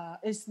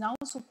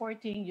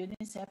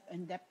UNICEF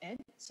and DepEd.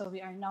 So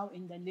we are now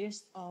in the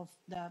list of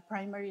the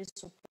primary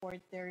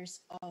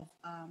supporters of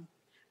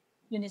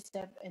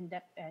UNICEF and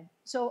DepEd.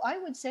 So I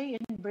would say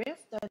in brief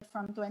that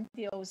from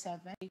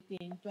 2007,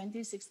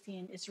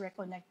 2016 is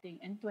reconnecting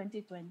and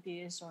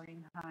 2020 is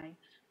soaring high.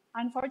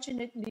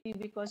 Unfortunately,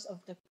 because of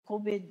the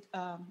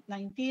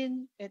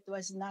COVID-19, it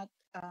was not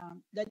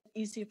that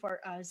easy for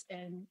us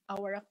and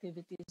our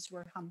activities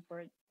were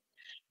hampered.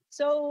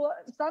 So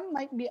some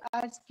might be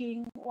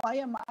asking, why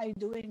am I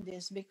doing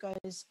this?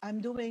 Because I'm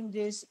doing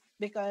this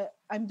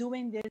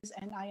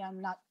and I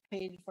am not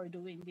paid for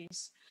doing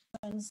this.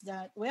 Means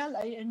that, well,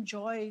 I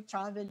enjoy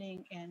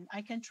traveling and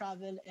I can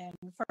travel, and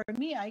for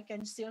me, I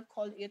can still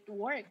call it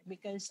work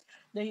because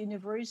the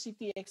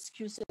university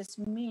excuses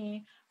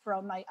me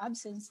from my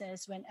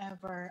absences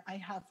whenever I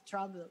have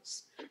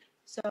travels.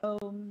 So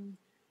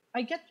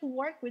I get to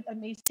work with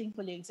amazing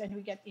colleagues and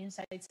we get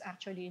insights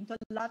actually into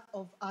a lot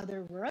of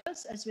other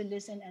worlds as we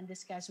listen and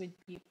discuss with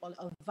people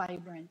of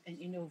vibrant and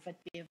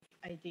innovative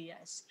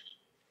ideas.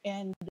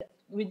 And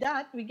with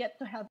that, we get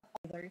to have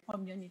other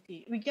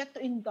community. We get to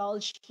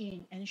indulge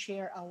in and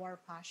share our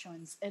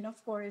passions. And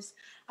of course,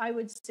 I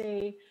would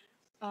say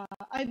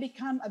I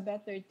become a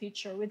better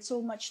teacher with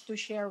so much to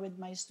share with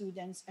my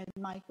students and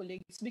my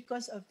colleagues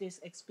because of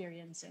these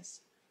experiences.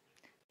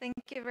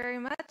 Thank you very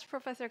much,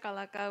 Professor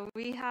Kalaka.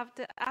 We have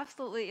to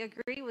absolutely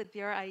agree with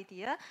your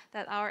idea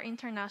that our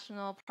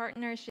international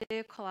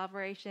partnership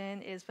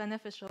collaboration is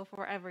beneficial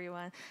for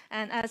everyone.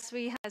 And as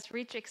we have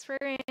rich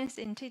experience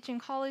in teaching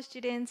college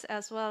students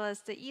as well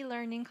as the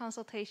e-learning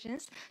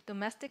consultations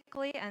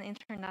domestically and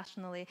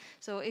internationally.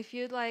 So if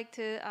you'd like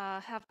to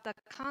have the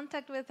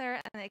contact with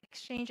her and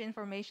exchange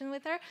information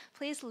with her,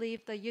 please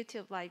leave the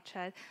YouTube live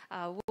chat.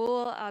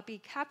 We'll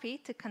be happy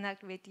to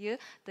connect with you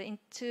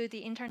to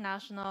the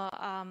international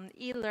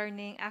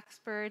e-learning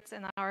experts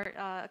and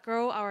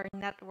grow our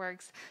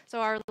networks.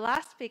 So our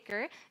last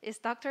speaker is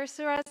Dr.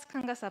 Suras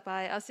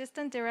Kanasasabai,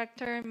 Assistant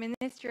Director,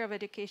 Ministry of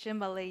Education,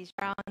 Malaysia,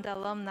 around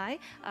alumni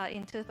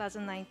in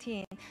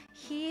 2019.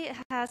 He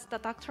has the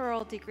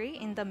doctoral degree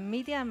in the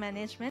media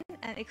management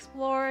and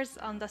explores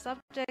on the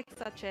subjects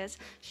such as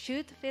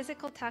should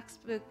physical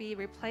textbook be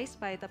replaced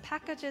by the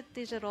packaged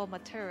digital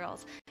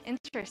materials.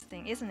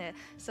 Interesting, isn't it?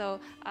 So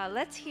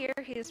let's hear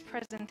his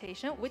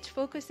presentation, which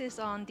focuses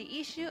on the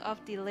issue of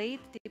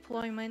delayed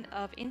deployment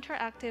of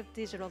interactive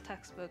digital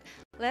textbook.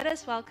 Let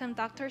us welcome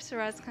Dr.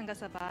 Suras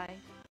Kanasasabai.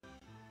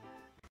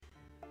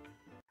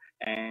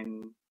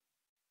 And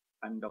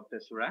I'm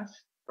Dr. Suras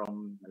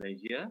from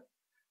Malaysia.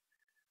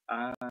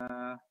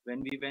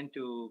 When we went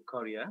to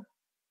Korea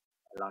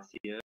last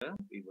year,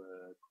 we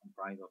were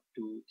comprised of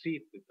three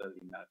people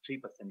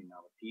 3% in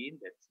our team.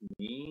 That's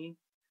me,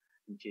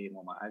 Encik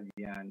Muhammad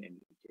Azian, and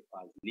Encik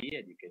Fazli,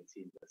 as you can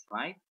see in the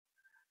slide.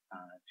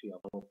 Three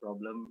of our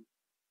problem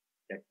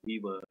that we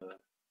were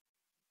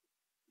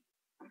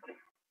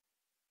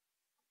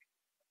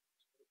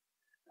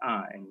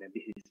and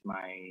this is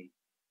my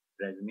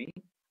resume,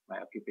 my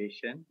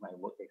occupation, my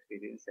work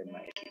experience, and my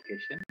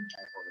education.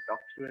 I hold a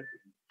doctorate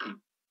in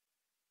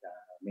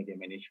media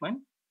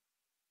management.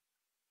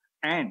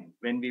 And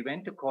when we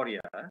went to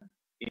Korea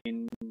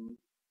in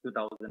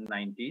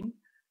 2019,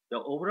 the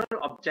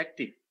overall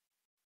objective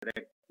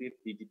interactive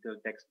digital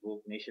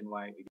textbook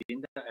nationwide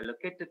within the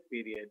allocated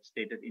period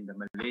stated in the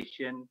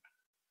Malaysian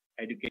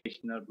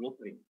educational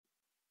blueprint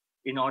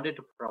in order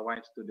to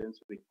provide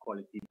students with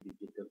quality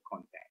digital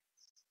content.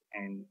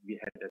 And we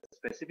had a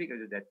specific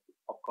that,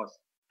 of course,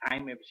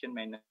 time efficient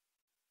manner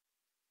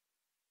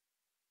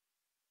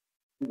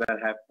will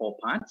have 4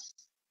 parts.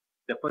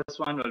 The first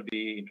one will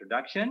be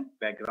introduction,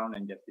 background,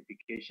 and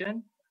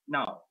justification.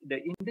 Now,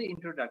 in the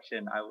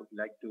introduction, I would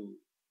like to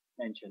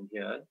mention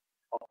here,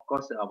 of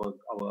course, our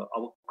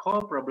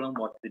core problem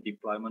was the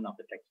deployment of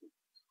the textbook.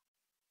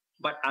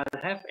 But I'll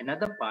have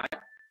another part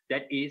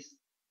that is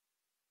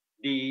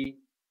the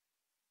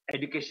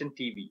education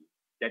TV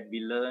that we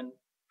learned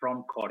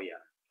from Korea.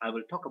 I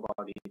will talk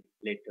about it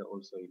later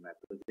also in my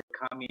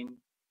presentation,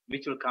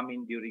 which will come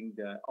in during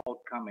the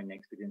outcome and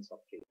experience of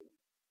training.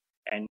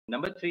 And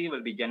number 3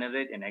 will be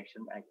generate an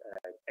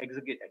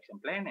execute action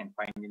plan, and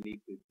finally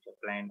future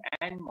plan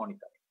and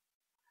monitoring.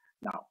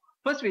 Now,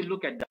 first we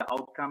look at the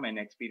outcome and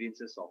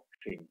experiences of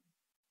training.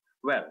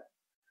 Well,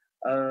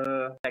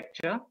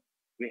 lecture,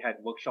 we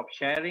had workshop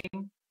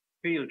sharing,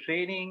 field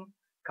training,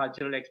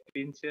 cultural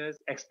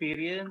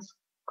experience,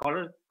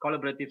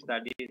 collaborative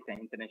studies, and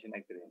international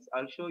experience.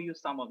 I'll show you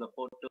some of the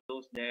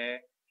photos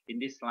there in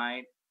this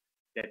slide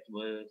that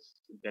was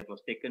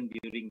taken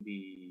during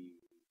the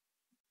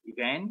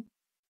event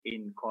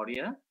in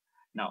Korea.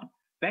 Now,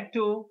 back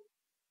to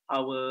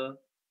our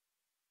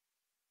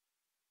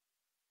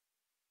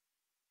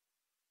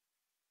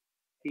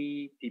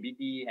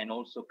TBD and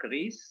also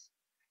careers,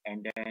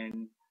 and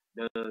then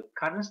the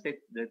current state,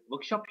 the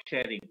workshop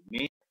sharing,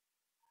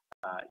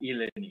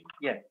 e-learning.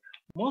 Yeah,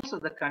 most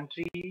of the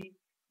country,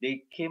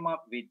 they came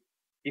up with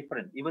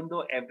different, even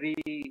though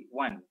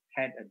everyone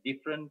had a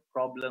different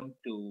problem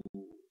to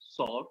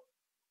solve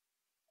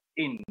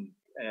in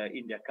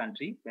their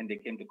country when they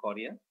came to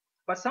Korea.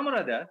 But some or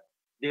other,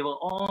 they were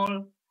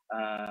all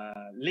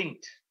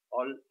linked,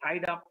 all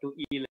tied up to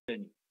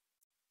e-learning.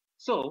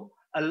 So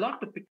a lot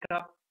to pick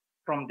up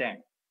from them.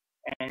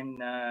 And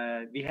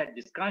we had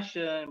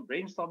discussion,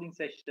 brainstorming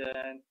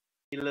session.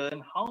 We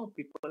learned how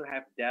people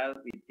have dealt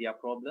with their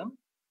problem.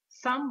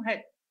 Some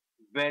had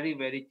very,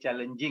 very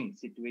challenging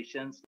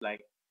situations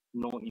like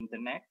no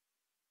internet,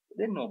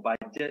 then no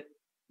budget,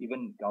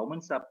 even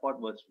government support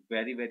was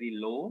very, very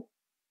low.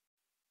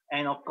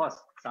 And of course,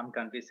 some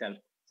countries have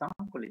some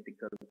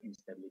political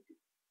instability.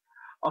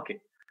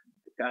 Okay,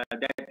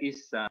 that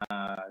is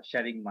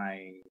sharing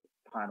my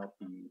part of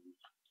the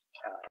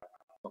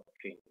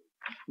training.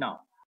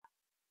 Now,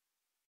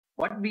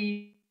 what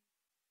we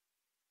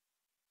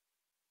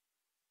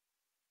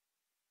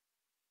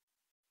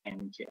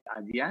and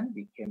ASEAN,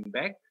 we came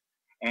back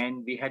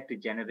and we had to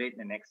generate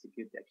and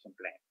execute the action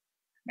plan.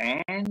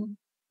 And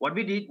what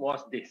we did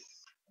was this.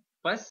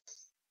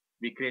 First,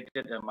 we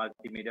created a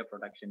multimedia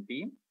production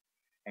team,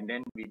 and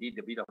then we did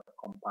a bit of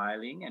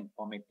compiling and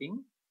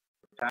formatting,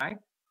 type,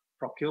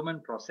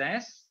 procurement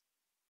process,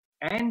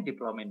 and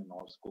deployment in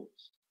all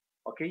schools.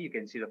 Okay, you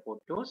can see the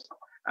photos.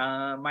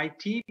 My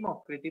team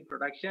of creative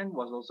production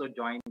was also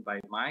joined by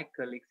my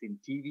colleagues in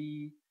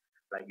TV,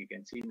 like you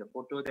can see in the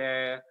photo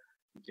there,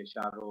 Mr.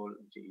 Sharol,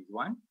 Mr.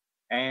 Izwan,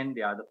 and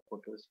the other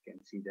photos you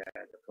can see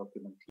there, the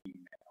procurement team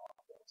and all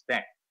of those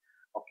there.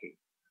 Okay,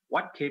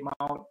 what came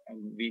out,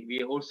 and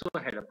we also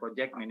had a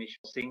project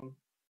management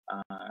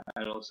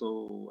and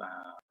also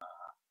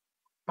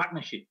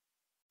partnership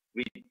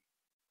with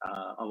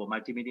our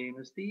multimedia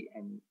university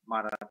and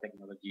Mara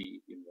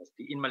Technology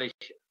University in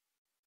Malaysia.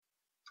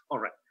 All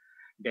right,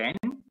 then,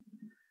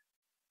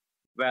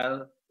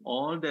 well,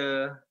 all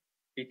the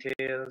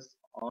details,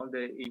 all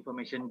the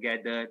information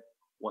gathered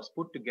was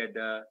put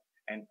together,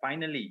 and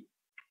finally,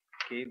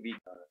 okay, we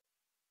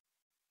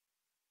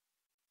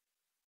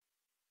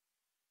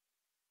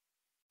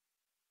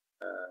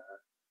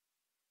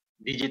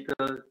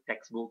digital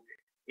textbook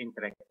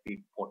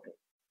interactive portal.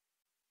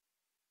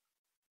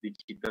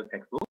 Digital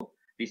textbook.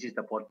 This is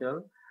the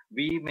portal.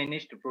 We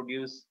managed to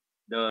produce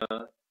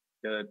a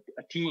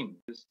team,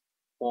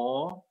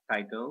 4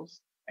 titles,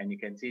 and you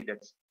can see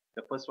that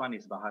the first one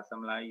is Bahasa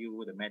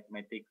Melayu, the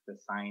mathematics, the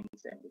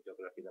science, and the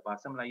geography. The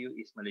Bahasa Melayu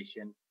is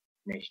Malaysian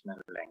national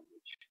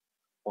language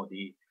for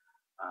the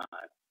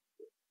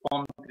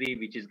Form 3,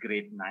 which is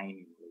grade 9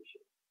 in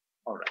Malaysia.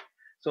 All right.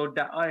 So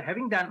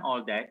having done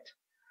all that,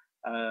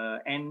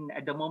 and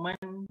at the moment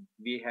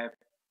we have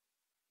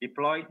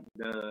deployed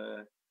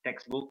the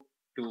textbook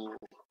to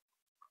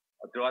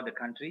throughout the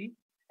country,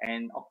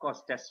 and of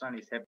course test run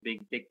is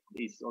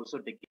also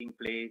taking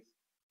place,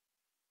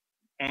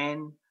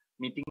 and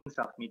meetings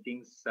after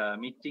meetings are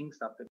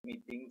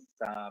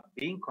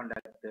being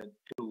conducted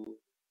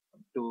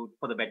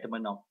for the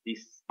betterment of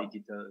this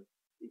digital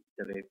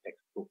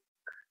textbook.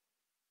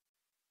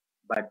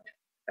 But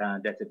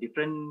there's a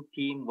different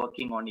team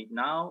working on it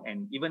now,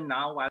 and even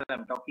now while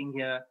I'm talking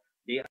here,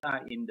 they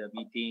are in the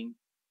meeting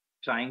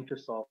trying to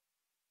solve.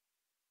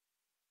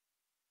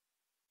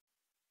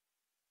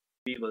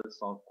 We will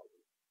solve.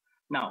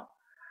 Now,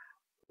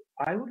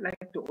 I would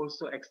like to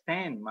also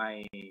extend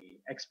my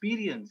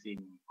experience in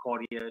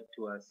Korea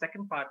to a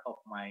second part of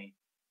my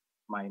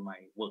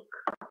work,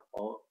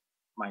 or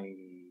my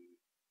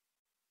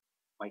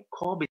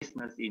core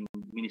business in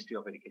Ministry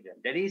of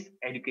Education. That is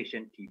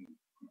Education TV.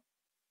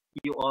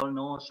 You all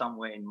know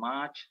somewhere in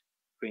March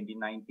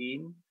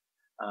 2019,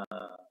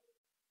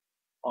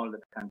 all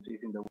the countries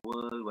in the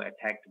world were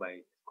attacked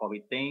by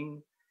COVID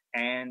thing,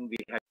 and we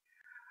had.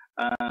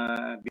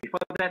 Before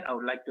that, I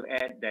would like to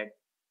add that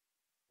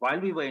while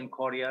we were in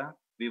Korea,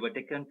 we were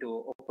taken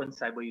to Open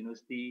Cyber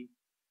University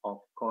of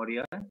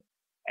Korea,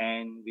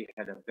 and we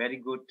had a very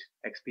good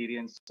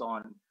experience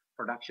on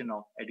production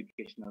of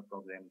educational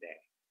program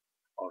there.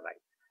 All right.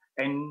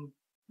 And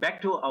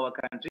back to our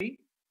country,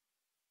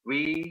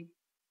 we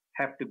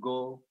have to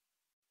go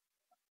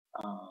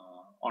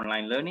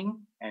online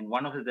learning, and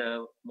one of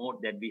the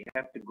mode that we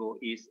have to go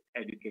is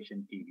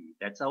Education TV.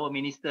 That's our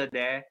minister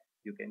there,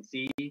 you can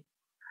see.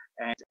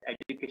 And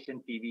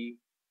Education TV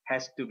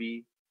has to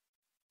be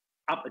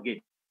up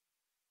again.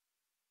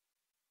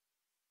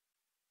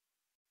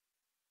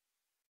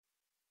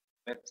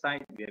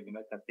 Website, we have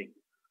nothing.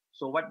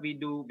 So what we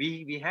do,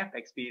 we have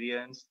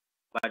experience,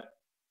 but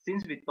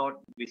since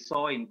we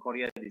saw in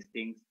Korea these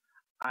things,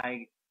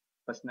 I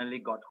personally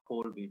got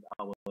hold with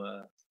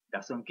our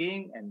Dasun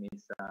King and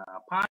Ms.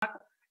 Park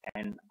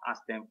and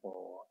asked them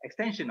for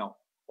extension of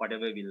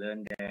whatever we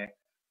learned there.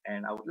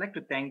 And I would like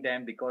to thank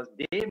them because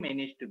they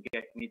managed to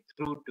get me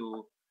through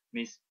to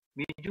Ms.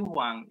 Miju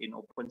Wang in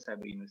Open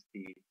Cyber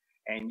University.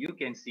 And you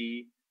can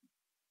see,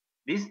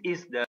 this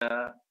is the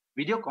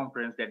video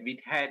conference that we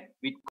had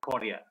with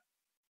Korea.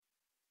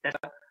 That's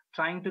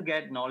trying to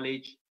get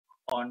knowledge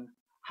on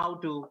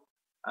how to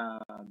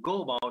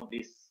go about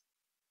this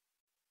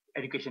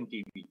Education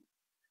TV.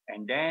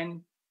 And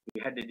then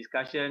we had the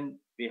discussion.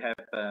 We have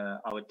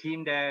our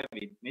team there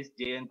with Miss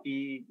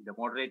JNT, the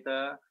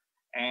moderator,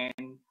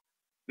 and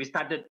we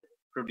started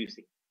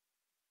producing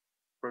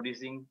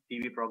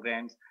TV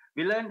programs.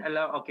 We learned a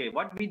lot. Okay,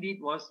 what we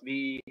did was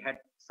we had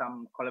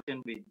some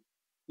collaboration with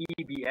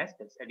EBS,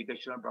 that's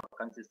Educational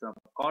Broadcast System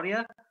of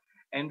Korea,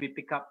 and we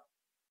pick up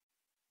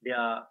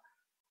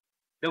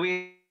the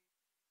way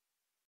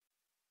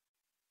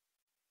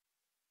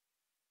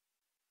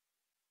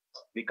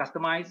we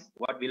customize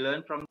what we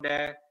learned from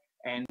there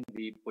and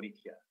we put it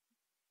here.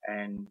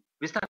 And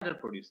we started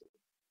producing.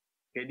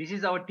 Okay, this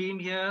is our team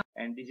here,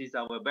 and this is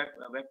our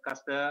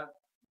webcaster.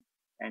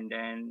 And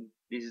then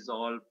this is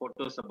all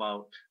photos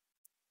about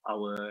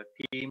our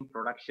team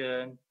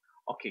production.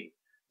 Okay,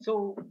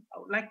 so I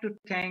would like to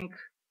thank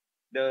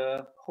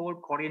the whole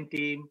Korean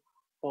team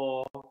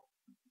for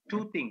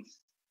two things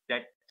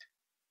that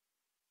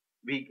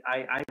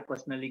I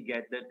personally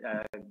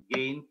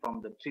gain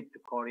from the trip to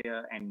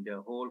Korea and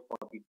the whole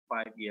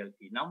 45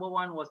 AeLT. Number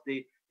one was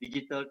the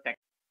digital tech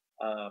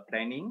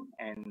planning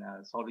and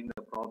solving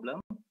the problem.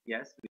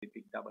 Yes, we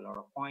picked up a lot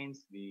of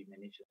points. We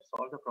managed to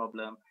solve the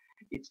problem.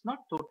 It's not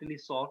totally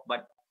solved,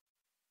 but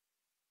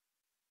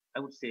I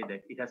would say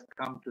that it has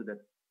come to the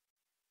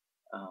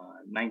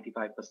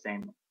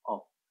 95%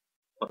 of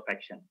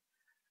perfection.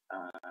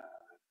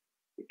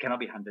 It cannot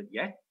be 100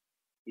 yet.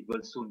 It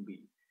will soon be.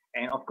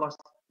 And of course,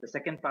 the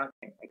second part,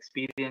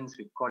 experience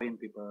with Korean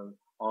people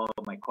or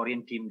my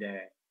Korean team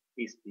there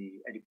is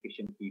the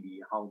education TV,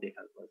 how they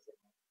help us.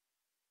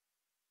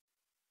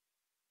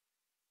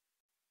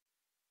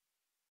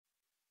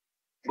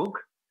 Book,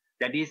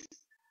 that is,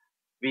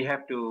 we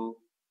have to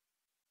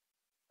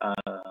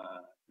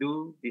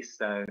do this,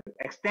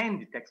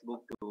 extend the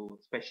textbook to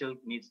special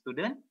needs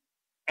students,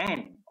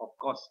 and of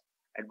course,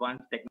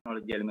 advanced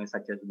technology elements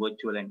such as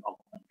virtual and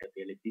augmented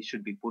reality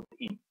should be put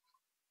in.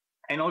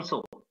 And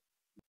also,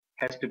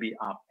 has to be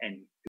up and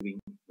doing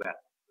well.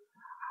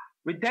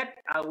 With that,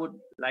 I would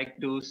like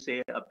to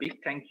say a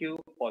big thank you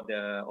for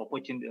the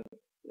opportunity,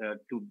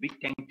 big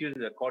thank you to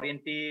the Korean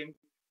team,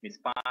 Ms.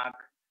 Park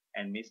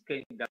and Ms.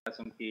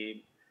 Dasum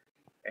team,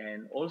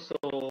 and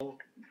also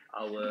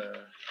our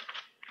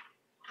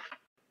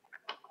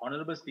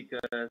honorable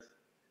speakers,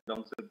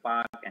 Dong Soo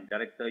Park and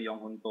Director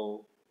Yong Hun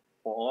Ko,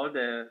 for all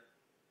the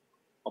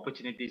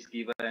opportunities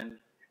given,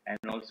 and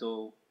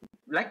also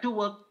like to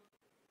work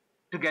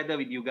together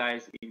with you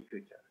guys in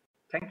future.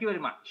 Thank you very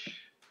much.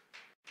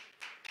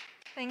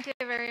 Thank you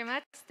very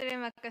much,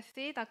 Terima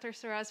kasih, Dr.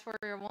 Suras, for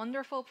your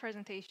wonderful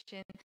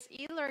presentation.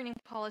 E-learning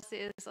policy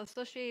is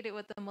associated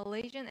with the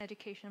Malaysian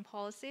education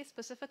policy,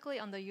 specifically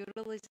on the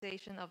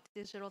utilization of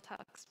digital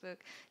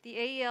textbook. The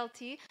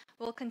AeLT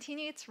will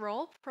continue its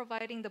role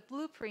providing the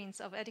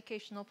blueprints of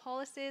educational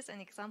policies and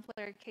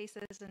exemplary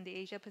cases in the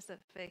Asia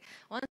Pacific.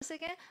 Once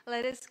again,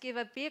 let us give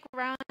a big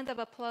round of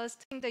applause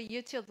to the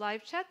YouTube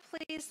live chat.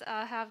 Please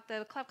have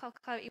the clap,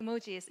 clap, clap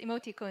emojis,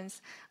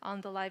 emoticons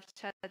on the live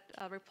chat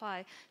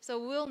reply.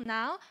 So we'll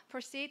now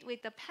proceed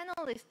with the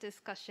panelist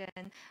discussion.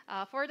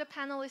 For the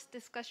panelist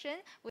discussion,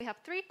 we have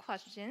 3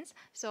 questions.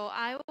 So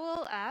I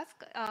will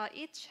ask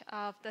each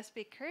of the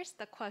speakers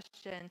the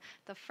question.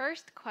 The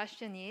first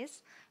question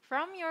is,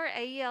 from your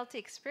AeLT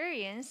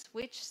experience,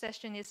 which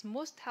session is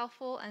most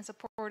helpful and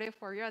supportive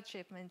for your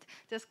achievement?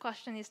 This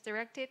question is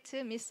directed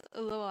to Ms.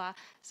 Ulloa.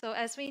 So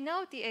as we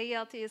know, the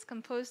AeLT is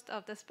composed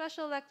of the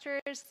special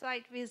lectures,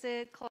 site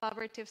visit,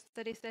 collaborative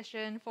study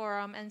session,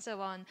 forum, and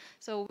so on.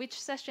 So which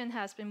session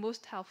has been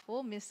most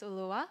helpful, Ms.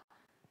 Ulloa?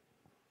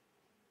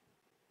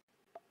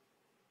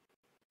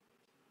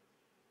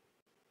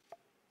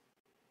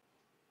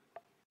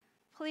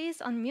 Please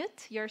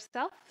unmute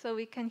yourself so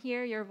we can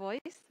hear your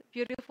voice.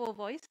 Beautiful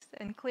voice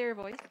and clear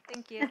voice.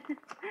 Thank you.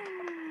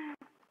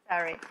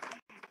 Sorry.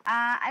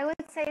 I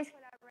would say it's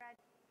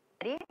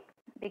collaborative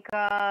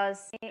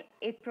because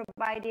it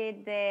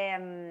provided the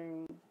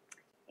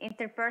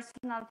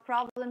interpersonal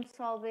problem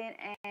solving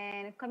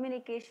and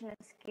communication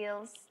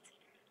skills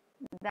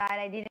that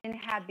I didn't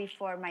have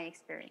before my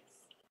experience.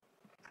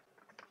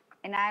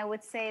 And I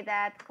would say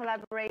that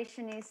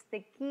collaboration is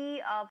the key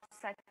of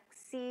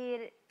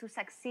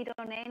succeed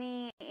on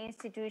any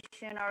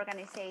institution,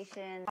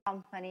 organization,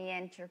 company,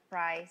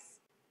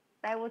 enterprise.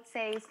 I would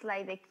say it's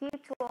like the key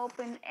to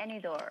open any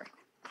door.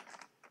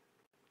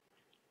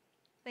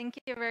 Thank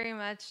you very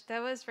much.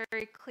 That was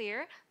very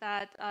clear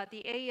that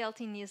the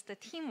AeLT needs the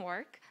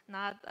teamwork,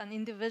 not an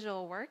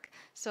individual work.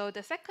 So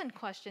the second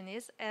question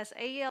is, as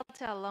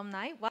AeLT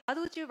alumni, what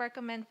would you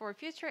recommend for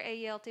future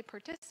AeLT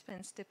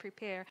participants to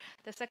prepare?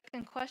 The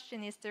second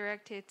question is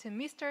directed to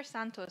Mr.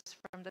 Santos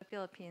from the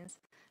Philippines.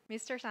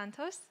 Mr.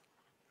 Santos?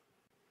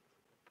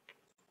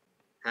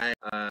 Hi.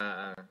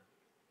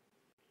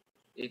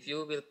 If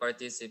you will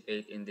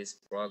participate in this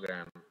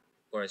program,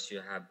 of course, you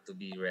have to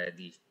be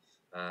ready.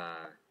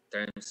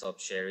 Terms of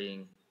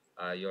sharing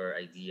your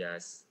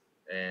ideas,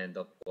 and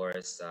of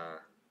course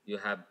you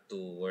have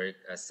to work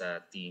as a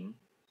team,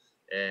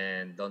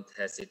 and don't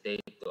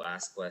hesitate to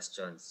ask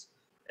questions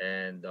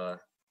and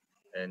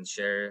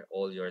share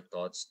all your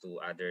thoughts to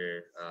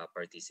other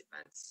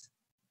participants.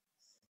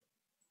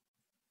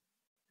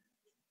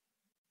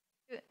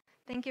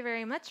 Thank you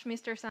very much,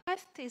 Mr. Sang.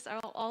 Is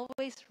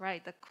always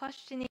right. The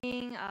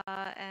questioning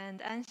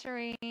and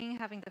answering,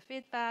 having the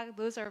feedback,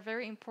 those are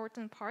very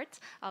important parts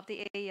of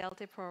the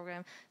AeLT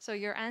program. So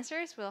your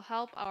answers will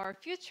help our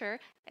future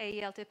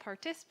AeLT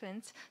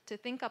participants to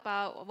think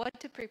about what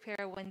to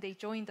prepare when they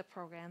join the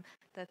program.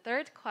 The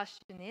third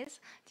question is,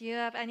 do you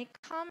have any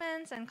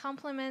comments and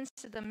compliments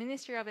to the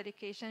Ministry of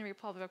Education,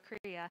 Republic of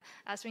Korea?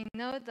 As we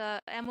know, the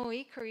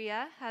MOE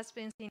Korea has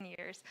been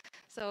years.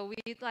 So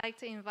we'd like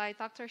to invite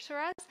Dr.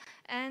 Suras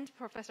and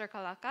Professor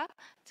Kalaka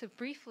to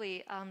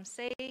briefly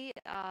say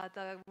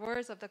the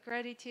words of the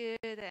gratitude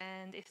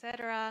and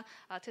etc.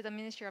 To the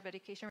Ministry of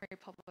Education,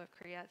 Republic of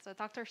Korea. So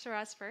Dr.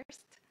 Suras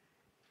first.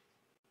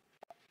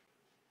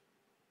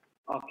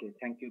 Okay,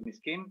 thank you, Ms.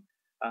 Kim.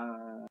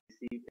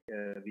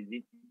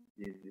 Visit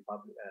the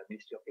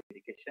Ministry of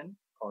Education,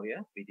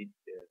 Korea. We did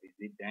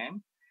visit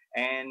them,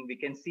 and we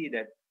can see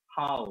that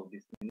how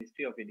this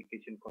Ministry of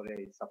Education Korea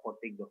is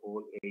supporting the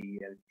whole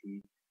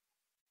AeLT.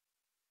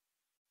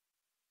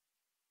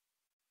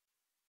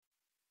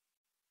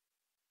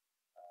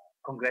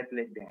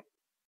 Congratulate them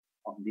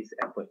on this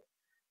effort.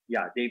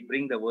 Yeah, they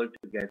bring the world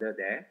together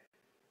there,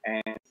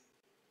 and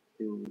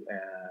to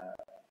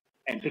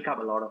and pick up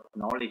a lot of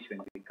knowledge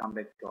when we come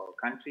back to our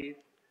countries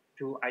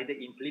to either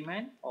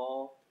implement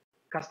or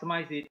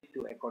customize it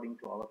to according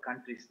to our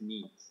country's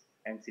needs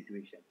and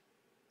situation.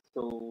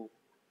 So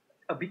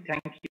a big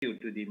thank you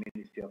to the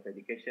Ministry of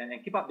Education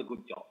and keep up the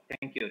good job.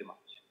 Thank you very much.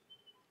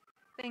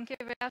 Thank you.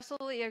 We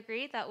absolutely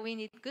agree that we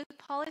need good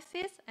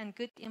policies and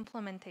good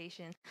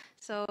implementation.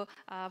 So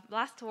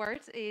last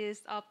words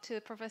is up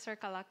to Professor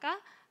Kalaka.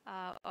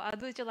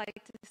 What would you like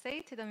to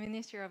say to the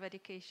Ministry of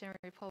Education,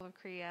 Republic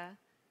of Korea?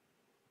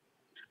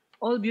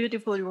 All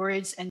beautiful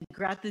words and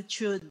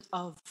gratitude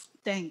of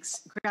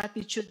thanks,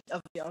 gratitude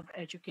of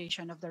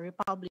Education of the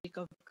Republic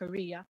of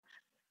Korea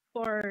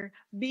for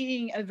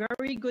being a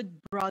very good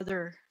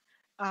brother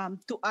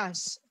to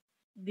us,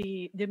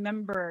 the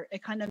member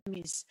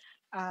economies,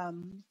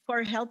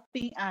 for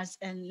helping us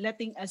and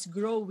letting us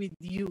grow with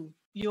you.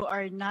 You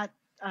are not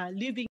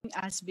leaving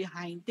us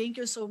behind. Thank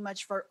you so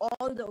much for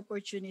all the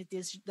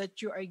opportunities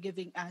that you are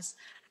giving us.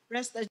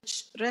 Rest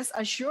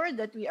assured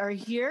that we are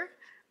here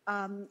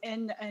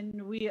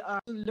and we are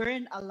to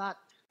learn a lot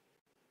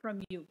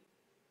from you.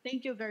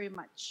 Thank you very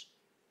much.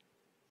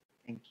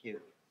 Thank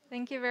you.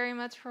 Thank you very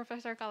much,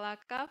 Professor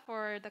Kalaka,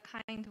 for the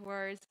kind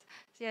words.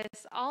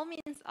 Yes, all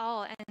means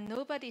all, and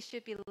nobody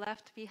should be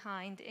left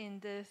behind in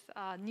this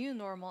new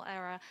normal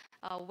era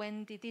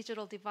when the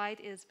digital divide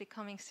is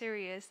becoming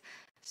serious.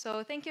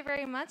 So thank you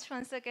very much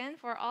once again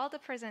for all the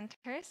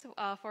presenters,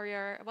 for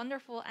your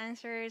wonderful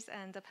answers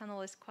and the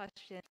panelist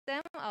questions.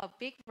 Them a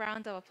big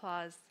round of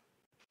applause.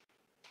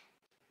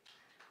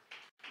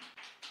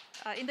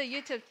 In the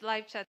YouTube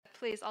live chat,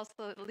 please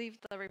also leave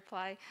the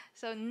reply.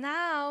 So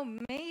now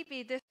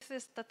maybe this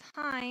is the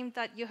time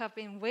that you have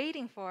been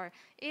waiting for.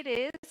 It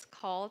is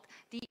called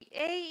the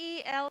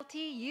AeLT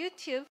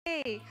YouTube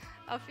Day.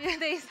 A few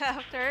days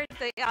after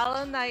the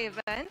alumni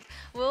event,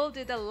 we'll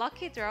do the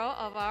lucky draw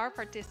of our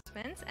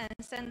participants and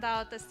send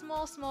out the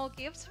small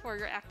gifts for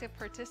your active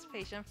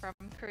participation from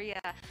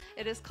Korea.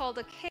 It is called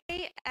the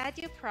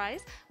K-Edu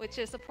Prize, which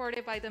is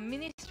supported by the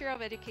Ministry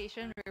of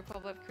Education,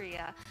 Republic of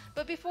Korea.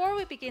 But before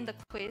we begin the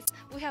quiz,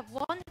 we have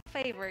one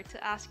favor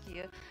to ask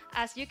you.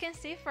 As you can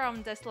see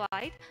from the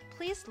slide,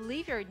 please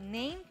leave your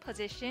name,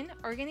 position,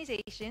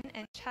 organization,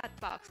 and chat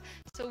box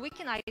so we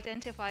can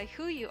identify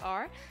who you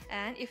are.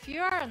 And if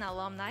you are an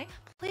alumni,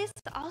 please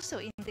also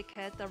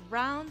indicate the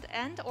round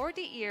and or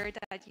the year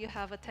that you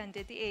have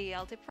attended the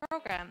AeLT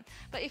program.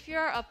 But if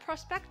you're a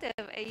prospective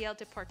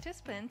AeLT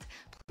participant,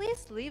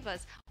 please leave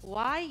us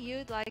why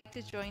you'd like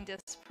to join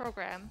this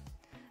program.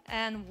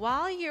 And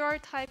while you're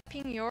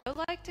typing, you'd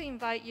like to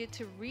invite you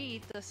to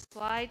read the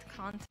slide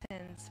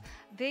contents.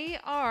 They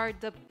are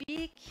the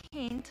big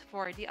hint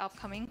for the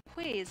upcoming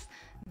quiz.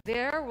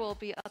 There will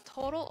be a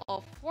total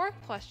of 4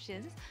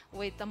 questions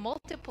with the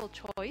multiple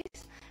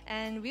choice,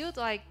 and we would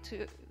like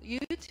you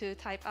to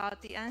type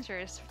out the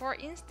answers. For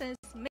instance,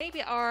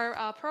 maybe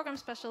our program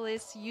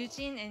specialists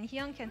Eugene and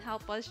Hyun can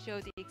help us show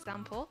the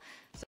example.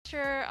 So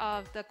sure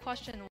of the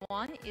question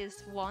 1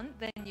 is 1,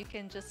 then you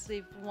can just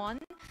leave 1.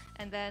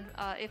 And then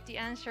if the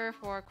answer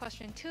for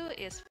question 2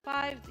 is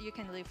 5, you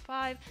can leave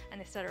 5, and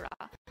etc.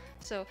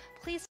 So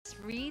please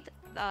read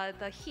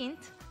the hint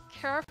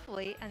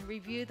carefully and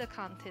review the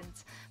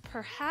contents.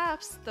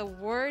 Perhaps the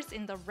words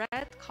in the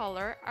red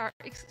color are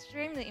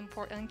extremely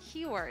important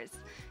keywords.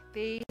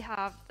 They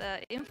have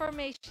the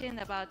information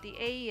about the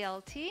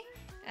AeLT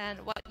and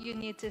what you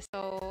need to.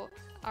 So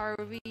are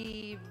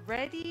we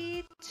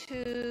ready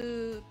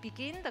to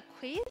begin the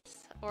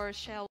quiz, or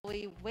shall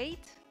we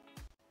wait?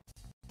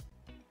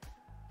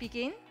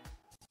 Begin?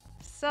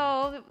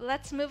 So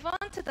let's move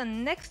on to the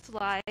next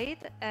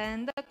slide,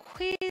 and the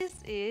quiz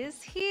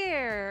is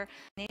here.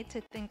 You need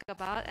to think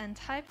about and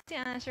type the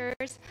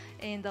answers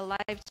in the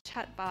live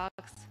chat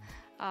box.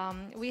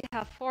 We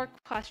have 4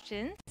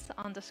 questions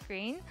on the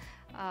screen.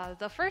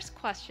 The first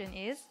question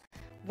is,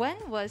 when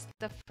was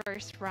the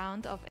first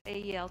round of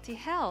AeLT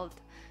held?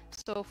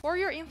 So for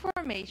your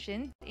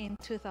information, in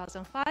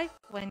 2005,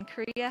 when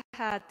Korea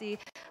had the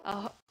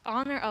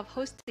honor of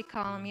host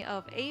economy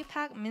of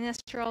APEC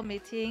ministerial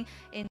meeting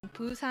in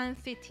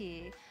Busan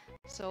City.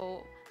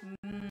 So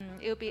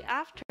it'll be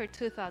after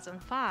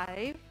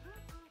 2005.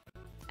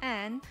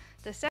 And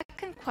the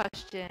second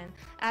question,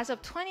 as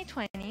of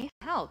 2020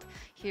 held,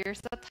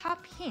 here's the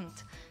top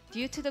hint.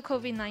 Due to the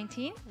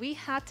COVID-19, we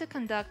had to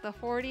conduct the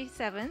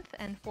 47th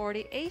and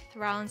 48th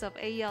rounds of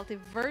AeLT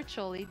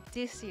virtually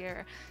this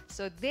year.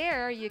 So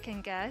there you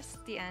can guess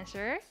the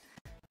answer.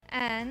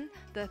 And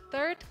the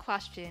third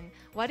question,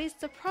 what is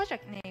the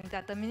project name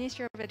that the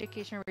Ministry of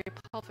Education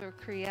Republic of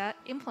Korea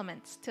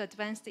implements to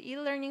advance the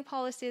e-learning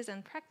policies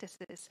and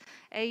practices?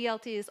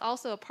 AeLT is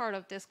also a part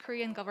of this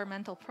Korean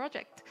governmental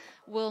project.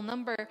 Will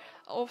number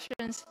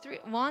options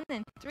 1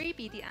 and 3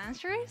 be the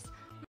answers?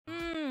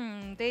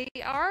 They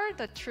are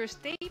the true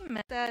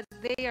statement that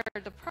they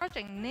are the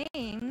project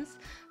names,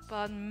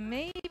 but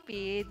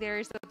maybe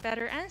there's a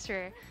better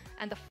answer.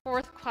 And the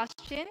fourth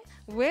question,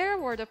 where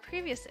were the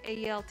previous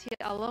AeLT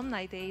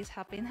alumni days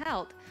have been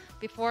held?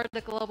 Before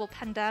the global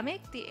pandemic,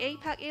 the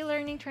APEC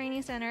e-learning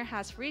training center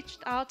has reached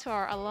out to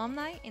our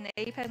alumni in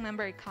APEC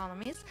member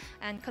economies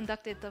and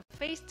conducted the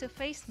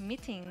face-to-face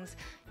meetings.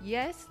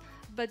 Yes,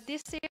 but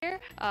this year,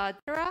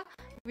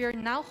 we are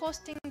now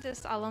hosting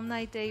this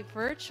alumni day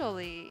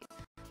virtually.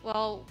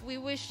 Well, we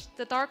wish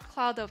the dark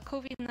cloud of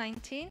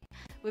COVID-19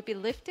 will be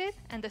lifted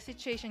and the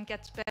situation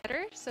gets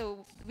better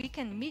so we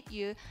can meet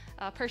you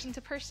person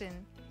to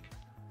person.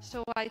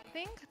 So I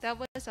think that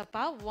was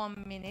about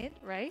 1 minute,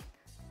 right?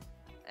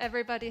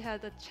 Everybody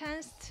had a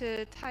chance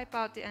to type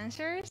out the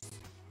answers.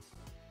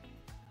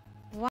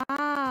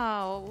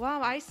 Wow,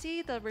 I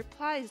see the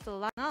replies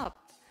line up.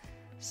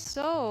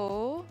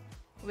 So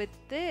with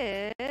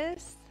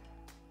this,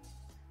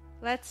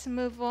 let's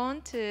move on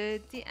to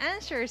the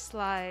answer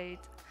slide.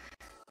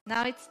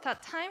 Now it's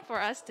time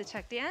for us to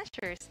check the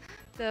answers.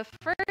 The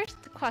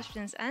first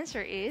question's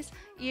answer is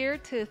year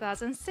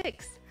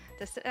 2006.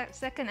 The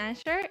second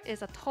answer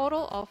is a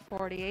total of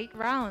 48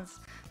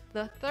 rounds.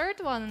 The third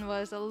one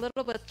was a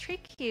little bit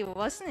tricky,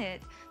 wasn't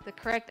it? The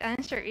correct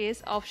answer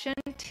is option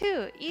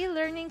 2,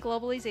 e-learning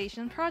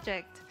globalization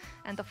project.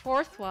 And the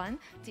fourth one,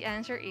 the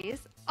answer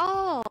is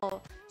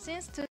all.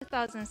 Since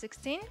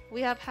 2016,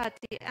 we have had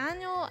the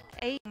annual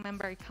APEC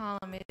member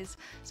economies.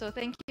 So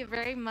thank you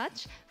very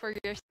much for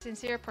your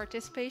sincere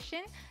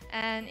participation.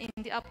 And in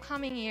the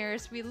upcoming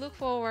years, we look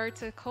forward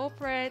to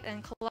cooperate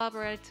and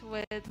collaborate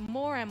with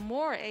more and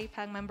more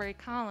APEC member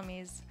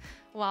economies.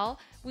 Well,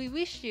 we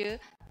wish you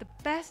the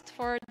best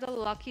for the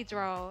lucky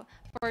draw.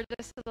 For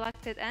the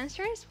selected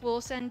answers,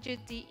 we'll send you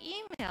the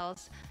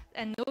emails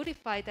and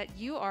notify that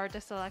you are the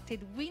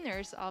selected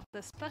winners of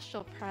the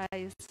special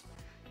prize.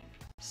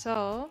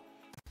 So,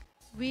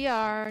 we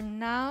are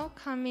now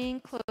coming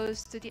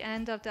close to the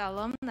end of the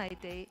Alumni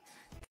Day.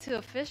 To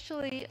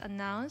officially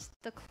announce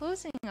the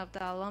closing of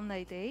the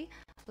Alumni Day,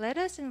 let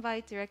us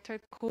invite Director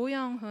Go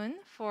Young-hoon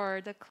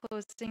for the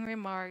closing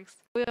remarks.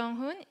 Go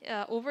Young-hoon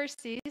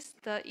oversees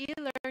the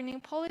e-learning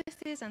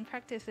policies and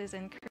practices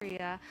in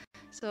Korea.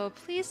 So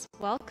please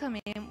welcome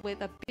him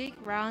with a big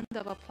round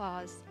of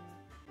applause.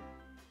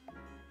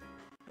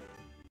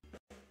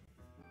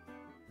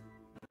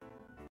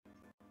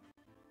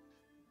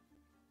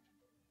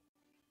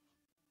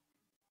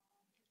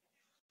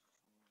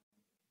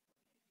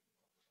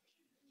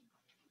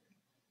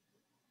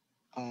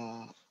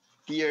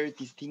 Dear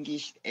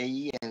distinguished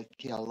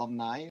AeLT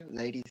alumni,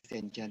 ladies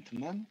and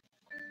gentlemen,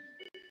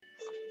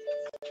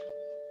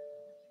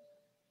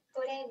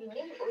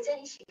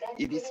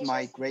 it is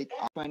my great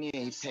honor 20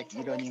 APEC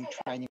e-learning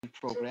training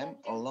program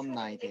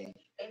Alumni Day.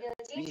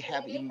 We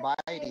have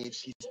invited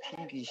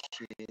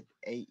distinguished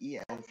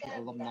AeLT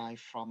alumni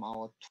from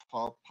our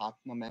 12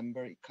 partner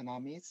member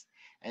economies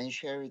and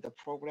share the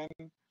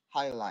program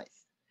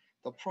highlights.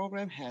 The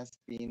program has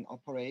been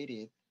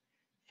operated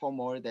for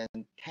more than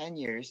 10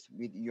 years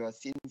with your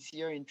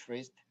sincere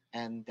interest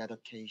and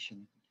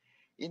dedication.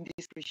 In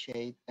this,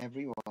 appreciate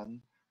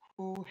everyone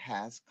who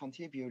has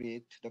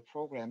contributed to the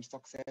program's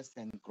success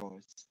and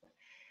growth.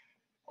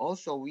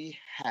 Also, we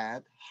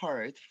had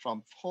heard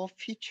from 4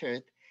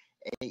 featured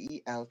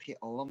AeLT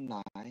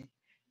alumni.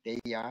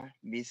 They are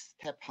Ms.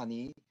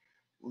 Stephanie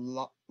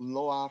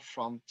Loa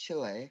from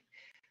Chile,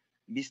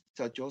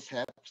 Mr.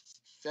 Joseph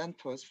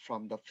Santos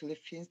from the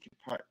Philippines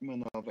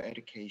Department of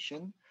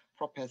Education,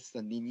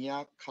 Professor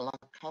Nina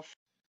Kalaka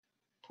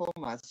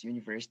Thomas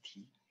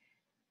University,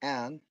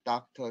 and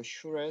Dr.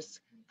 Suras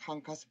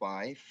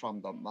Kanasasabai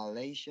from the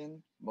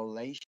Malaysian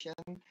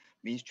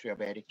Ministry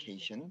of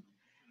Education.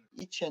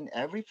 Each and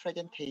every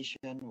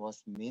presentation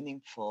was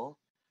meaningful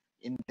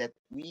in that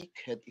we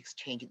could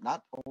exchange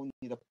not only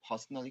the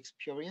personal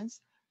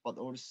experience, but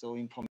also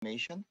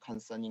information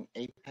concerning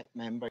APEC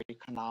member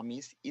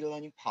economies,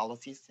 e-learning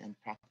policies, and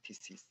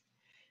practices.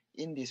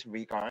 In this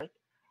regard,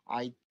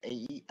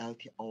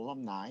 AeLT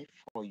alumni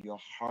for your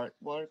hard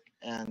work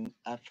and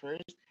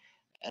efforts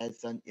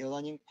as an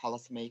e-learning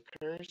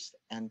policymakers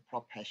and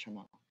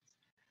professionals.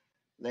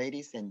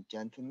 Ladies and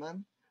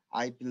gentlemen,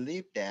 I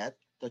believe that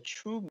the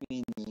true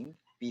meaning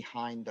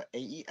behind the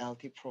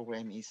AeLT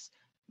program is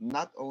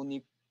not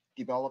only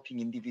developing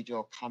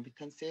individual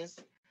competencies,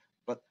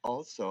 but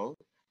also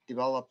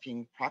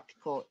developing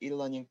practical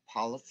e-learning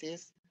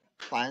policies,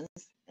 plans,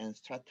 and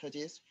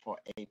strategies for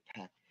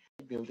APEC.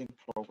 Building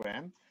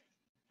program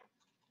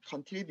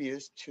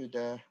contributes to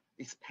the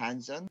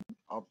expansion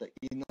of the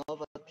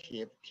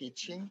innovative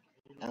teaching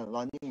and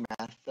learning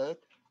method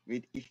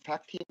with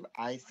effective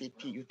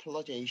ICT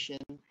utilization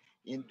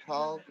in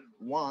 12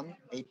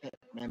 APEC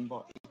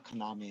member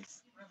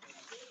economies.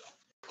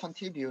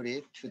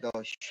 Contributed to the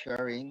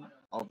sharing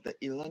of the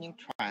e-learning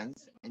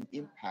trends and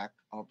impact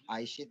of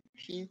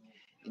ICT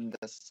in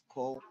the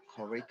school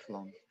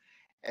curriculum.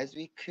 As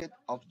we could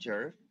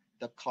observe,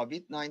 the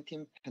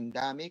COVID-19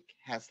 pandemic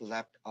has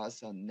left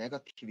us a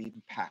negative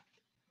impact.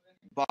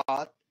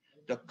 But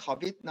the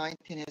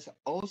COVID-19 has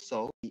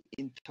also the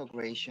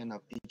integration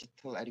of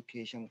digital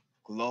education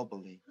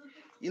globally.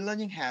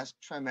 E-learning has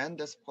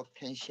tremendous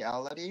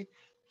potentiality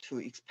to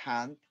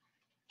expand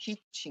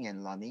teaching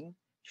and learning,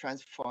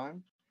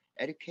 transform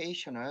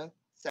educational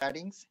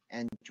settings,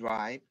 and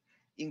drive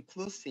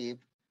inclusive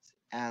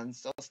and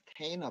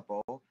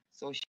sustainable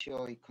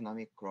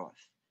socio-economic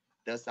growth.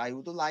 Thus, I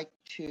would like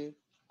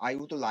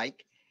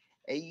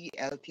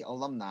AeLT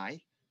alumni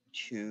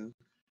to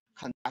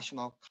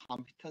national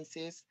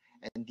competencies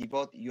and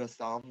devote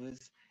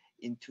yourselves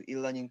into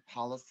e-learning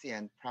policy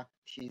and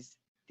practice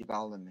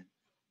development.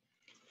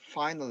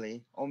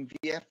 Finally, on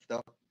behalf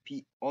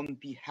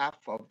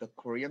of the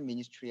Korean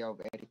Ministry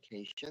of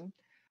Education,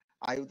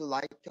 I would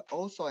like to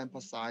also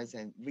emphasize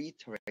and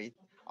reiterate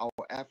our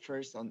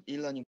efforts on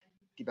e-learning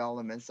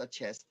development,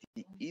 such as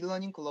the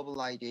e-learning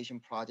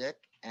globalization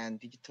project and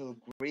digital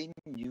Green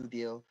New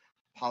Deal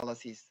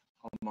policies,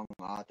 among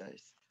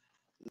others.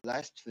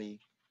 Lastly,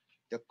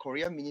 the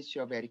Korean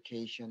Ministry of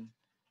Education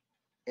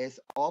is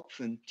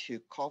open to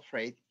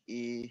cooperate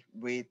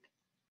with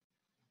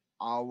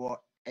our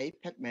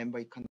APEC member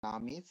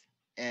economies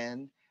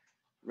and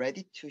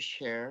ready to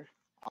share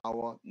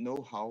our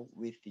know-how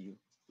with you.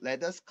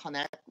 Let us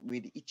connect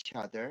with each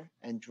other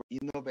and drive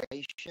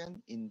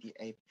innovation in the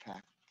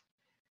APEC.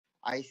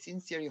 I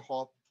sincerely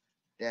hope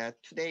that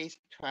today's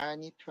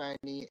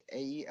 2020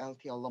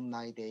 AeLT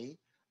Alumni Day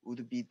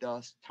would be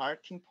the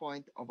starting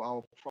point of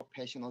our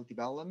professional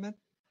development,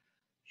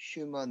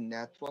 human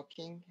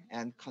networking,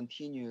 and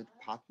continued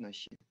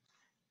partnership.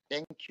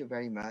 Thank you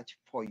very much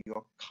for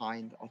your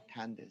kind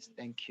attendance.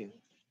 Thank you.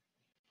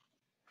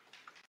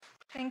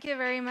 Thank you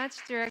very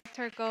much,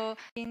 Director Go.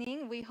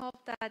 We hope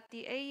that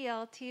the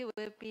AeLT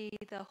will be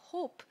the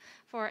hope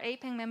for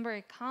APEC member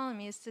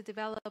economies to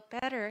develop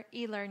better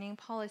e-learning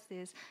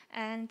policies.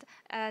 And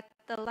at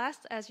the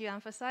last, as you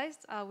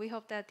emphasized, we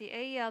hope that the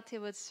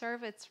AeLT would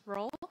serve its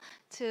role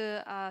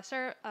to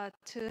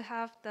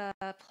have the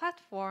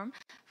platform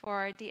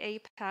for the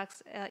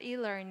APEC's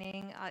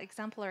e-learning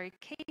exemplary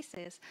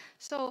cases.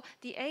 So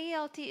the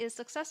AeLT is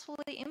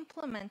successfully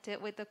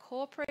implemented with the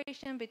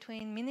cooperation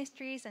between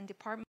ministries and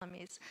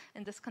departments.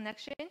 In this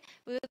connection,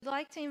 we would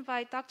like to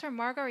invite Dr.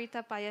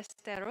 Margarita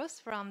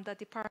Ballesteros from the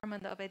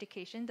Department of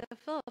Education, the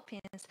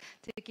Philippines,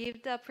 to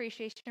give the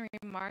appreciation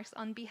remarks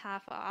on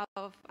behalf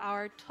of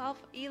our 12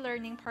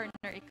 e-learning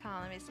partner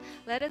economies.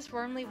 Let us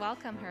warmly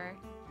welcome her.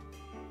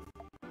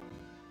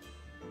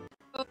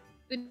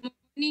 Good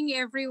morning,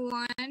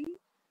 everyone.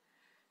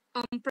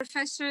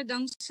 Professor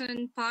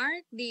Dongsun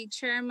Park, the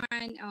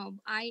chairman of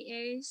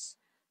IACE,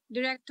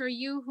 Director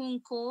Yu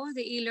Hung Ko,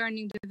 the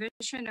e-learning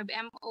division of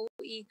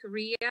MOE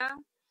Korea,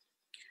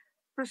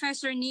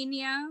 Professor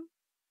Ninia,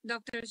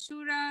 Dr.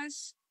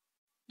 Suras,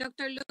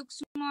 Dr.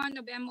 Luxmon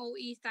of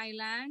MOE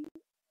Thailand,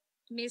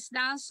 Ms.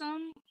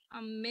 Dasom,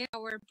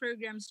 our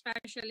program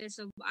specialist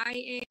of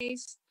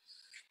IACE,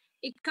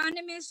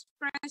 economists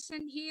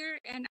present here,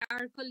 and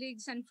our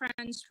colleagues and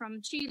friends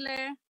from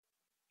Chile,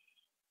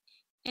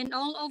 and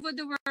all over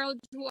the world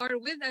who are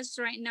with us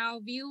right now,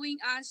 viewing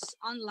us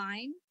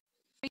online,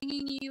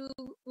 bringing you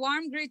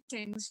warm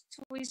greetings.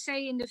 We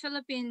say in the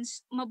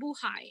Philippines,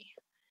 mabuhay.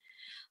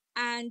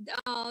 And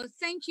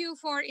thank you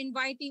for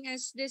inviting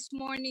us this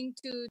morning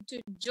to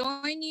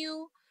join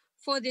you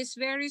for this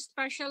very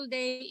special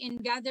day in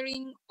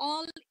gathering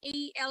all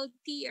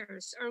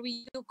AeLTers, or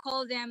we do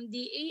call them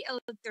the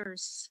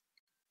AeLTers.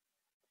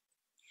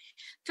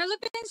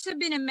 Philippines have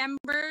been a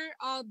member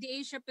of the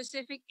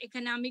Asia-Pacific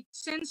Economic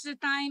since the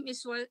time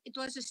it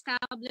was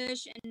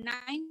established in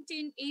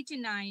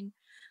 1989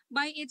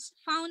 by its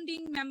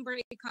founding member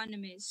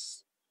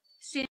economies.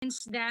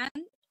 Since then,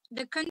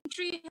 the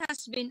country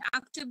has been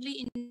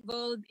actively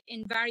involved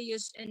in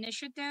various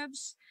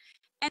initiatives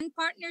and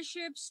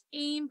partnerships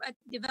aimed at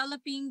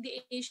developing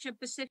the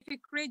Asia-Pacific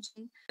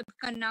region of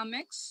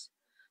economics,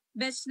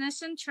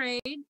 business and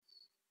trade,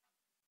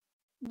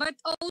 but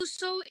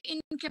also in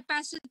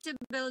capacity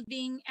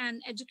building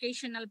and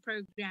educational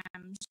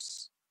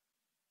programs.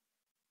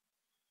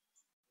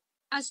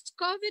 As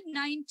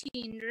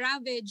COVID-19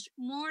 ravaged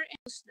more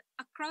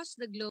across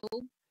the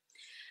globe,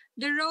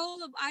 the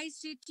role of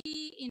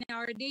ICT in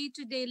our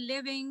day-to-day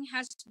living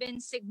has been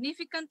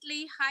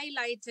significantly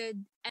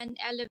highlighted and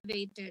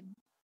elevated.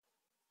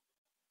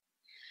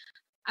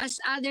 As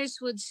others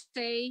would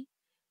say,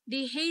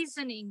 the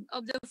hastening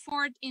of the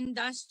fourth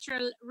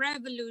industrial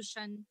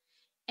revolution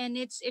and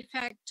its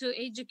effect to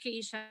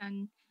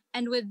education.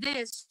 And with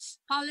this,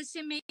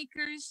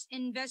 policymakers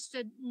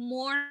invested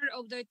more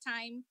of their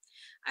time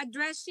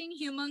addressing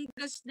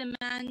humongous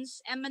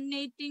demands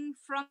emanating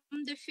from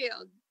the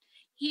field.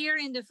 Here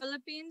in the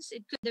Philippines,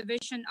 it could be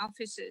division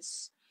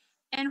offices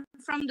and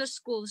from the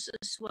schools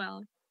as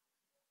well.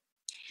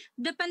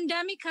 The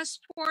pandemic has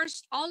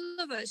forced all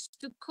of us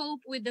to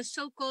cope with the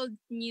so-called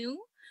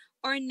new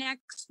or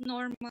next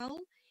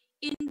normal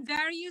in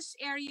various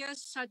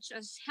areas such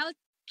as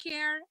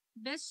healthcare,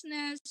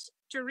 business,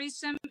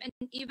 tourism, and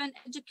even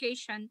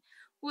education,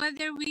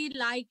 whether we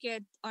like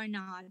it or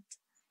not.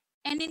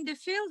 And in the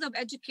field of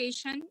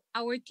education,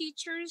 our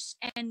teachers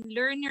and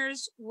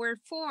learners were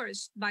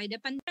forced by the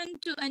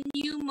pandemic to a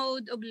new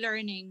mode of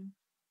learning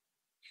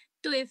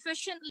to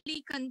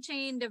efficiently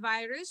contain the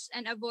virus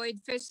and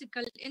avoid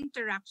physical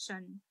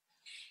interaction.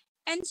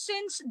 And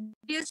since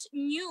this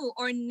new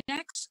or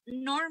next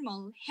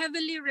normal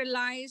heavily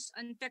relies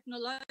on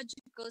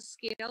technological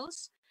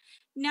skills,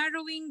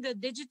 narrowing the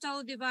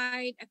digital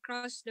divide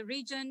across the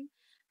region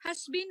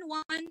has been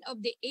one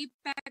of the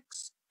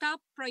APEC's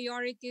top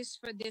priorities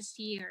for this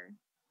year.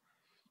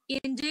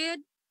 Indeed,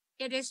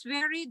 it is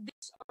very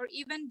or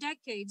even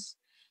decades,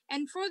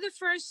 and for the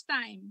first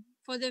time,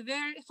 for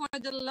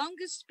the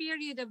longest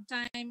period of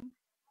time,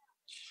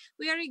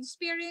 we are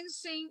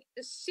experiencing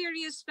a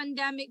serious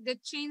pandemic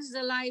that changed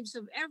the lives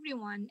of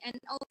everyone and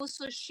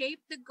also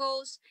shaped the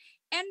goals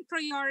and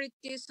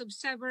priorities of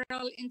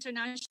several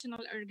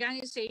international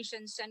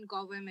organizations and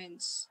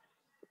governments.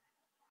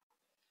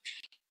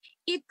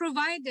 It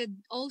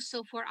provided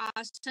also for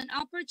us an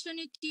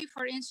opportunity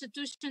for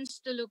institutions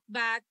to look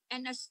back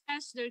and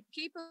assess their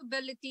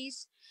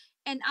capabilities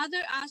and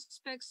other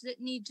aspects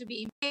that need to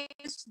be in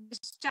place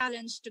this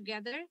challenge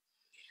together.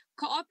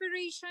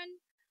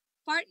 Cooperation,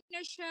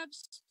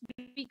 partnerships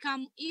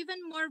become even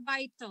more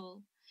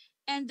vital,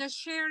 and the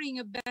sharing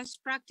of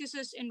best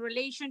practices in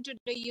relation to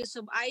the use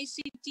of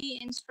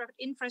ICT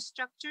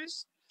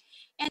infrastructures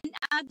and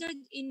other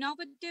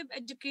innovative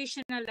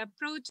educational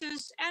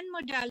approaches and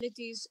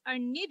modalities are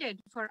needed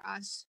for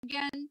us.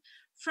 Again,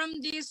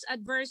 from this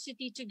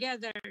adversity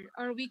together,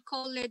 or we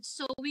call it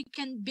so we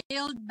can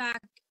build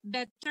back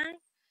better,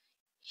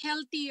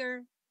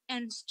 healthier,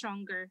 and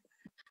stronger.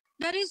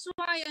 That is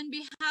why, on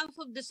behalf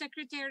of the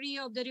Secretary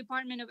of the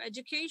Department of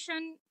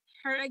Education,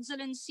 Her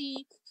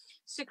Excellency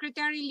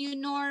Secretary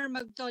Leonor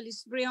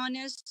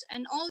Magtolis-Briones,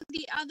 and all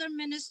the other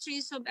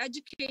ministries of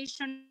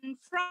education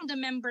from the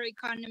member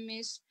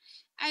economies,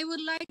 I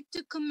would like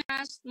to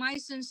commend my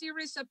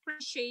sincerest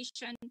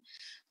appreciation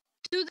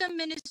to the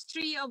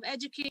Ministry of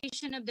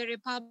Education of the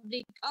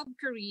Republic of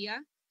Korea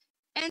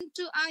and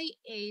to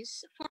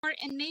IACE for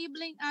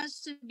enabling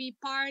us to be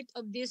part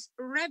of this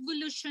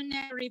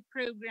revolutionary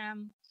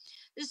program,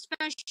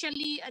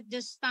 especially at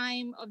this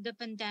time of the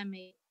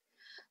pandemic.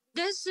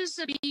 This is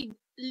a big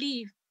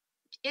leap.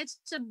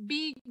 It's a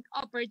big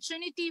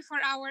opportunity for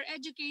our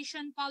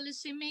education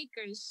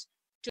policymakers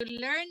to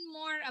learn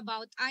more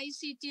about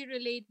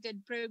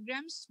ICT-related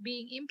programs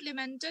being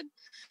implemented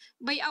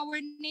by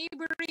our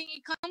neighboring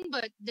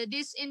economy, the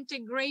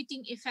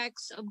disintegrating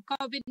effects of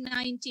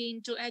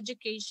COVID-19 to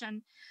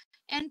education,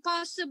 and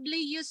possibly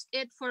use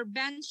it for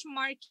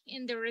benchmarking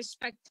in the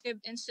respective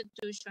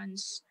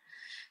institutions.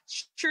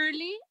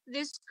 Surely,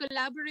 this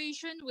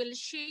collaboration will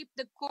shape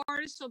the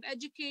course of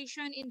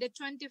education in the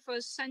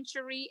 21st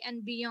century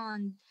and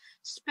beyond,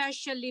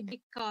 especially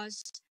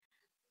because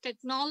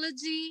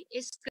technology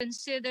is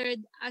considered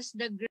as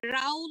the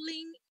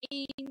growling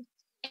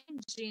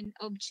engine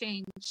of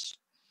change.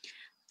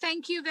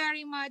 Thank you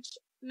very much,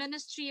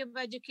 Ministry of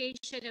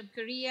Education of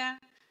Korea,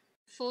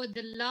 for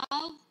the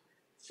love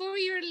for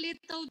your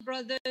little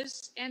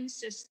brothers and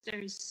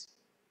sisters.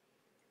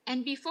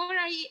 And before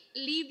I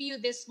leave you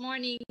this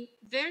morning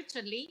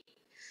virtually,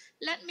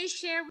 let me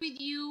share with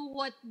you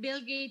what Bill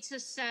Gates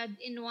has said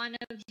in one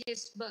of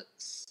his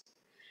books.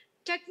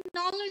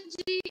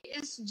 Technology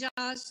is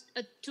just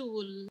a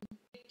tool.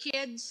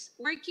 Kids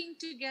working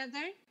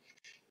together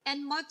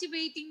and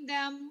motivating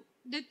them,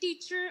 the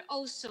teacher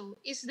also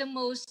is the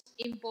most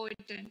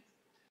important.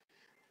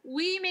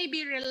 We may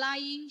be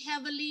relying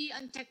heavily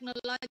on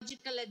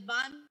technological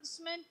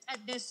advancement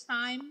at this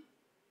time,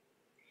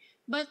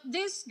 but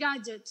these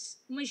gadgets,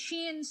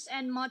 machines,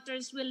 and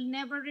motors will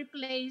never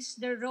replace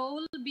the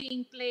role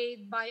being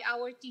played by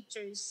our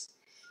teachers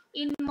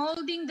in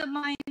molding the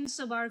minds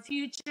of our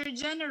future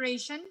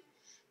generation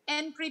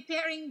and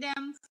preparing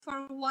them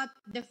for what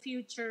the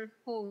future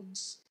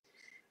holds.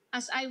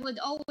 As I would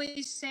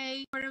always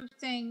say, of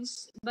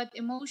things, but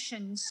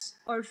emotions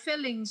or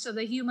feelings of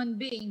the human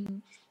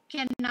being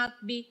cannot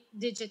be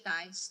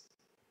digitized.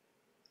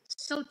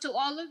 So to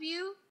all of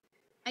you,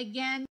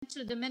 Again,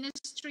 to the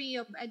Ministry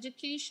of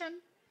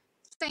Education,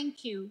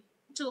 thank you.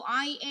 To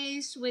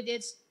IACE with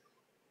its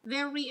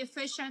very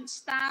efficient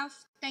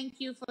staff, thank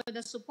you for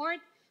the support.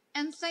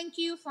 And thank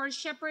you for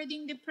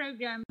shepherding the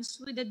programs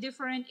with the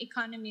different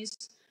economies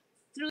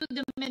through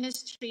the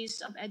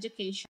Ministries of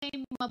Education.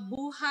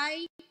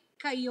 Mabuhay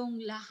kayong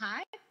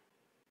lahat.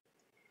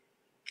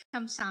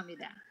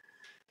 Kamsahamnida.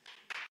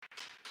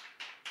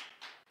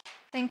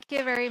 Thank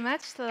you very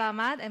much,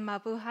 Salamat and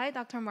Mabuhay,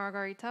 Dr.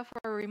 Margarita,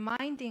 for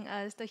reminding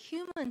us the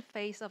human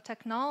face of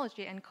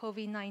technology and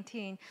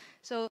COVID-19.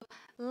 So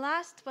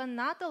last but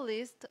not the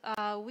least,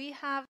 we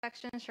have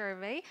action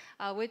survey,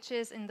 which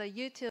is in the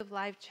YouTube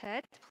live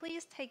chat.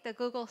 Please take the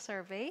Google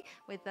survey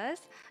with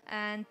us,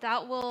 and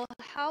that will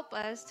help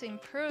us to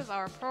improve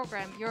our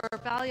program. Your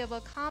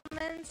valuable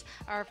comments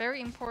are very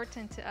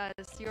important to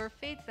us. Your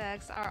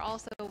feedbacks are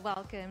also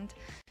welcomed.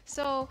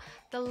 So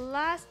the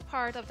last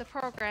part of the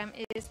program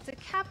is to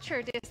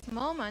capture this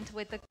moment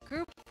with the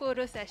group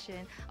photo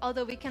session.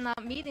 Although we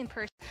cannot meet in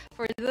person,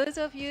 for those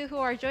of you who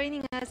are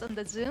joining us on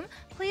the Zoom,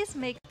 please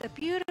make the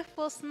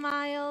beautiful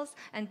smiles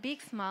and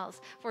big smiles.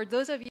 For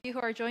those of you who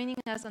are joining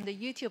us on the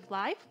YouTube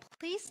Live,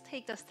 please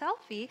take the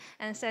selfie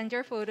and send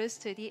your photos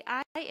to the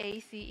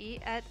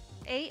IACE at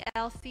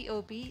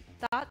alcob.org.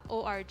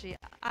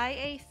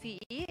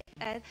 IACE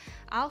at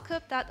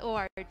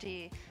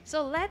alcob.org.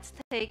 So let's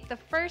take the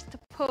first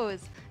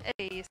pose.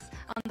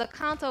 On the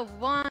count of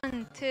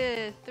 1,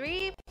 2,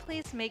 3,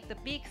 please make the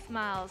big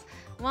smiles.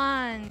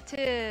 1,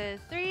 2,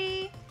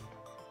 3.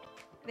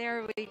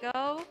 There we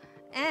go.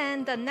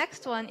 And the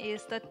next one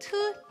is the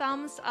 2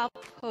 thumbs up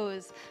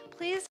pose.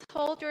 Please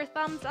hold your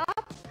thumbs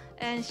up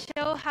and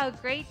show how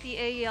great the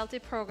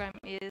AeLT program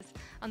is.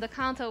 On the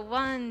count of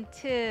 1,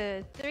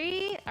 2,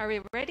 3. Are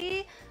we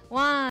ready?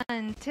 1,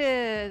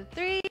 2,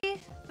 3.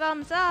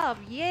 Thumbs up.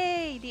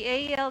 Yay! The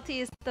AeLT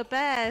is the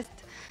best.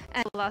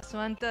 And the last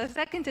one, the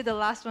second to the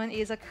last one,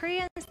 is a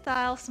Korean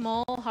style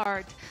small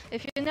heart.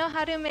 If you know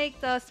how to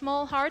make the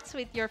small hearts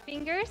with your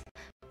fingers,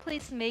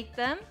 please make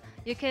them.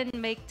 You can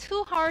make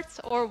 2 hearts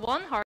or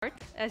 1 heart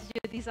as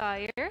you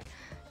desire.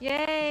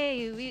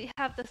 Yay! We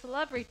have the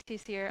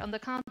celebrities here. On the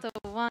count of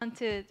 1,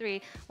 2,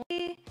 3.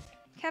 We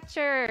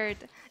captured.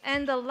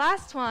 And the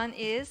last one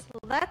is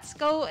Let's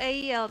Go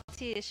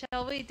AeLT.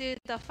 Shall we do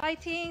the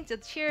fighting, the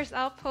cheers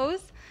out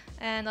pose?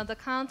 And on the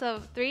count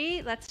of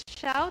 3, let's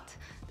shout.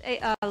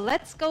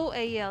 Let's go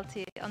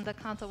AeLT. On the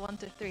count of 1,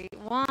 2, 3.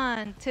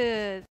 1,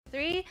 2,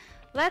 3.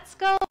 Let's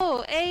go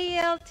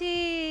AeLT.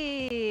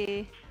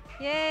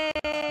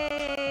 Yay!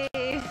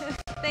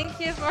 Thank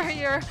you for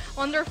your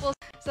wonderful.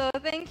 So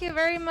thank you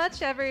very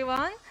much,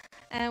 everyone.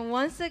 And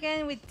once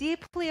again, we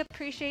deeply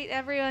appreciate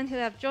everyone who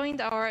have joined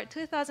our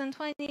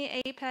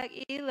 2020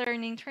 APEC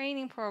e-learning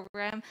training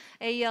program,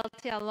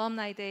 AeLT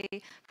Alumni Day.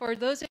 For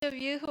those of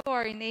you who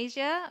are in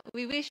Asia,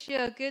 we wish you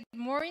a good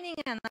morning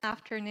and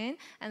afternoon.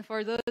 And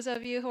for those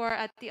of you who are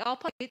at the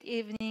APEC, good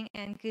evening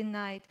and good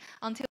night.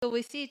 Until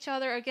we see each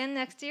other again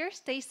next year,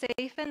 stay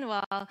safe and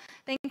well.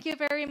 Thank you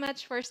very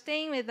much for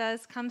staying with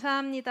us.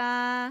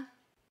 감사합니다.